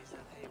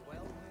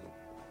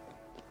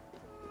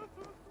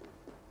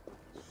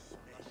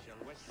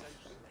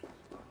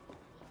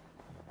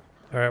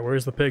 Alright,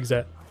 where's the pigs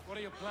at? What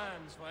are your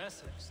plans for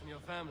Essex and your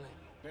family?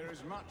 There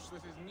is much that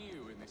is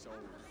new in this old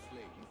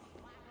fling.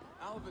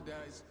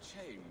 Alvida is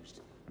changed.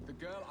 The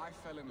girl I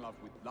fell in love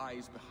with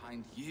lies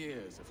behind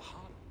years of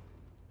hard...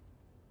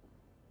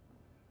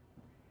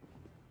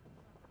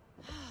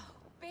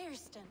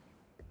 Kirsten,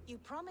 you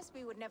promised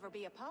we would never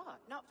be apart,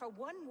 not for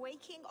one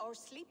waking or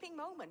sleeping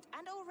moment,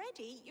 and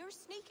already you're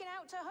sneaking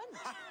out to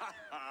hunt.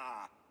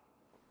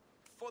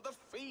 For the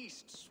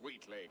feast,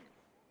 sweetling.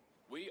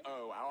 We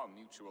owe our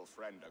mutual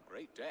friend a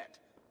great debt,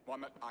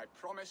 one that I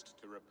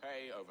promised to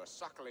repay over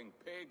suckling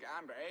pig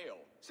and ale.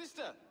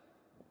 Sister,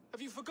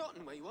 have you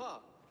forgotten where you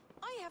are?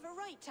 I have a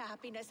right to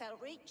happiness,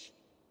 Outreach.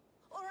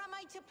 Or am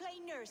I to play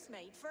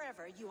nursemaid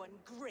forever, you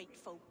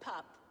ungrateful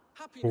pup?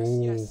 Happiness,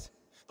 yes.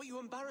 But you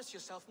embarrass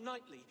yourself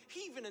nightly,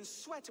 heaving and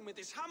sweating with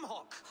this ham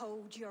hock.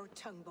 Hold your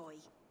tongue, boy.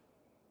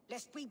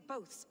 Lest we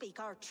both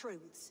speak our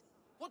truths.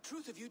 What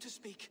truth have you to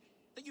speak?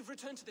 That you've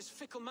returned to this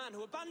fickle man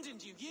who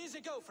abandoned you years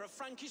ago for a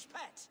Frankish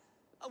pet?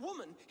 A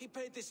woman he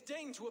paid this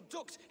Dane to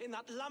abduct in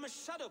that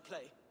lammish shadow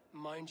play?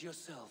 Mind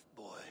yourself,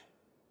 boy.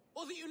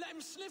 Or that you let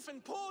him sniff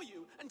and paw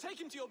you, and take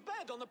him to your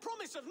bed on the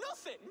promise of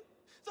nothing?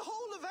 The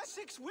whole of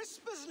Essex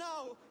whispers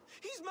now.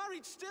 He's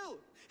married still.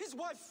 His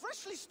wife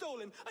freshly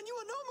stolen, and you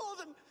are no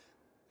more than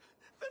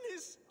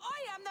his...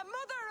 I am the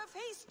mother of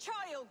his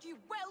child, you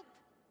whelp!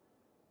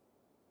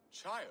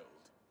 Child?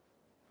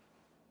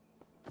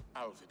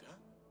 Alvida?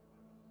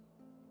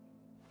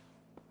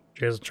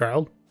 She has a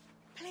child?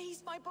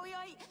 Please, my boy,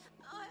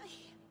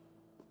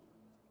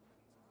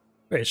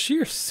 Wait, is she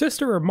your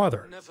sister or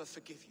mother? I'll never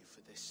forgive you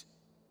for this.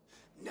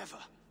 Never.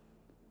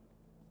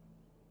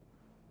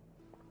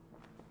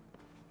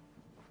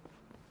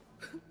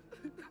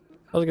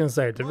 I was gonna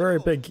say, it's a very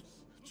big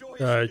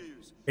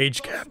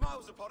age gap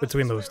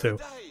between those two.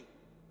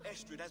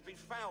 Estrid has been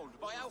found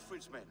by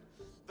Alfred's men.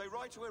 They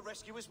ride to her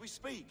rescue as we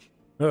speak.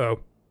 Uh-oh.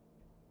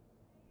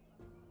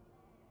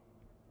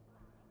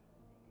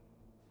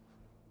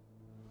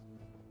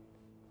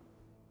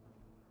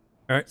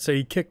 Alright, so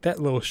you kicked that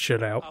little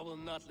shit out. I will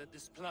not let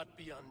this plot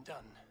be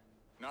undone.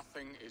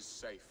 Nothing is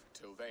safe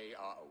till they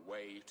are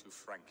away to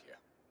Francia.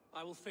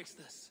 I will fix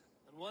this,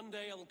 and one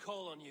day I will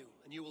call on you,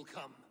 and you will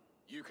come.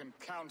 You can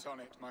count on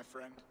it, my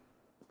friend.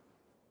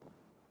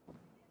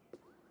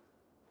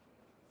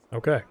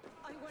 Okay.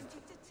 I wanted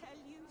to tell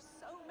you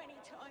so many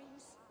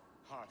times.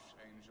 Hush,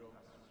 Angel.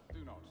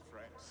 Do not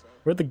fret, sir.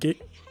 Where'd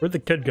the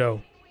kid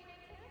go?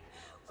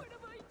 What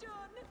have I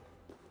done?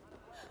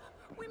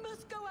 We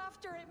must go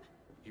after him.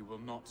 He will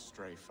not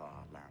stray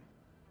far, lamb.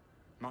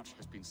 Much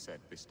has been said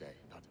this day,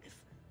 but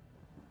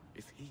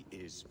if he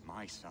is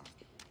my son,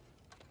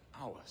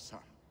 our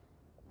son,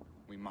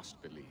 we must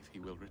believe he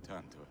will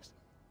return to us.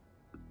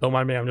 Don't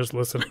mind me, I'm just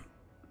listening.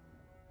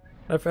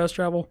 Can I fast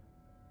travel?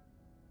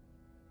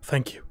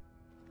 Thank you.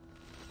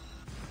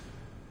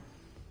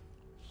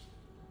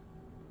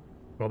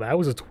 Well, that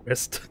was a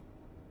twist.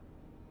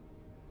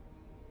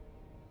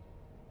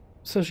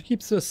 So she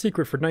keeps a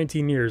secret for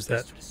 19 years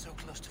that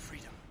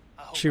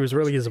she was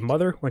really his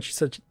mother when she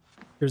said she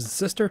was his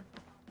sister?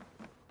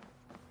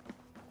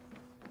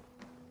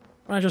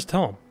 Why not just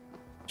tell him?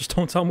 Just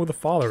don't tell him who the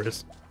father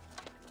is.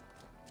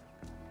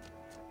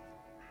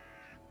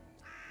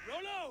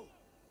 Rollo!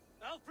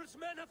 Alfred's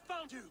men have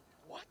found you!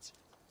 What?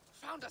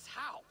 Found us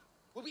how?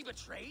 Were we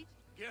betrayed?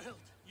 Geralt,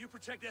 you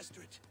protect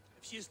Estrid.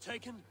 If she is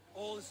taken,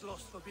 all is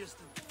lost for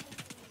Birsten.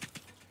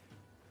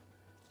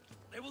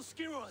 They will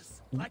skewer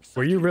us like...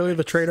 Were you really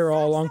the traitor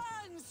all along?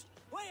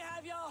 We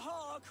have your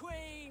whore,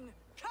 Queen!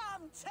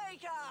 Come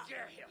take her!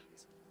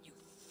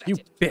 Geralt, You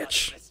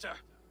bitch! mister.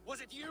 Was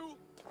it you?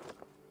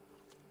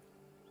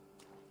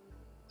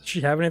 Does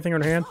she have anything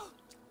on her hand?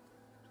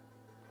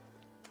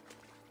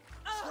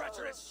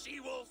 Treacherous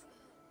she-wolf!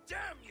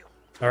 Damn you!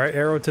 Alright,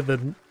 arrow to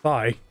the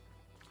thigh.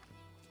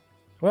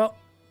 Well,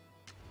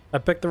 I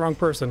picked the wrong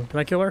person. Can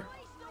I kill her?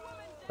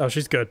 Oh,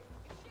 she's good.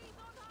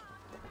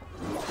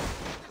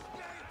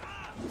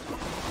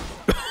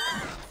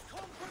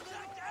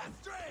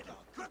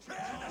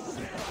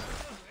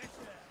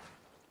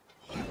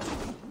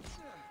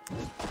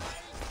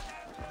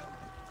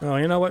 Oh,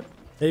 you know what?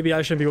 Maybe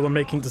I shouldn't be able to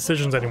making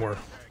decisions anymore.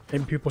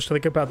 Maybe people should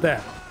think about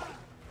that.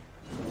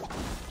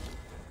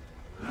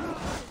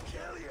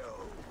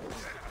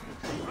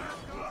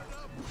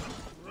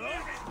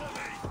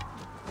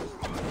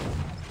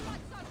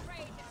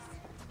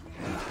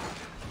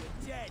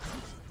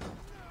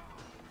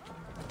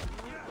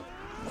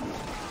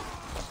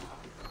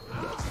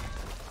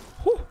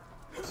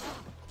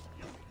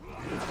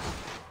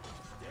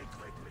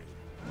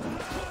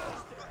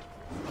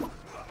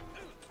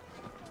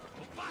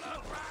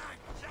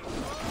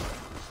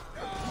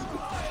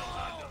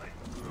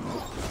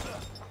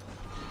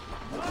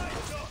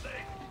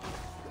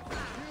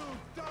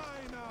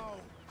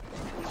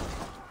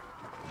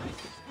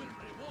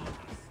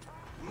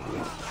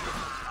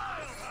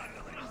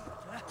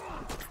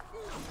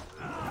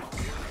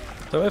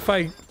 So if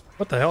I...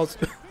 What the hell?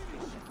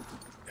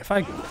 If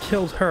I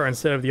killed her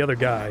instead of the other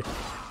guy,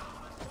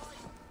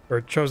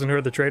 or chosen her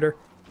the traitor,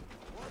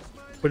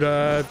 would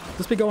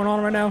this be going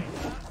on right now?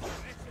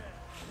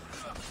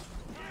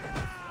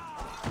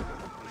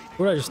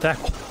 Who did I just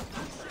tackle?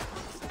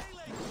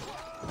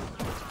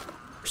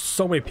 There's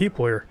so many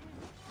people here.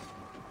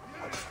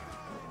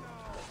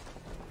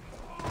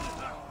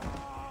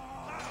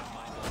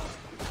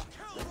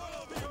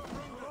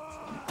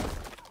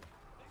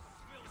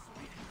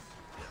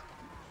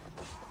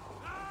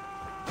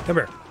 Come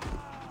here.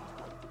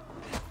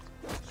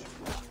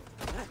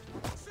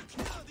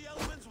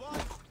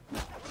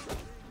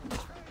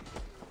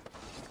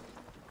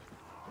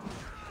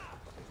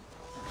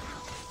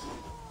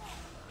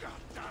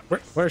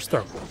 Where's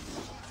Throw? Is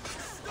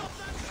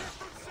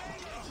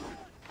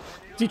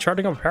he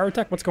charging up a power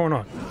attack? What's going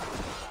on?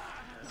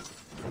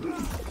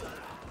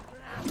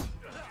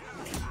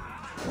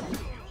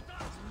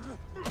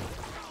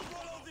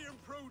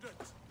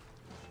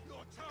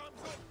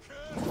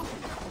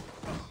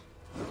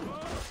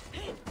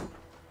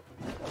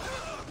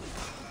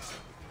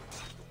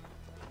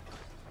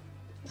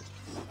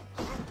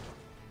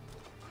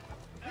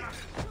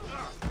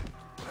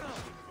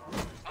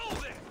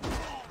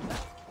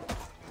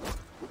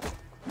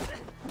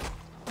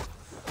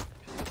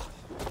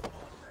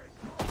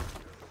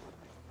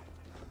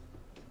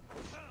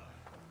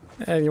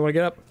 Hey, you want to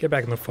get up? Get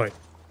back in the fight.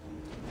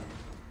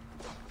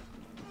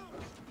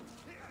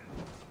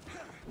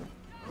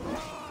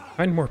 How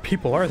many more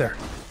people are there?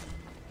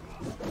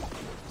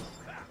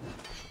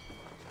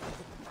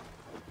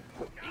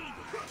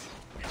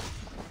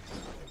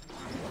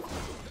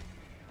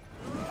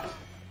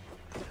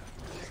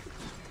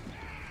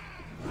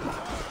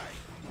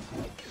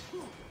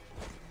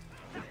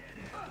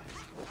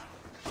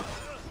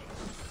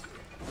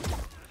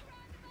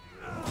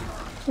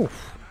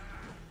 Oof.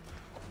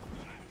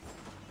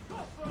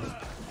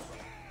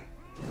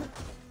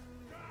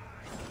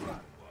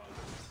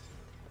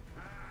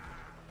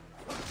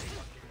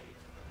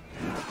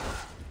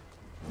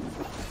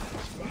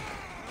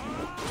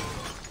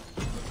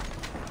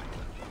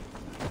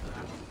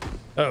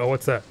 Uh-oh,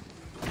 what's that?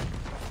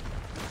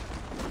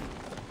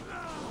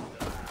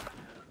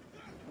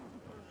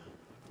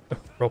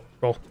 Roll,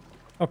 roll.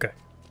 Okay.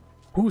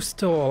 Who's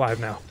still alive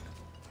now?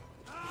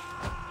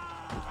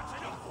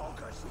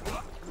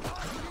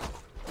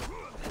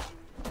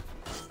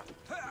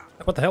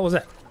 What the hell was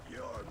that?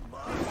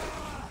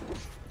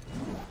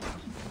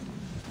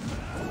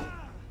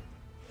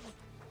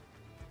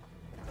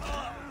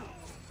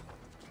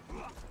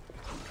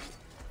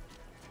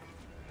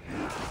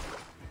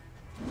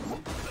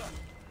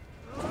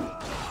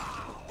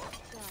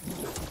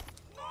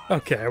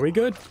 Okay, are we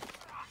good?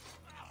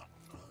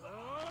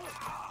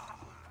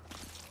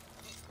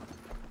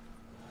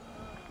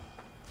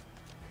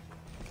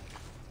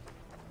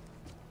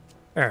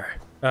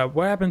 Alright,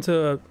 what happened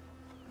to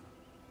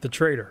the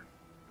traitor?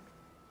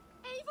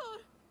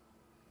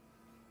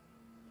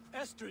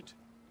 Estrid!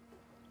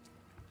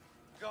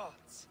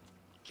 Gods!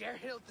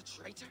 Gerhild the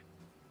traitor?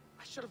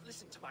 I should have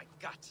listened to my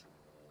gut.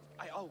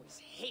 I always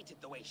hated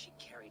the way she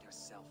carried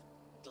herself,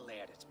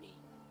 glared at me.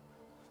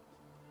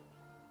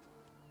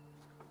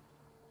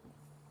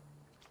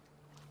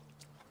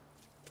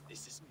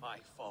 This is my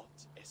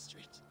fault,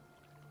 Estrid.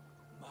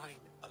 Mine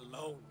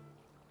alone.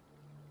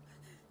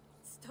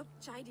 Stop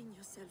chiding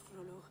yourself,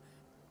 Rollo.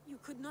 You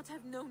could not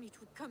have known it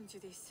would come to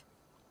this.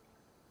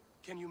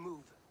 Can you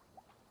move?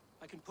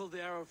 I can pull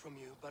the arrow from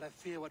you, but I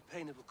fear what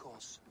pain it will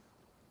cause.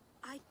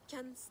 I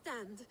can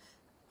stand,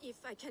 if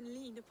I can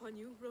lean upon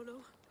you,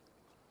 Rollo.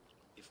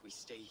 If we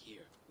stay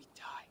here, we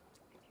die.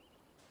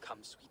 Come,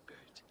 sweet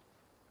bird.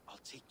 I'll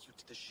take you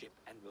to the ship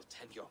and we'll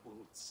tend your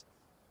wounds.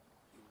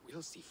 You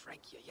will see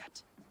Frankia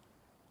yet.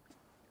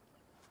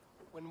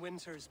 When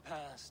winter is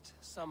past,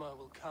 summer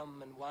will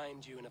come and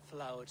wind you in a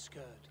flowered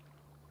skirt.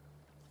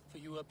 For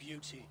you are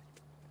beauty,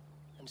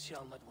 and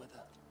shall not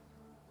wither.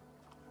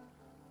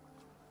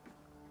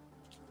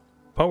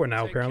 Power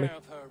now, Take apparently. care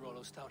of her,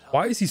 Rollo Stoutheart.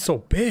 Why is he so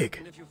big?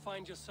 And if you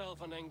find yourself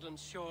on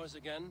England's shores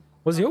again,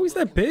 Was he always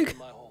that big? in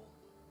my hall.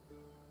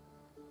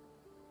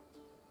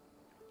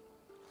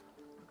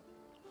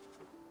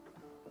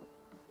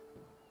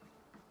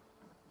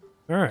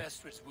 Alright.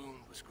 Estrid's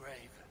wound was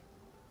grave,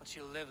 but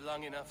she'll live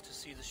long enough to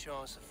see the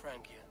shores of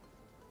Francia.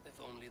 If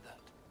only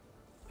that.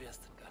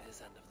 Vieston got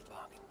his end of the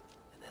bargain,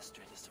 and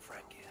Estrid is to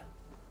Francia.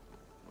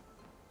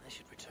 I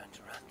should return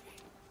to Randvi.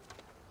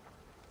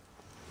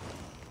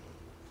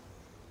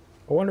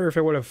 I wonder if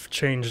it would have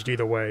changed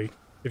either way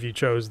if you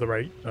chose the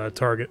right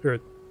target or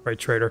right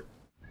traitor.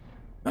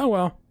 Oh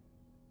well.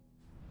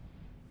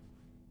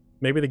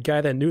 Maybe the guy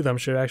that knew them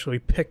should have actually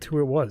picked who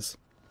it was.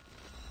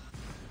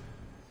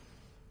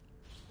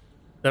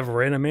 Have a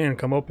random man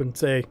come up and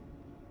say,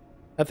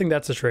 I think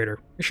that's a traitor.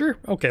 You sure?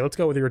 Okay, let's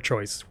go with your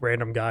choice.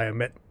 Random guy I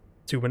met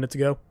 2 minutes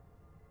ago.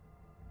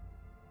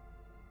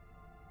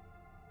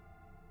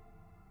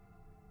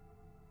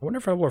 I wonder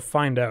if I will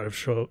find out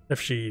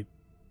if she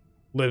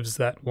lives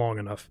that long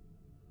enough.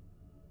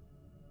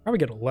 Probably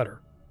get a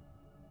letter.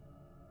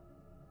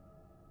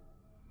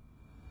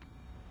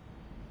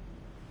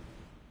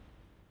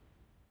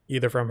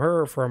 Either from her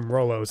or from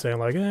Rollo saying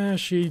like,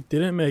 she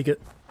didn't make it.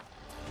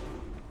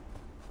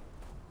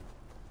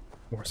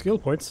 More skill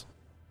points.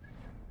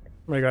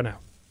 What do I got now?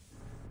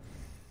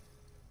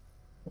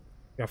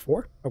 Got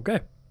 4? Okay.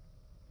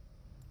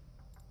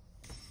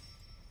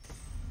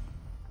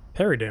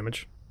 Parry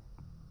damage.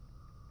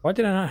 Why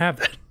did I not have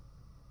that?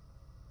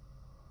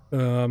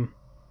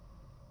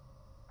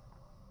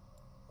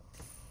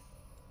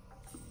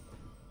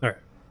 Alright.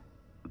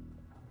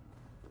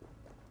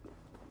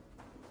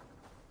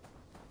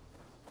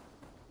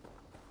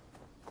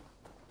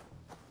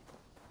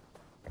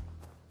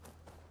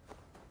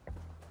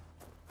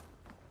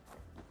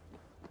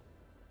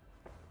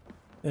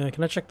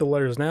 Can I check the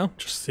letters now?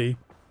 Just see.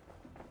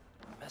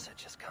 A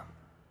message has come.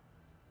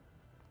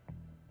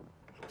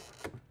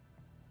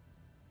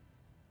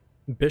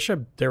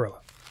 Bishop Derela.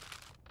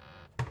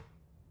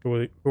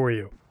 Who are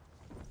you?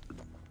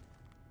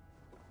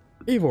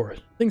 Eivor,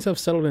 things have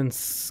settled in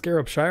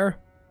Scarabshire.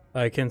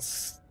 I can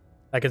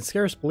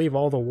scarce believe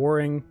all the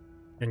warring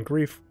and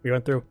grief we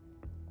went through.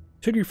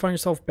 Should you find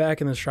yourself back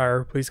in the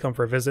Shire, please come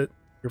for a visit.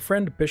 Your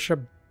friend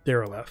Bishop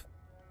Derelef.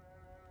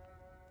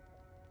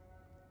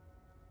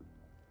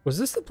 Was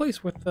this the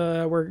place with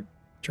where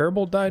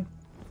Cherbold died?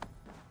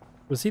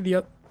 Was he the?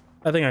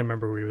 I think I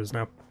remember who he was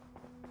now.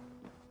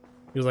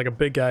 He was like a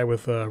big guy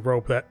with a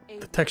rope that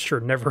the texture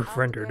never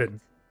rendered in.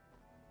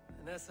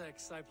 In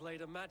Essex, I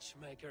played a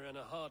matchmaker and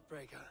a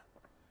heartbreaker.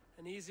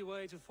 An easy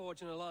way to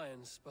forge an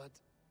alliance, but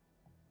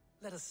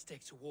let us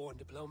stick to war and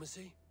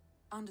diplomacy.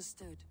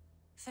 Understood.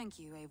 Thank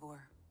you, Eivor.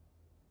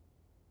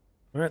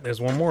 Alright, there's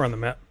one more on the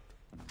map.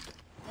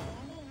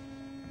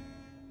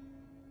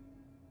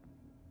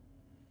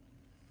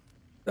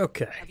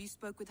 Okay. Have you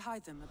spoke with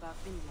Hytham about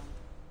Vinland?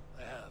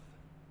 I have.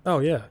 Oh,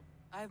 yeah.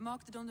 I have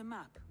marked it on the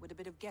map with a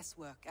bit of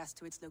guesswork as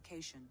to its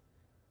location.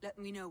 Let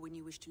me know when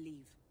you wish to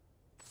leave.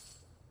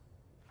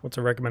 What's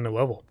a recommended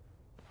level?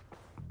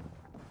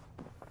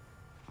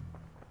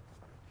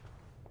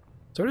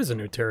 So it is a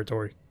new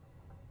territory.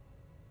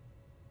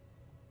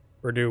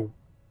 Or new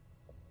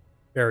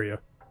area.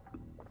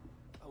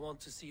 I want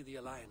to see the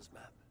Alliance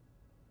map.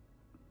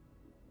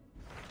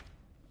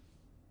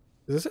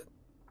 Is this it?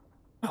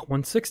 Oh,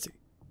 160.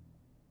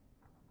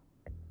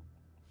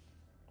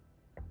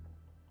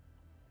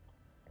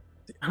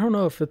 I don't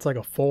know if it's like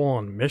a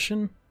full-on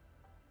mission.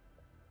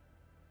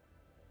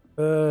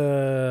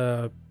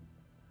 We'll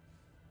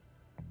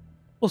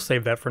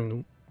save that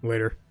for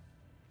later.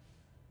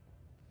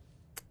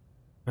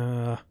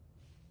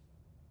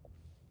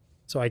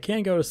 So I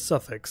can't go to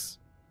Sussex,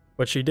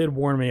 but she did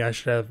warn me I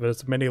should have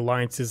as many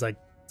alliances as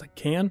I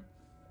can.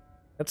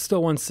 That's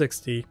still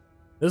 160.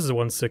 This is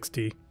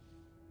 160.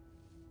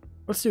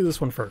 Let's do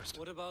this one first.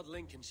 What about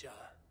Lincolnshire?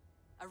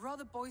 A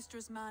rather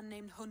boisterous man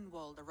named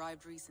Hunwald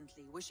arrived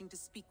recently, wishing to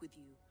speak with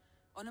you.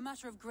 On a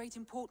matter of great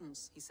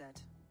importance, he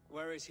said.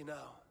 Where is he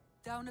now?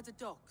 Down at the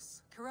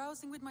docks,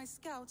 carousing with my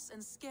scouts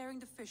and scaring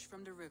the fish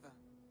from the river.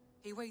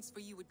 He waits for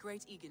you with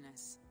great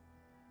eagerness.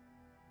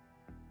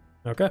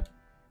 Okay.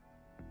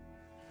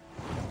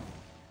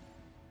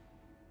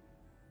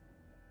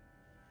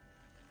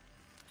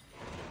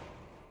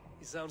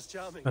 He sounds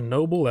charming. A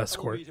noble I'll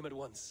escort. meet him at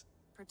once.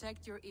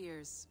 Protect your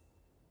ears.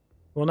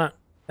 Well, not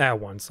at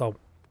once. I'll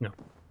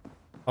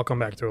come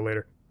back to it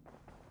later.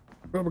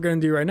 What we're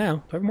gonna do right now?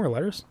 Do I have more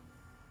letters?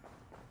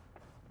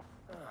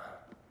 A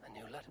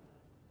new letter.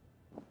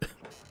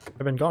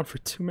 I've been gone for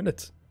 2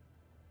 minutes.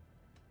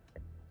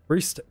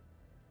 Priest.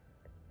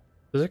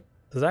 Does it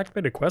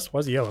activate a quest?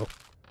 Why is it yellow?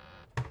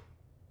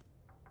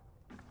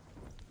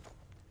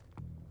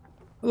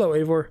 Hello,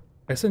 Eivor.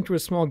 I sent you a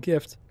small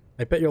gift.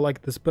 I bet you'll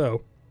like this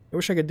bow. I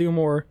wish I could do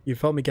more.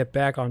 You've helped me get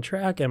back on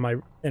track and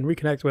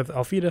reconnect with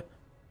Alfida.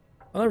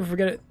 I'll never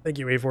forget it. Thank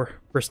you, Eivor.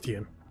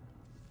 Bristian.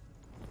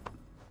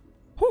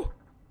 Whew.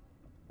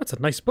 That's a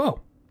nice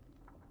bow.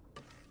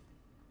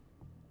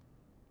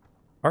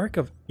 Arc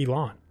of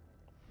Elon.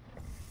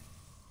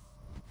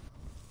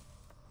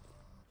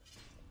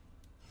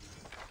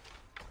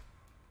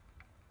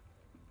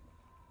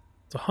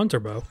 It's a hunter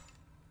bow.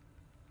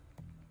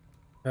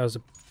 How's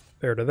it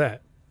compared to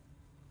that?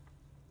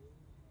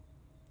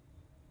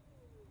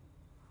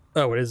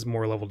 Oh, it is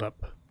more leveled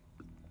up.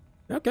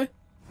 Okay.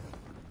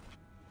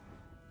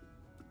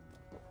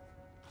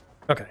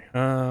 Okay,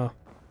 yeah,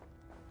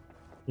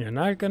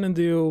 not gonna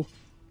do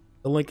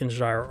the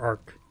Lincolnshire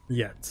arc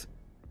yet.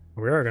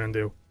 We are gonna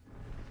do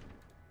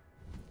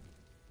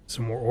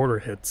some more order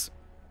hits.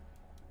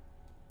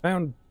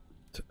 I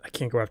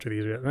can't go after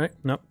these yet, right?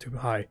 Nope, too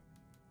high.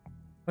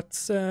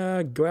 Let's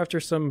go after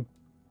some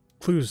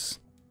clues.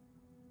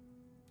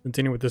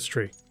 Continue with this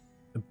tree.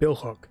 The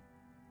billhook.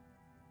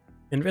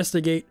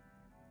 Investigate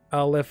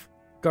Aleph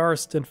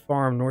Garston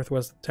Farm,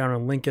 northwest of town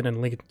of Lincoln and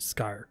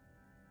Lincolnshire.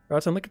 Oh,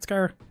 it's in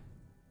Lincolnshire?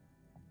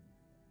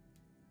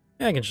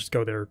 Yeah, I can just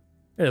go there.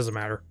 It doesn't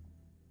matter.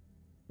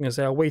 I'm gonna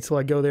say I'll wait till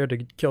I go there to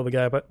kill the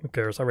guy, but who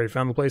cares? I already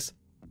found the place.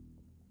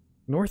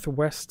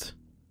 Northwest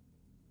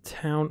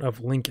town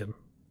of Lincoln.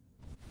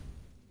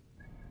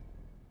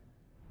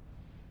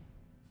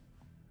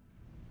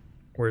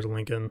 Where's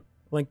Lincoln?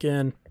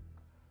 Lincoln.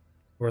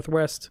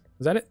 Northwest.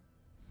 Is that it?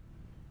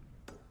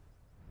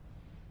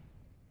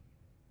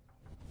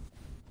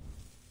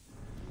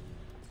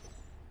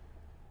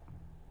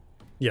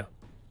 Yeah.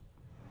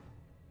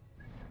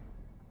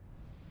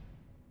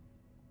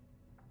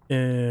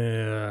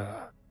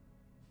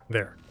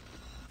 There.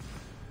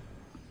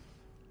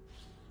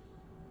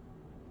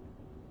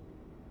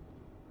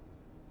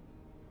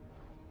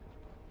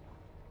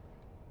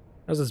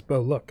 How's this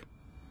bow look?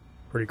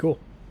 Pretty cool.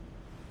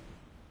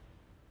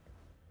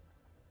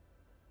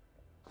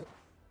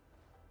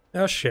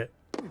 Oh shit.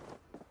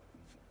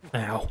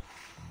 Ow.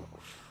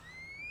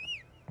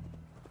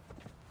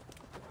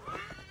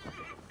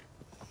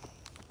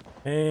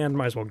 And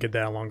might as well get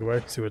that along the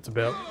way, see what it's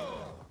about.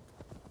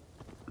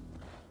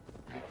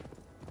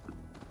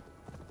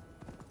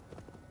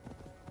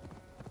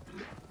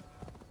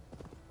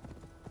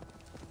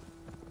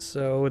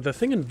 So, the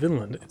thing in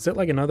Vinland, is it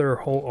like another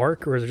whole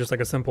arc, or is it just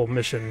like a simple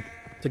mission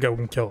to go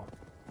and kill?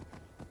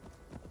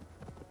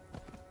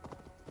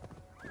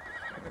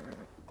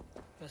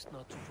 Best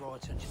not to draw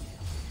attention.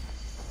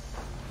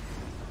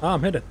 Ah,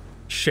 I'm hidden.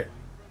 Shit.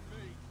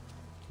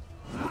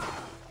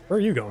 Where are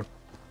you going?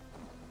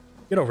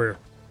 Get over here.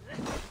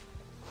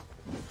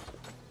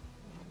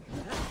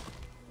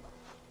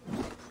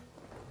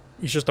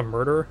 He's just a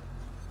murderer?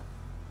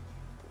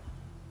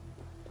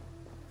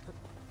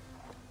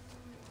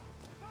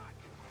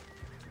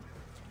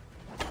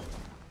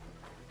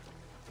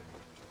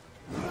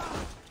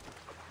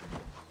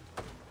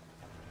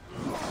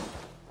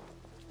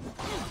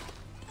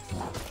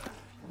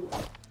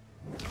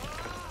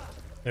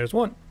 There's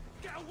one.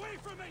 Get away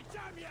from me,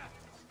 damn ya!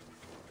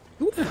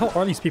 Who the hell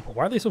are these people?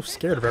 Why are they so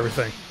scared of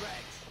everything?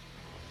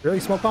 Really,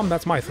 Smoke Bomb?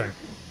 That's my thing.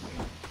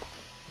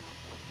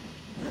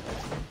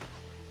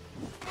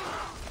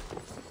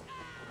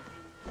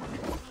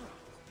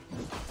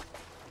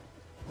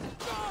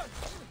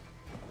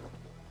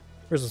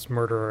 Where's this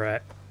murderer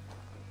at?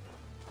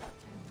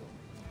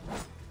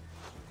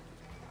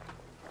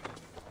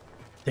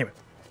 Damn it.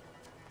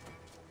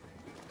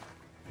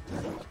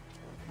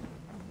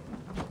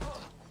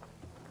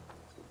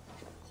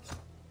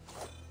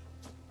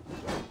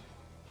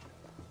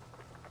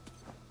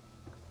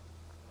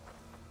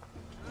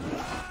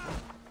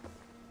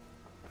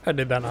 How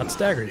did that not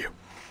stagger you?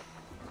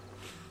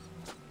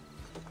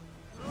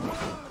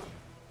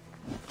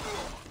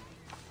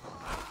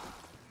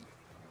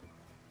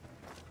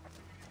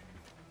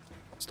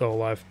 Still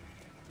alive.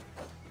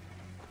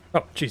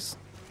 Oh, jeez.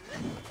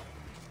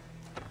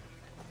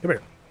 Come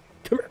here.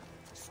 Come here.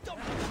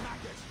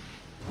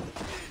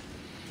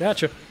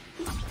 Gotcha.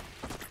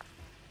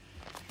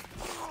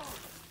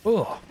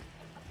 Oh.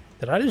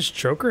 Did I just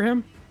choker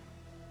him?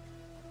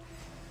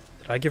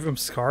 Did I give him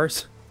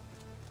scars?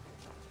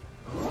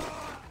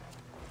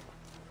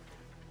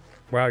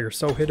 Wow, you're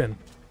so hidden.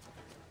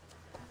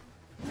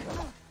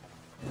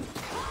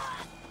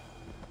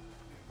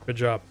 Good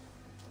job.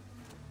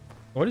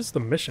 What is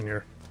the mission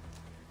here?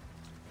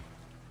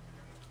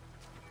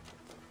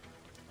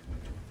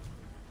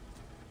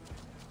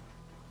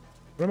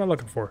 What am I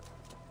looking for?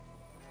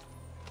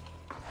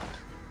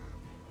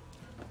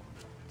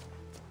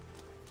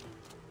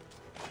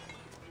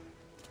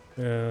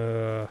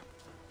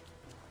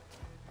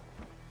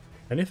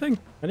 Anything?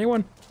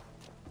 Anyone?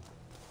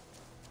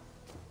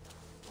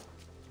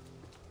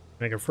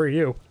 I can free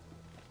you.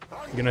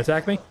 You gonna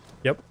attack me?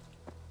 Yep.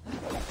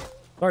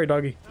 Sorry,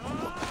 doggy.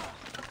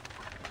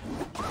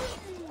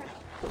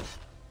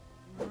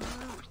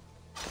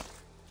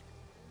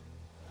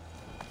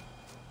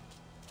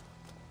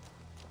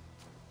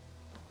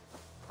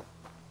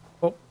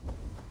 Oh.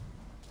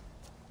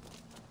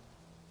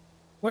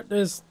 What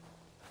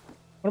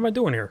am I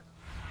doing here?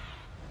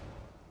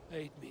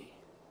 Aid me.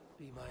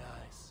 Be my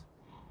eyes.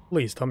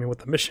 Please tell me what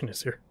the mission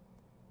is here.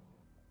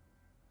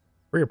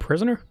 Were you a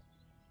prisoner?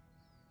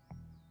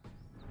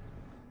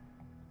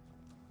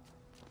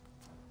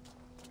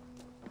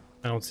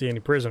 I don't see any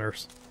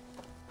prisoners.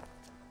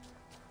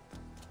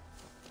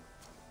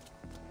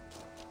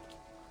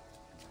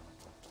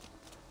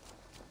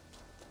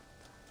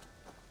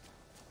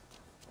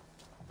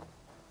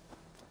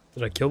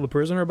 Did I kill the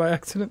prisoner by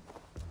accident?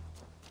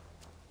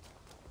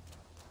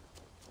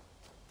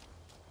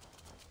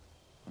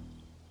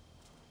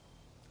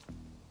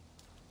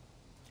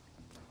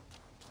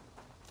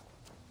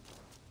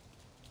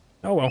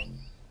 Oh well.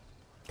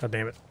 God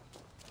damn it.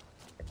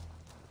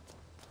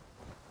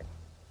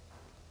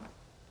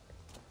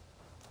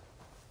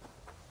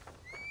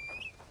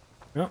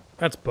 Oh,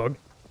 that's bug.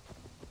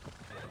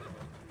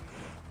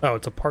 Oh,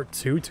 it's a part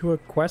 2 to a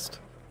quest?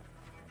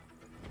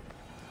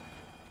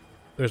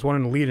 There's one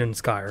in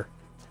Leadenskire.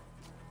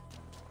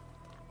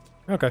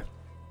 Okay.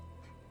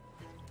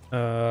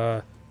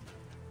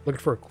 Looking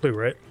for a clue,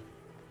 right?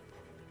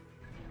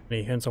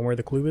 Any hints on where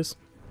the clue is?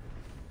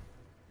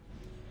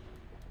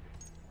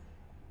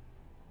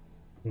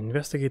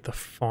 Investigate the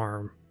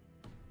farm.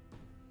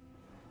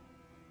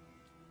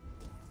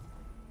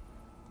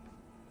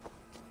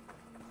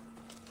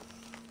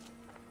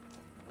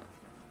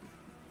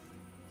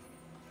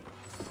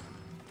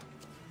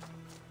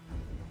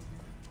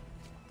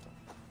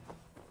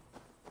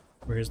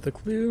 Where's the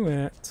clue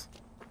at?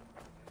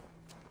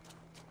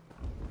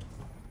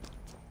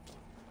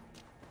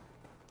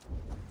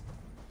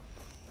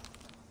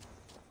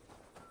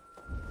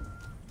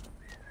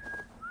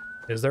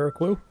 Is there a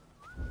clue?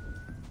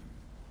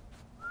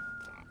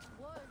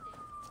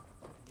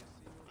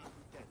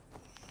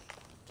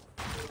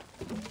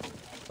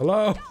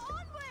 Hello?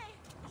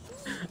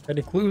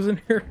 Any clues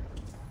in here?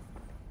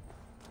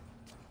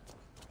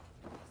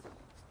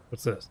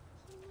 What's this?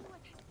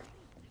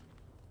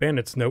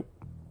 Bandits, nope.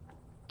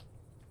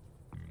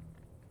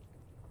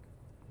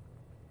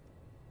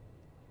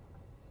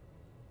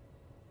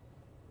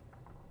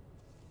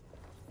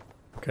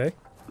 Okay.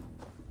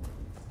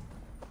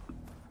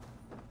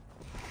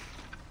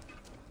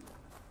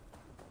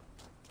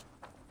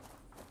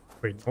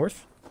 Wait,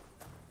 north?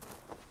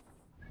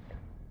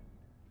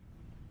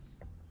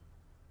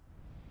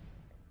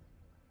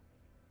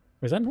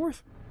 Is that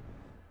north?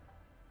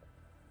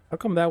 How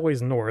come that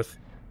way's north?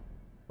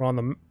 We're on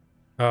the...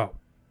 Oh.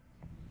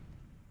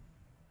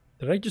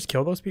 Did I just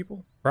kill those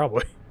people?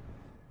 Probably.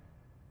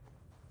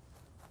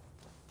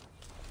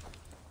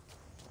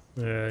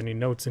 Any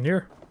notes in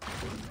here?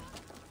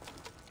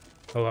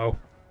 Hello.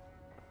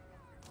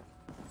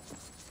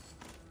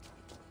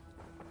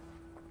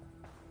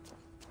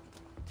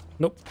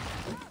 Nope.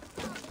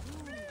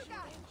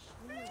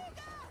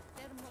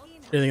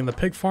 Anything in the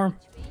pig farm?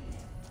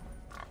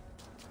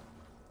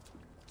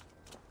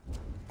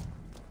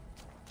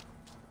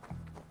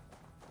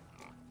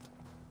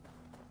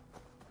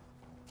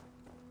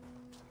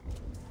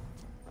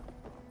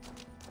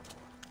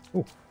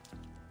 Ooh.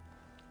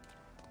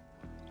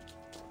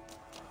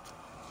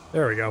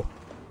 There we go.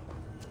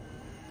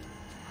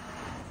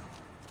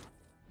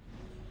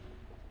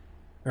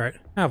 Alright,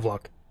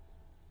 Havelock.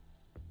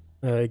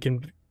 He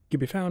can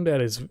be found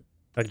at his...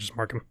 I can just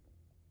mark him.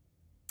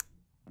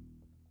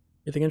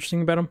 Anything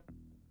interesting about him?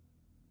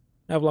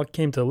 Havelock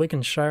came to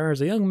Lincolnshire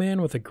as a young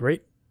man with a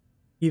great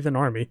heathen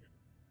army.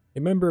 A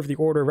member of the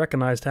Order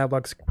recognized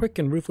Havelock's quick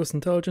and ruthless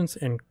intelligence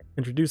and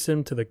introduced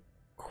him to the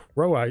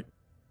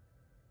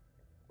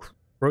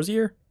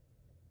Crozier?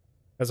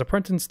 As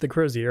apprentice to the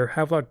Crozier,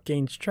 Havelock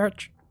gained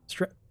stature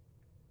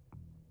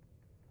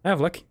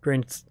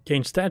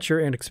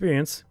and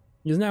experience.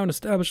 He is now an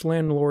established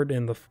landlord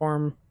in the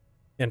farmer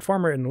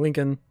in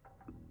Lincoln,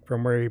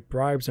 from where he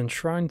bribes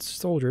enshrined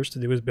soldiers to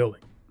do his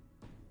building.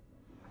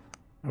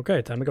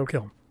 Okay, time to go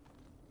kill him.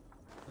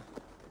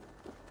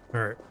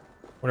 Alright.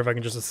 Wonder if I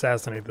can just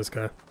assassinate this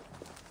guy.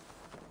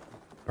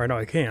 Or no,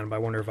 I can, but I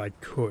wonder if I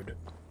could.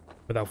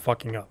 Without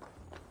fucking up.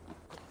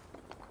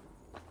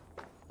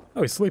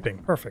 Oh, he's sleeping.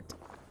 Perfect.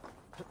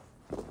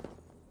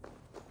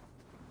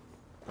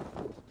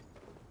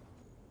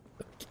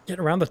 Get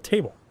around the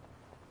table.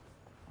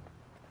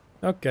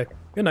 Okay.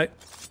 Good night.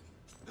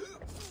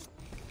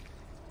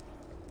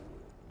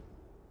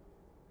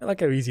 I like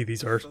how easy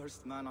these are. The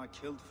first man I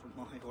killed for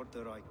my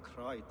order, I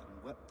cried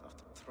and wept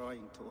after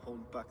trying to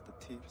hold back the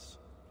tears.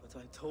 But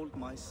I told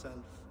myself,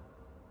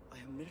 I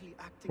am merely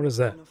acting What is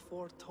that? in a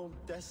foretold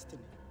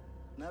destiny,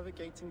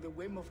 navigating the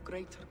whim of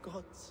greater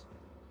gods.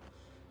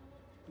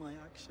 My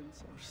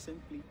actions are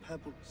simply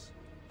pebbles.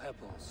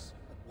 Pebbles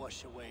that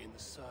wash away in the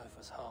surf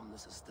as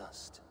harmless as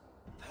dust.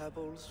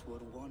 Pebbles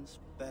were once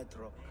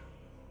bedrock,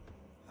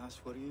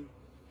 as were you.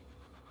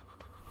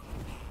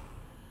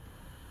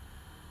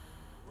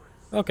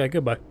 Okay,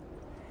 goodbye.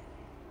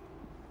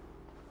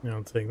 I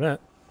don't think that.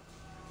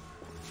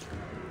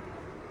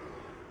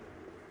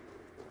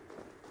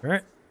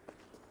 Alright.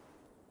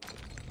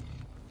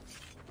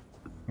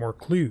 More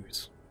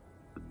clues.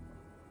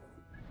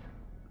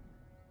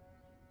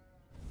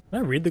 Can I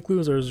read the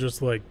clues, or is it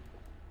just like...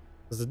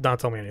 Does it not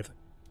tell me anything?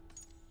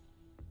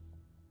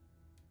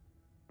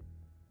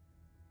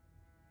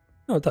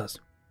 No, it does.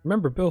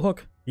 Remember Bill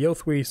Hook? The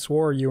oath we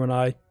swore, you and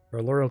I,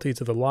 our loyalty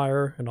to the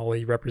liar and all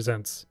he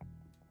represents.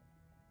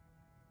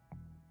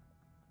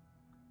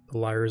 The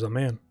liar is a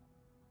man.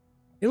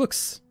 He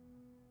looks...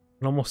 I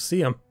can almost see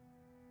him.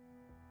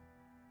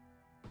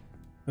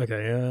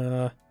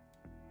 Okay,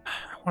 I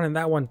wanted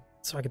that one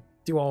so I could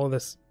do all of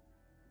this.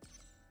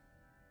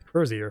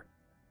 Crozier.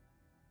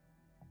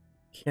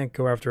 Can't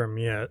go after him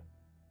yet.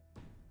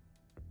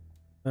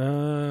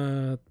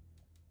 I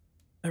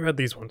read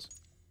these ones.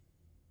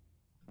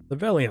 The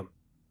Velium.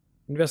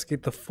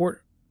 Investigate the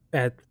fort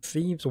at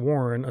Thieves'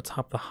 Warren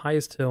atop the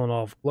highest hill in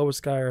all of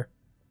Gloucestershire.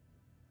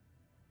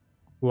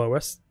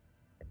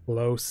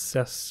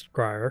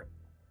 Gloucestershire.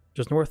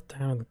 Just north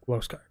down in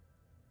Gloucestershire.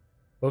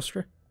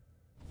 Gloucester?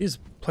 These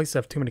places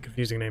have too many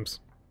confusing names.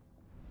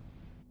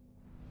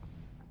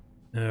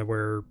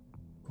 Where...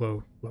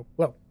 Ugh.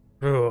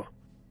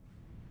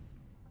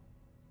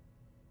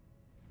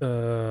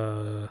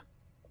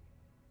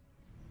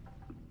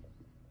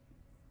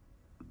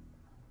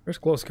 Where's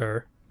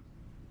Gloucester?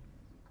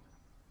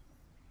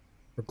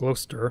 Or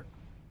Gloucester?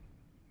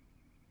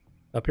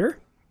 Up here?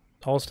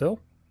 Tallest hill?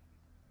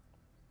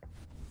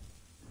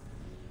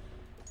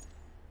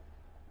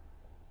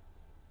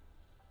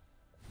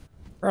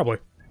 Probably.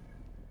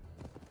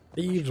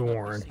 Thieves'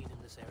 Warren. Can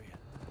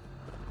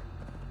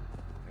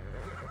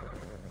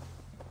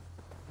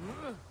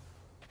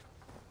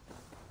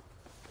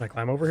I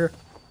climb over here?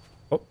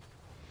 Oh.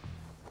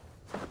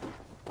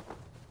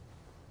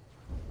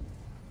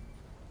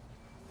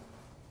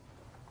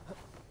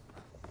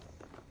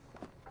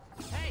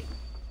 Hey.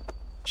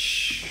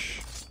 Shh.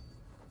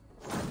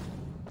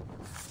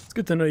 It's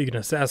good to know you can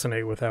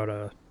assassinate without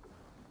a...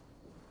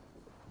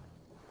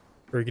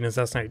 Or you can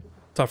assassinate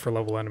tougher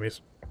level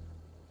enemies.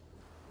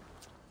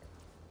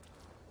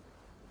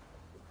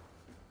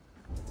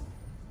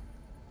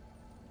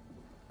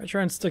 I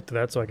try and stick to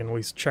that so I can at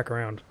least check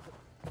around.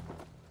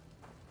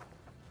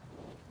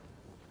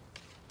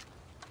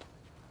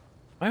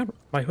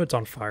 My hood's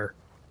on fire.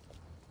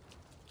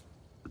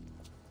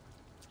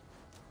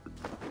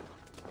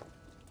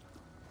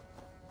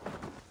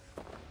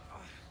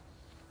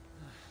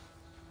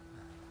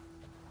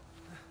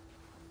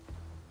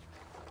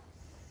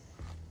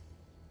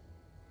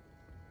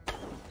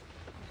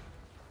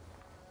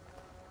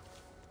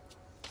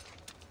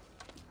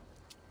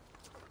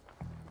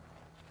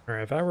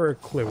 Alright, if I were a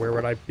clue, where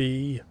would I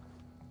be?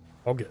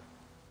 I'll get.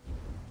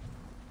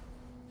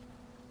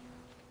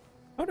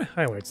 How do it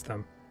highlights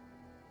them?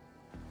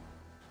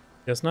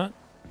 Guess not.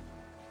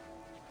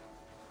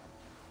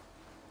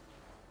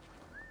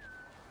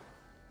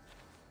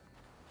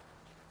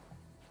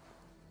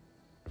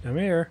 Come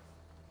here.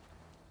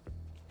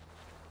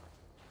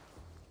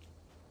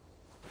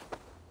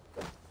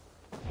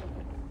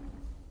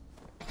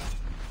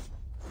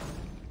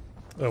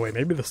 Oh wait,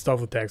 maybe the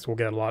stealth attacks will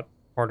get a lot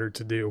harder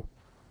to do.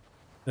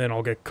 Then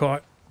I'll get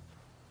caught.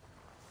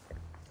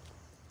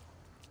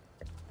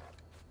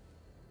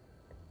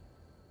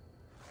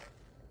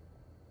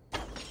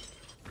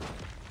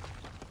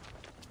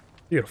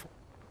 Beautiful.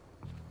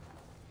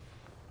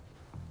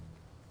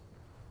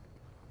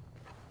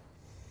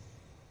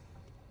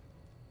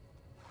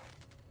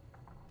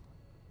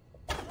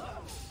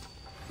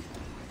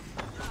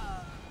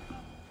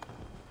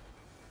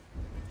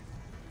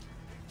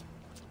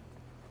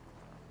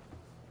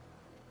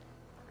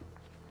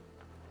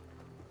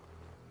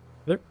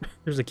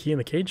 There's a key in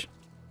the cage?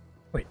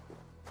 Wait.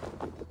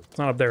 It's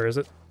not up there, is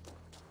it?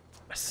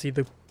 I see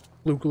the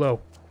blue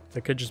glow.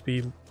 That could just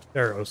be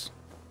arrows.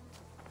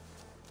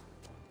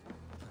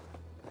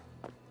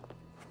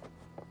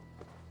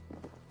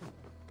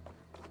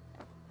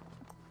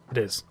 It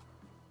is.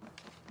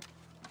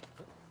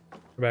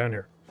 Go back in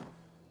here.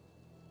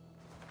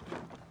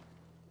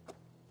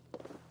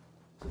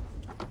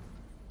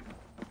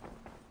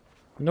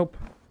 Nope.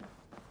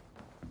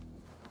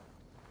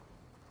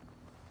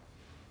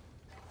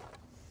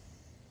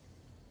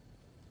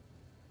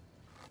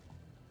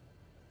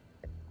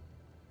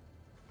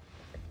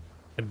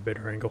 A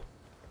better angle.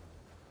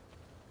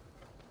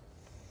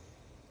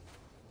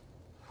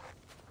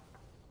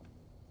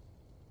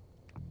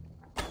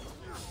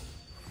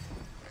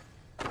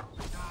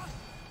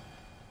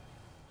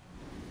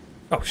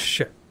 Oh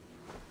shit.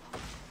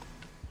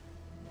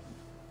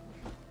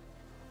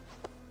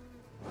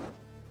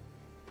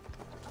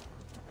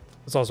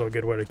 That's also a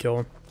good way to kill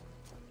him.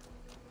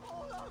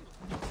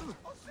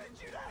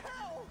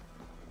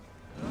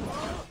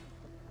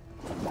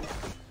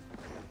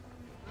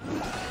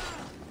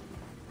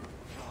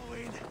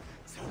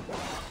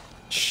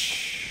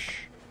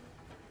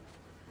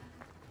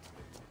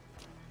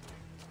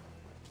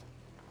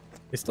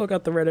 They still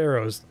got the red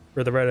arrows,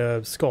 or the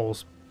red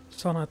skulls.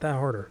 Still not that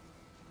harder.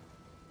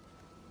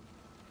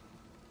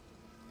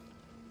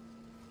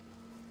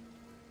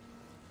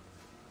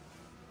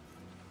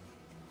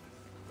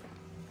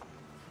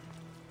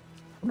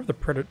 I wonder if the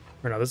predator...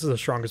 Or no, this is the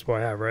strongest bow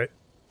I have, right?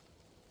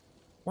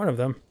 One of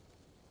them.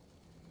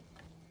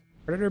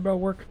 Predator bow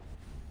work?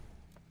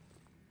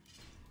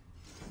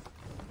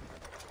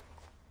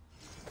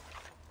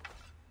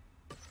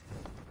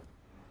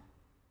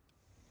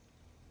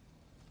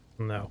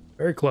 No.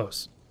 Very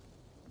close.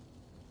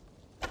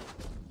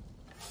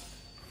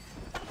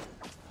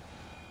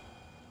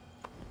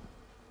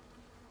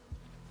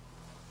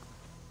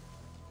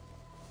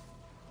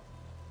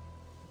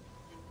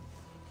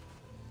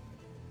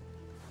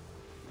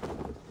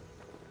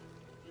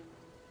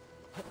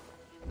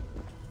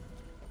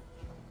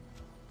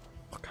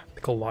 Oh god,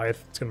 the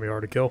Goliath. It's gonna be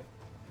hard to kill.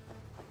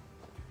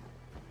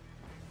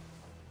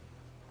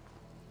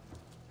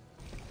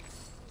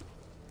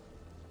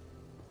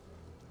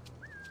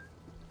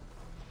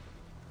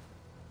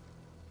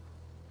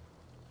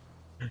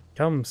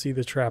 Come see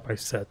the trap I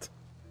set.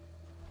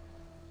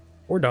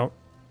 Or don't.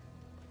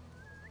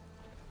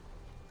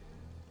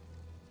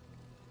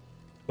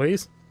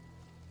 Please?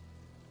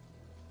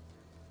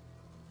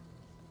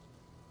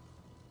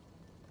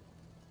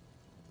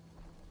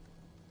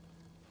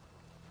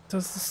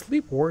 Does the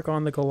sleep work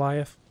on the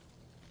Goliath?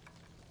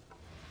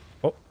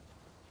 Oh.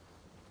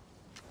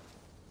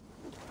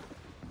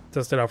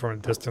 Test it out from a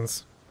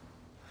distance.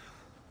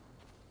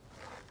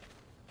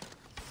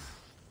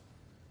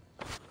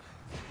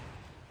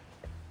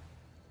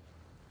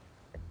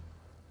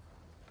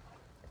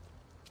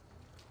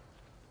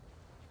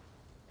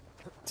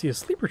 See, a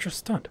sleeper just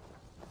stunned.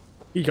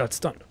 He got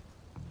stunned.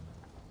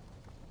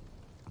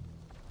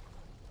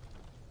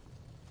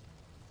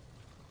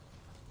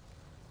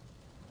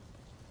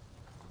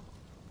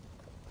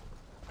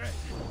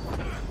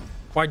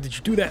 Why did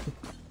you do that?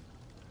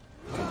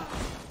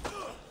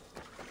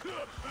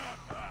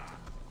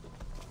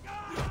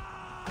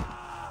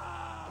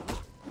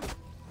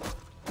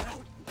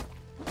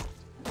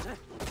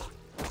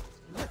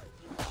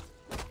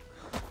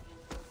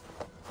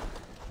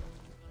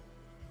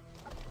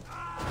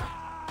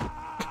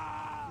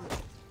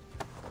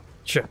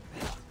 Shit.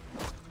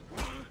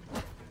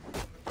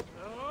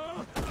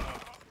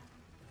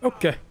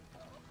 Okay.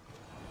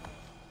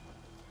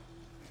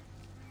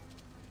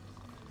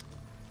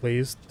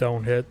 Please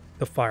don't hit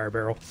the fire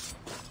barrel.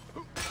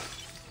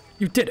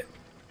 You did it!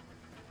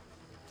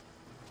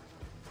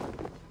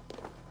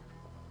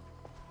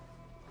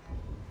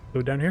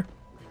 Go down here?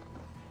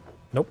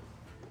 Nope.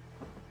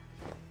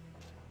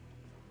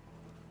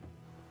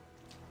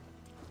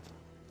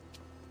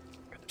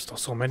 There's still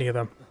so many of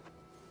them.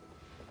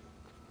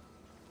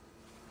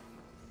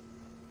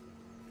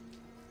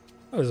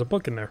 Oh, there's a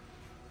book in there.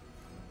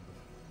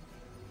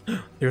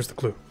 Here's the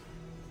clue.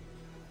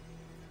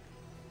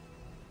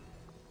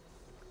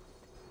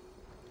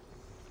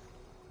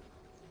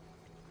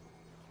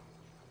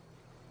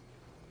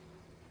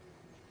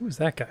 Who's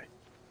that guy?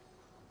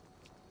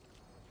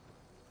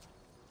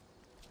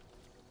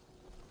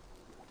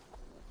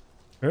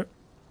 Can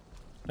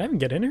I even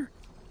get in here?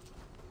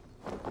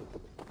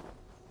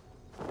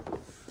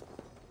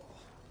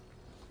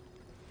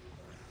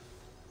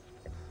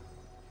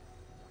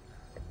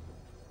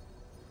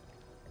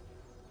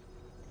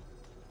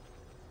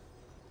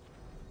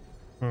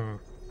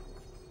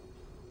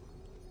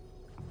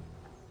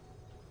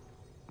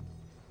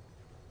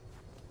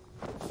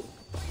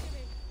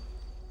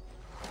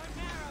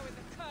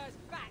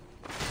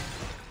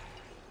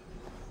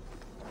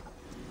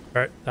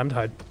 Alright, time to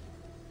hide.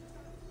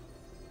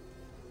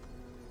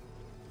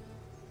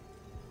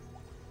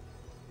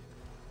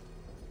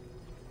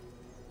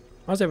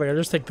 Honestly, if I could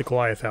just take the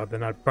Goliath out,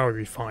 then I'd probably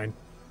be fine.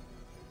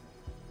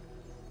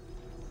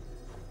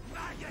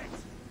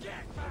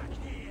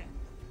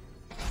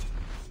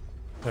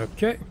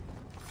 Okay.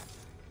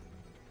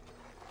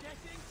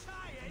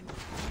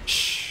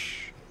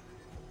 Shh.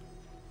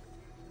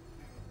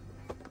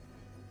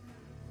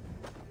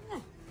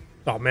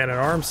 Oh, man at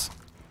arms.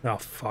 Oh,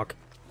 fuck.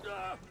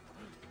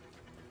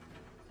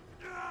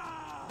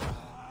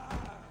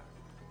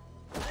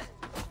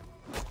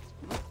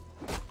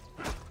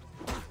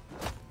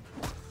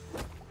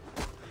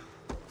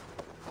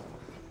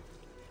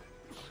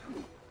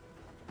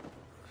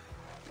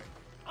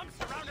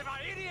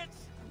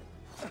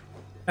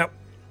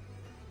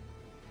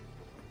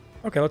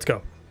 Okay, let's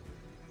go.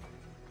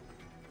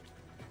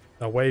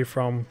 Away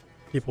from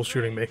people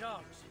shooting me.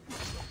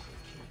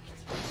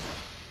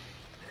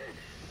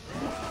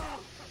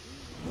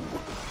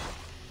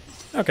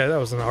 Okay, that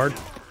wasn't hard.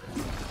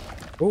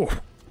 Ooh.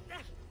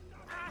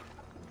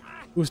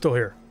 Who's still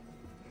here?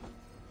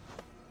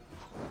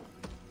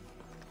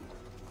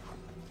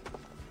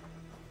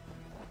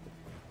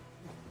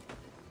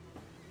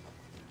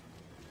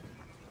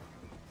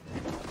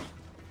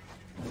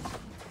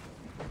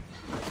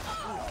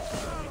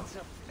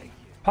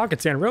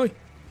 Pocket sand, really?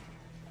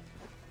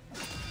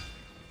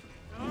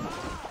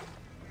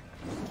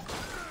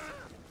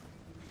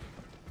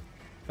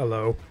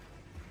 Hello.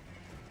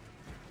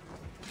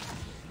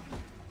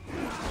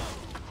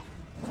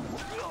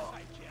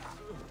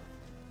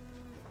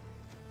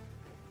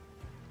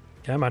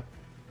 Come on.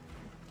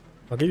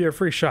 I'll give you a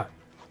free shot.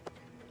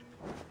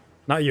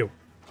 Not you.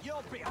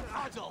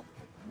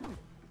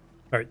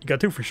 Alright, you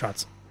got 2 free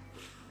shots.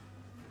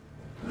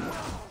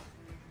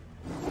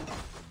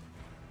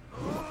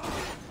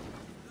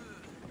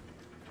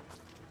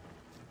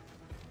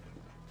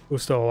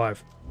 Who's still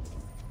alive?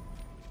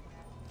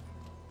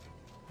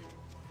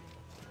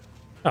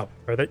 Oh,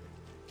 are they?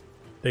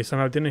 They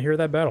somehow didn't hear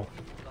that battle.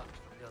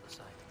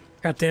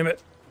 God damn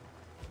it.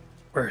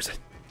 Where is it?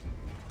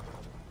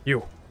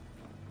 You.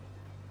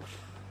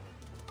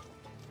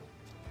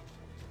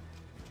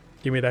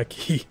 Give me that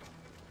key.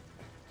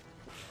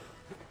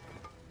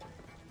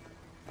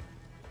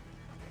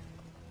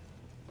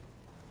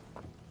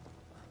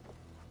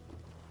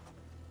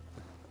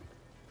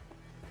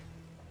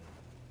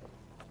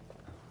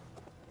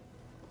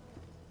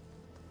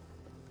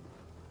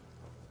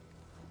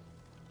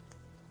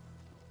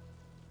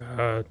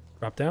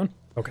 Drop down?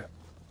 Okay.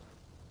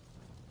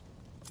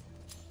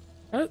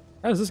 How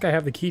does this guy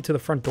have the key to the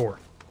front door?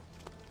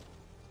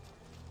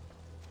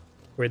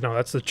 Wait, no,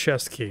 that's the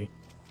chest key.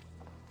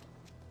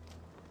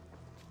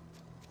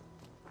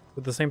 Is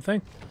it the same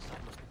thing?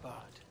 Oh,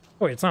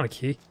 wait, it's not a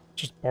key.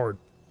 It's just barred.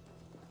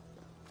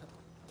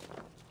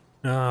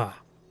 Ah.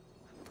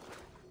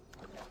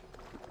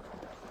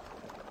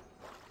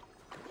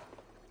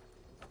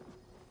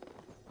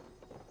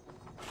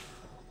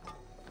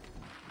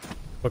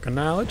 Book of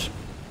Knowledge.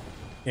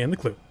 And the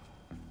clue.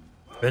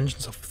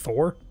 Vengeance of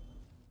Thor?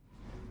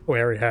 Oh,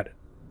 I already had it.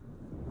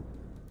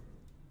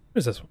 What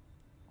is this one?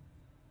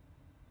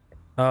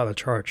 Ah, the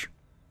charge.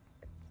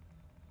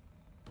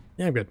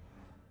 Yeah, I'm good.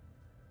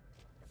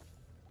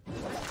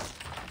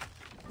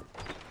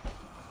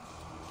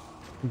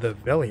 The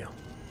Velium.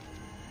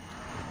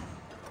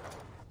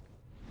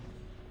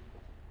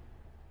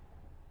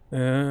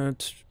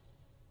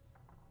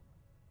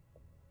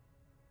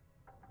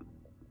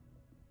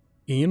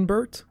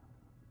 Ianbert?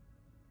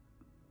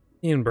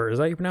 Ianbert, is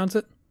that how you pronounce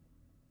it?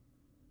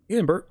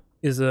 Ianbert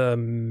is a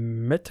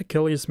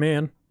meticulous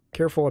man,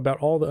 careful about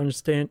all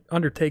the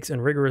undertakes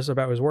and rigorous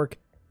about his work.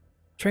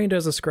 Trained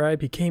as a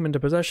scribe, he came into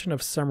possession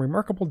of some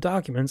remarkable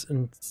documents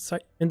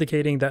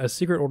indicating that a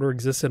secret order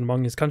existed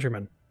among his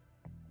countrymen.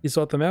 He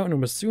sought them out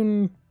and was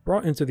soon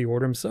brought into the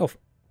order himself.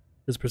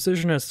 His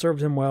precision has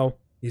served him well.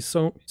 He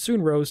soon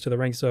rose to the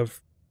ranks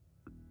of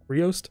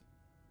Riost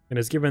and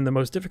is given the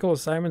most difficult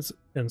assignments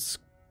and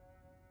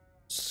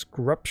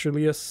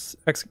scrupulously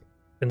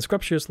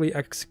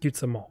executes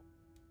them all.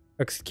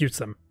 Executes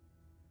them.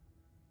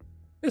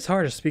 It's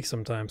hard to speak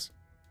sometimes.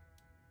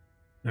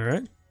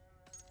 Alright.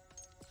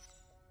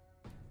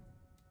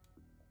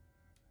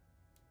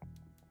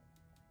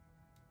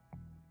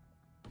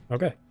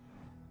 Okay.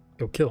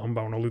 Go kill him, but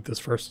I want to loot this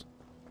first.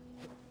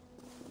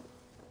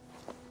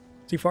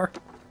 Is he far?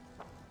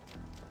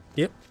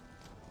 Yep.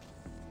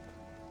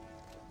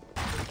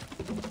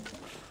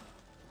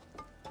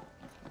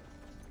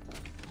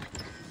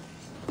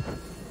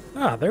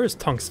 Ah, there's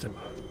tungsten.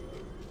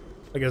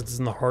 I guess it's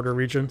in the harder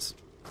regions.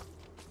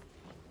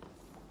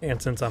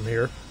 And since I'm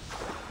here,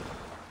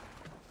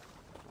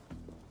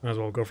 might as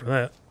well go for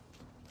that.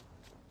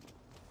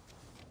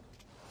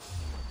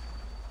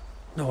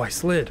 No, I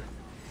slid.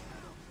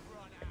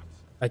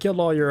 I killed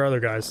all your other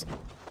guys.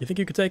 You think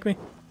you could take me?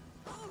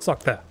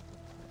 Suck that.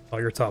 Oh,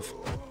 you're tough.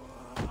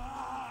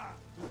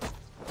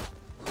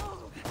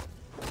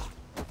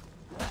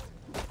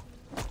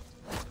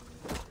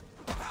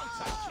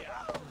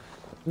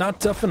 Not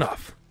tough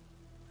enough.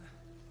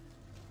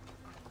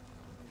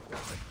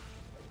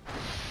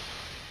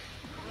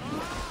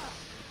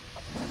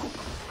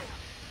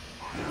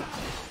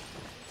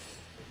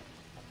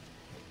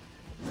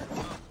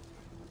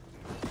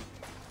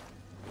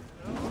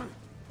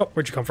 Oh,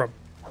 where'd you come from?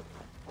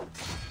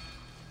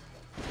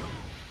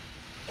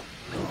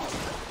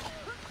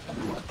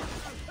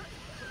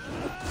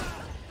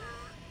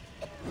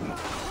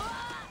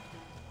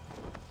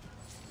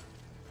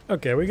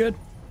 Okay, we good?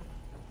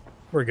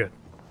 We're good.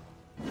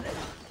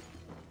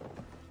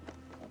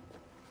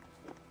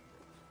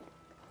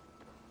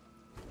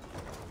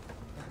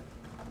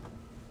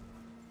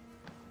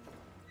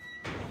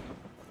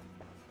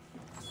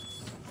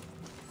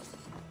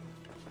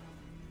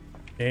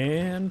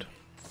 And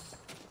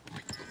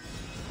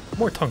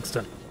more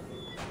tungsten.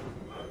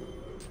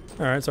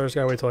 Alright, so I just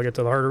gotta wait till I get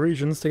to the harder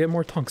regions to get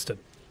more tungsten.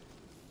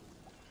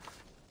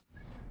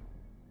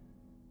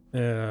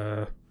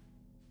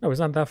 No, it's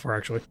not that far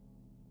actually.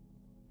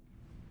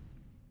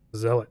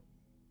 Zealot.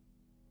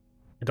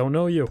 I don't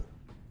know you.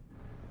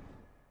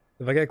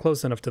 If I get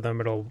close enough to them,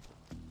 it'll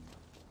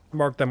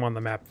mark them on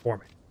the map for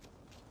me.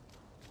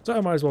 So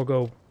I might as well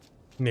go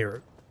near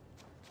it.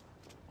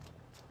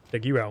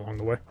 Take you out along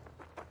the way.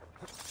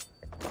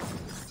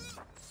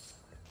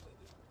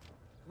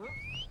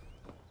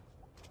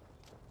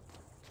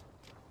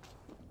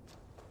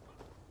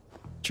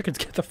 Chickens,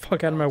 get the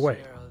fuck out of my way.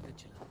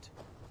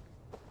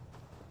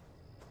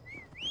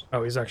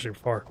 Oh, he's actually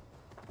far.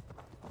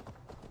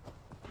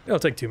 It'll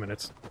take 2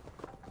 minutes.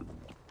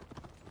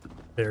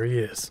 There he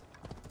is.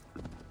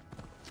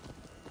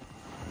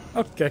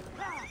 Okay.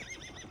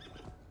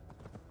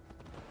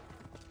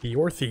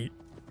 Bjortheat.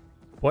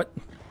 What?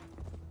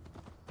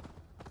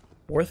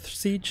 Fourth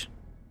Siege?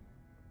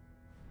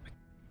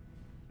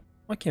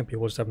 Why can't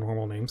people just have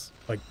normal names?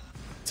 Like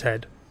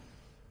Ted.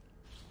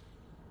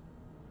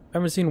 I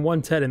haven't seen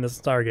one Ted in this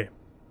entire game.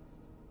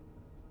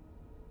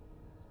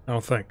 I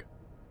don't think.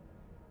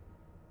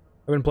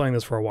 I've been playing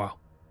this for a while.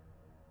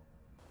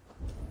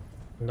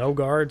 No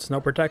guards,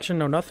 no protection,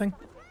 no nothing.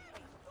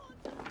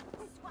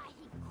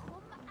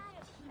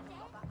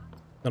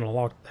 An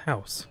unlocked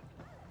house.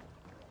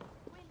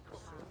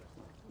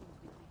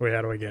 Wait,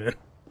 how do I get in?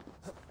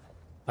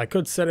 I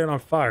could set it on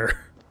fire.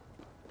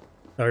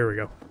 Oh, here we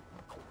go.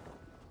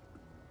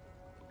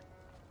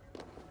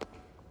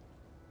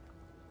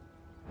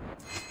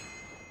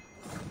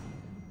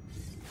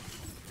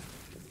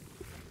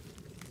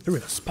 Through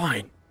the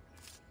spine.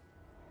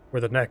 Or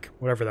the neck,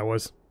 whatever that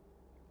was.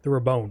 Through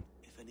a bone.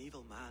 If an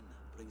evil man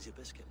brings you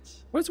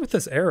biscuits, what is with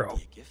this arrow?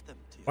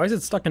 Why is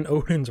it stuck in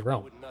Odin's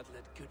realm? I would not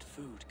let good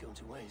food go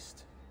to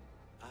waste.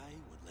 I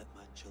would let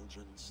my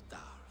children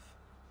starve.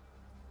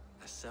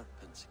 A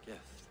serpent's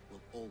gift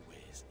will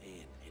always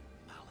end in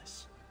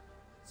malice.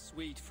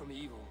 Sweet from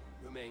evil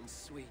remains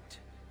sweet,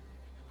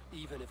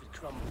 even if it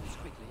crumbles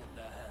quickly in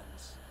their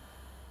hands.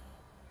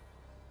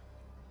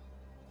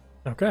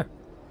 Okay.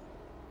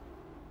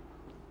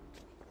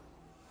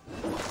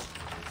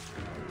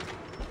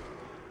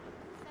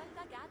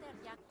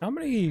 How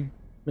many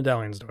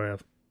medallions do I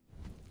have?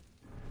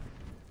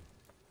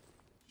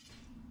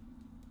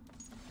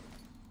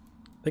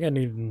 I think I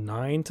need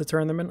 9 to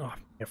turn them in. Oh, I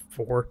have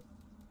 4.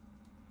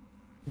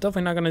 I'm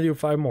definitely not going to do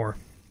 5 more.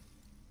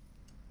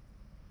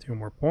 2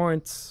 more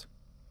points.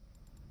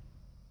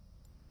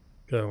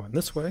 Going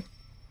this way.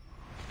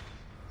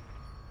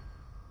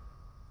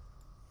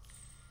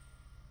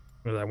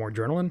 Is that more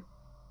adrenaline?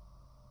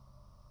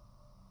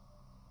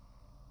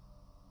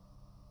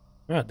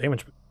 Ah,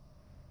 damage.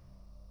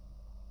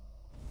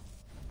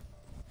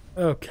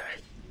 Okay.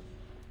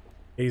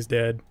 He's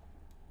dead.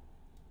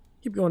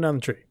 Keep going down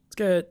the tree. Let's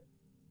get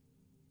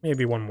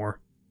maybe one more.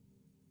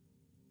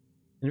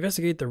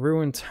 Investigate the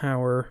ruined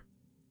tower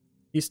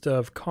east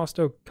of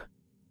Cousteau?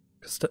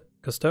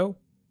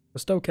 a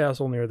Stowe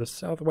castle near the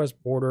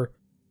southwest border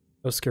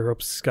of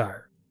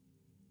Scarabskar.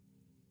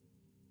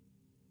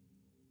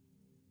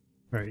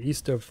 Right,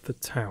 east of the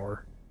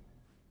tower.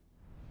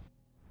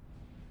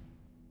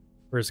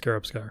 Where's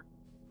Scarabskar?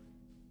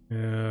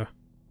 Yeah.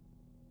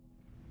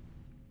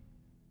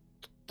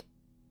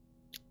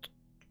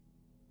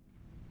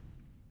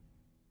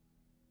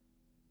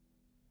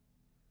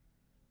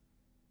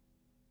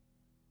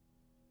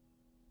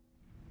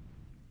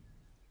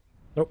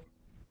 Nope.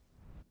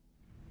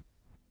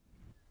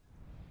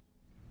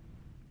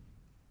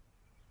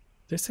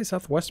 Did I say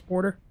southwest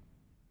border?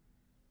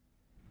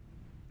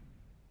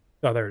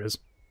 Oh, there it is.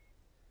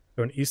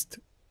 Going east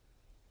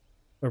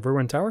of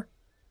Ruined Tower?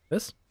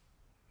 This?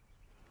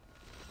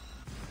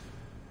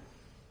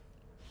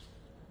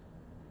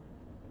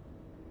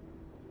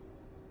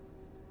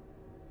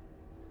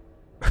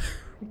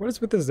 What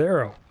is with this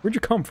arrow? Where'd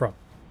you come from?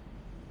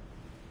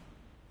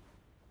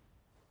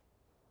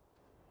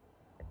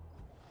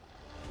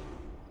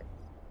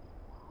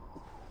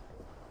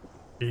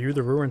 Are you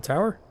the Ruined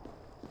Tower?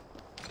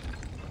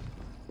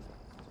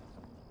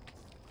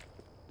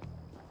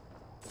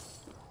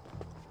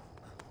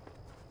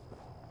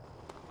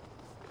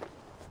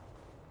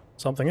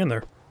 Something in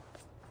there.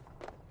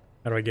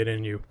 How do I get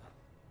in you?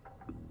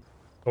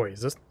 Oh wait,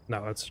 is this?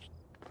 No, that's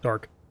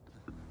dark.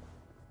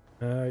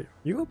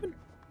 You open?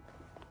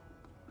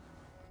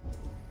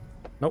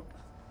 Nope.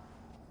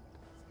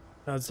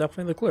 That's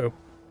definitely the clue.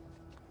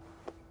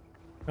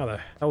 How the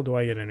hell do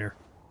I get in here?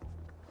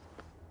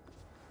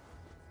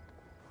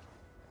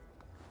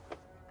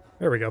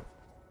 There we go.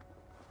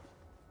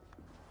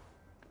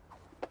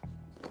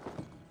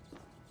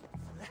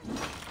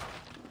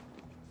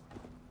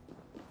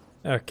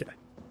 Okay.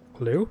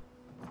 Clue.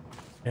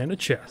 And a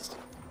chest.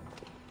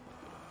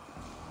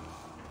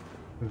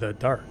 The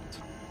dart.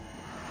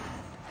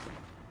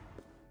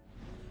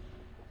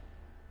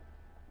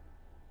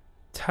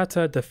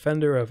 Tata,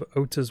 defender of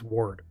Ota's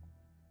ward.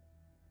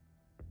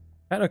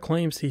 Tata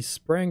claims he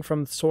sprang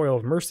from the soil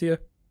of Mercia.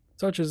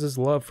 Such is his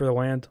love for the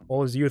land.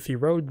 All his youth he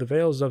rode the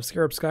vales of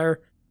Scarabskar,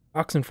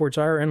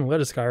 Oxenfordshire, and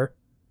Lettiskire.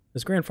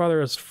 His grandfather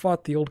has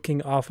fought the old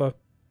King Alpha,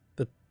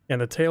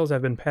 and the tales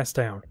have been passed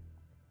down.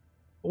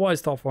 A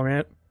wise, thoughtful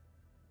man.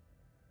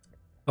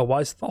 A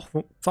wise,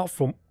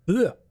 thoughtful.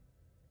 Ugh.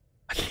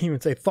 I can't even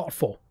say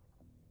thoughtful.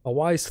 A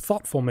wise,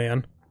 thoughtful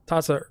man.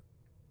 Tata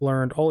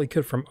learned all he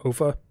could from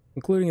Ofa,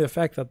 including the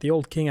fact that the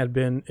old king had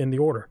been in the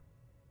order.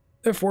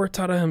 Therefore,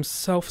 Tata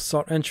himself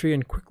sought entry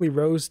and quickly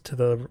rose to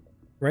the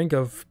rank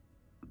of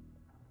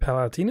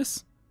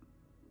Palatinus.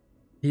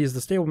 He is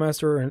the stable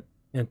master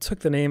and took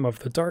the name of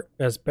the dart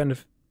as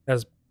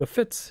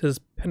befits his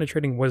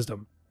penetrating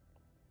wisdom.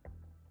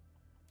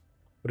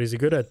 But is he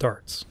good at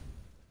darts?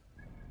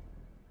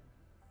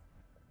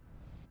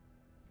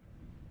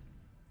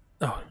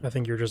 Oh, I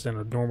think you're just in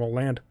a normal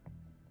land.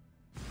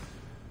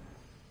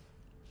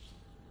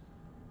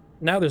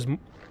 Now there's...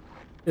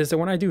 Is it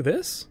when I do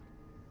this?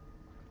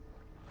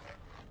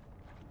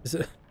 Is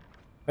it...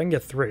 I can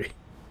get 3.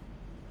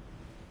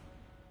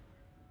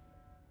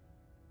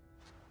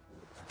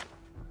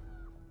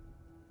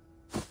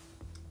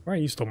 Why are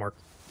you still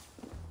marked?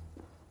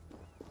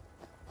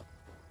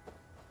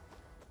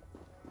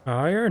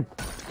 Iron.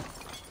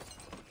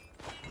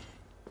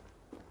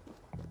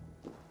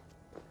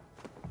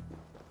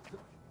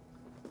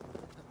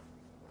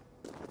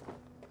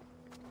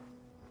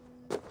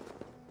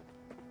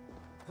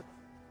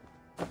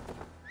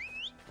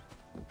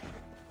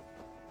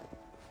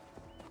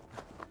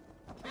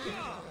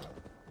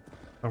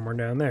 Somewhere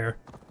down there.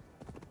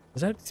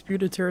 Is that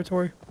disputed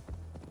territory?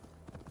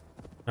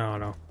 I don't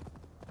know.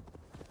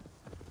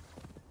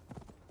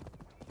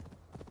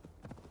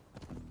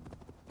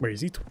 Wait,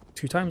 is he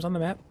 2 times on the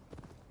map?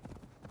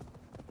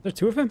 Is there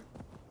 2 of him?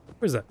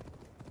 Where's that?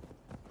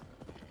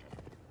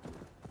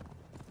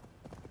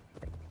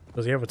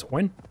 Does he have a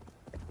twin?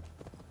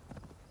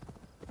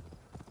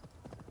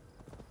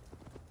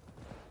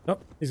 Oh,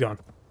 he's gone.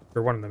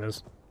 Or one of them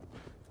is.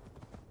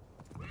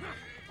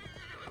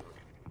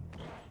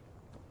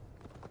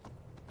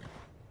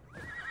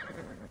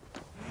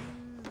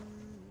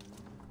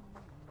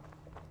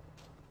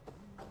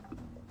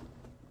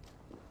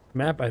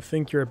 Map, I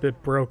think you're a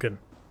bit broken.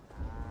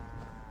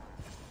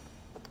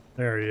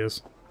 There he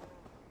is.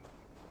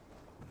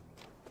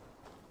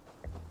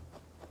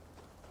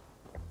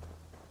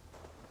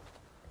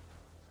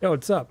 Yo,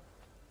 what's up?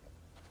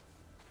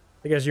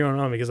 I guess you don't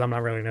know me because I'm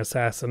not really an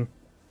assassin.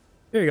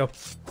 Here you go.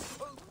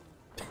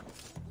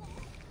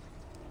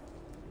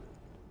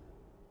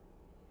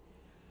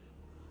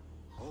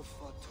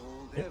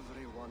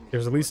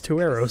 There's at least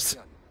 2 arrows.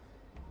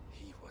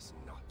 He was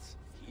not.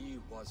 He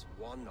was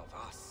one of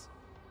us.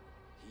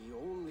 He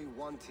only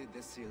wanted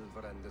the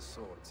silver and the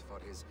swords for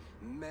his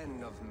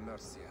men of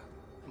Mercia.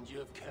 And you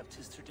have kept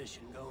his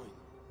tradition going.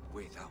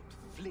 Without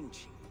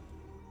flinching.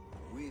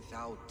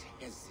 Without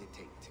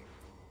hesitating.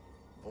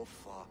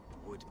 Offa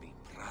would be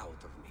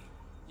proud of me.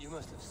 You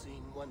must have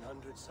seen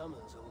 100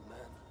 summers, old man.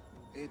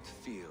 It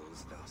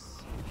feels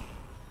thus.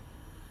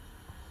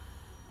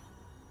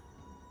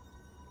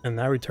 And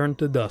now return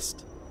to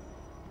dust.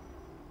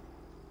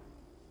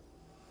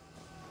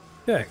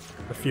 Okay,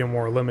 a few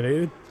more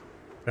eliminated.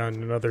 Found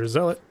another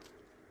zealot.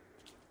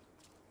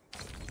 I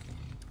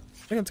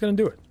think that's gonna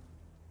do it.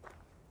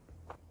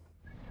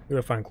 Who do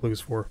I find clues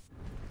for?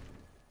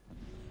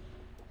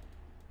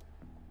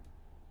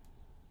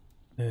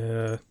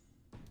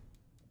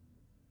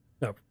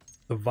 No,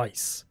 the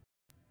Vice.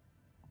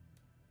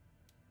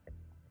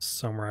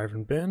 Somewhere I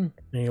haven't been,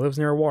 and he lives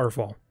near a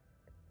waterfall.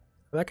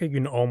 That could, you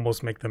can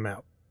almost make them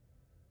out.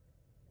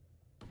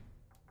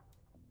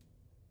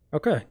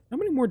 Okay, how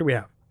many more do we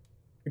have?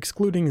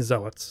 Excluding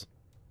zealots.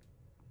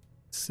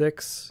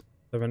 6,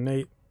 7,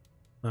 8,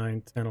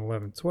 9, 10,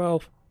 11,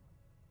 12.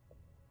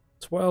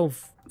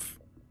 12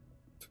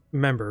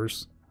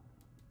 members.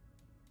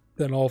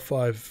 Then all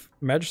 5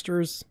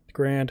 magisters,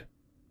 grand,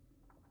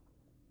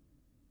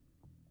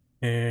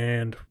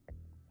 and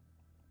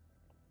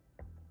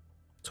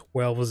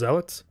 12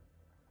 zealots.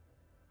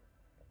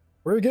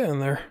 We're getting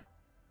there.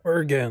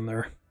 We're getting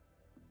there.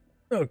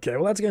 Okay,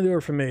 well that's gonna do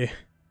it for me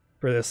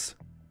for this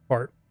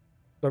part.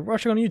 So if you're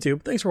watching on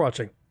YouTube, thanks for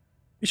watching.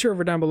 Be sure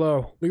over down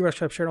below, leave a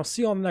subscribe, share, and I'll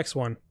see you on the next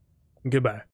one. And goodbye.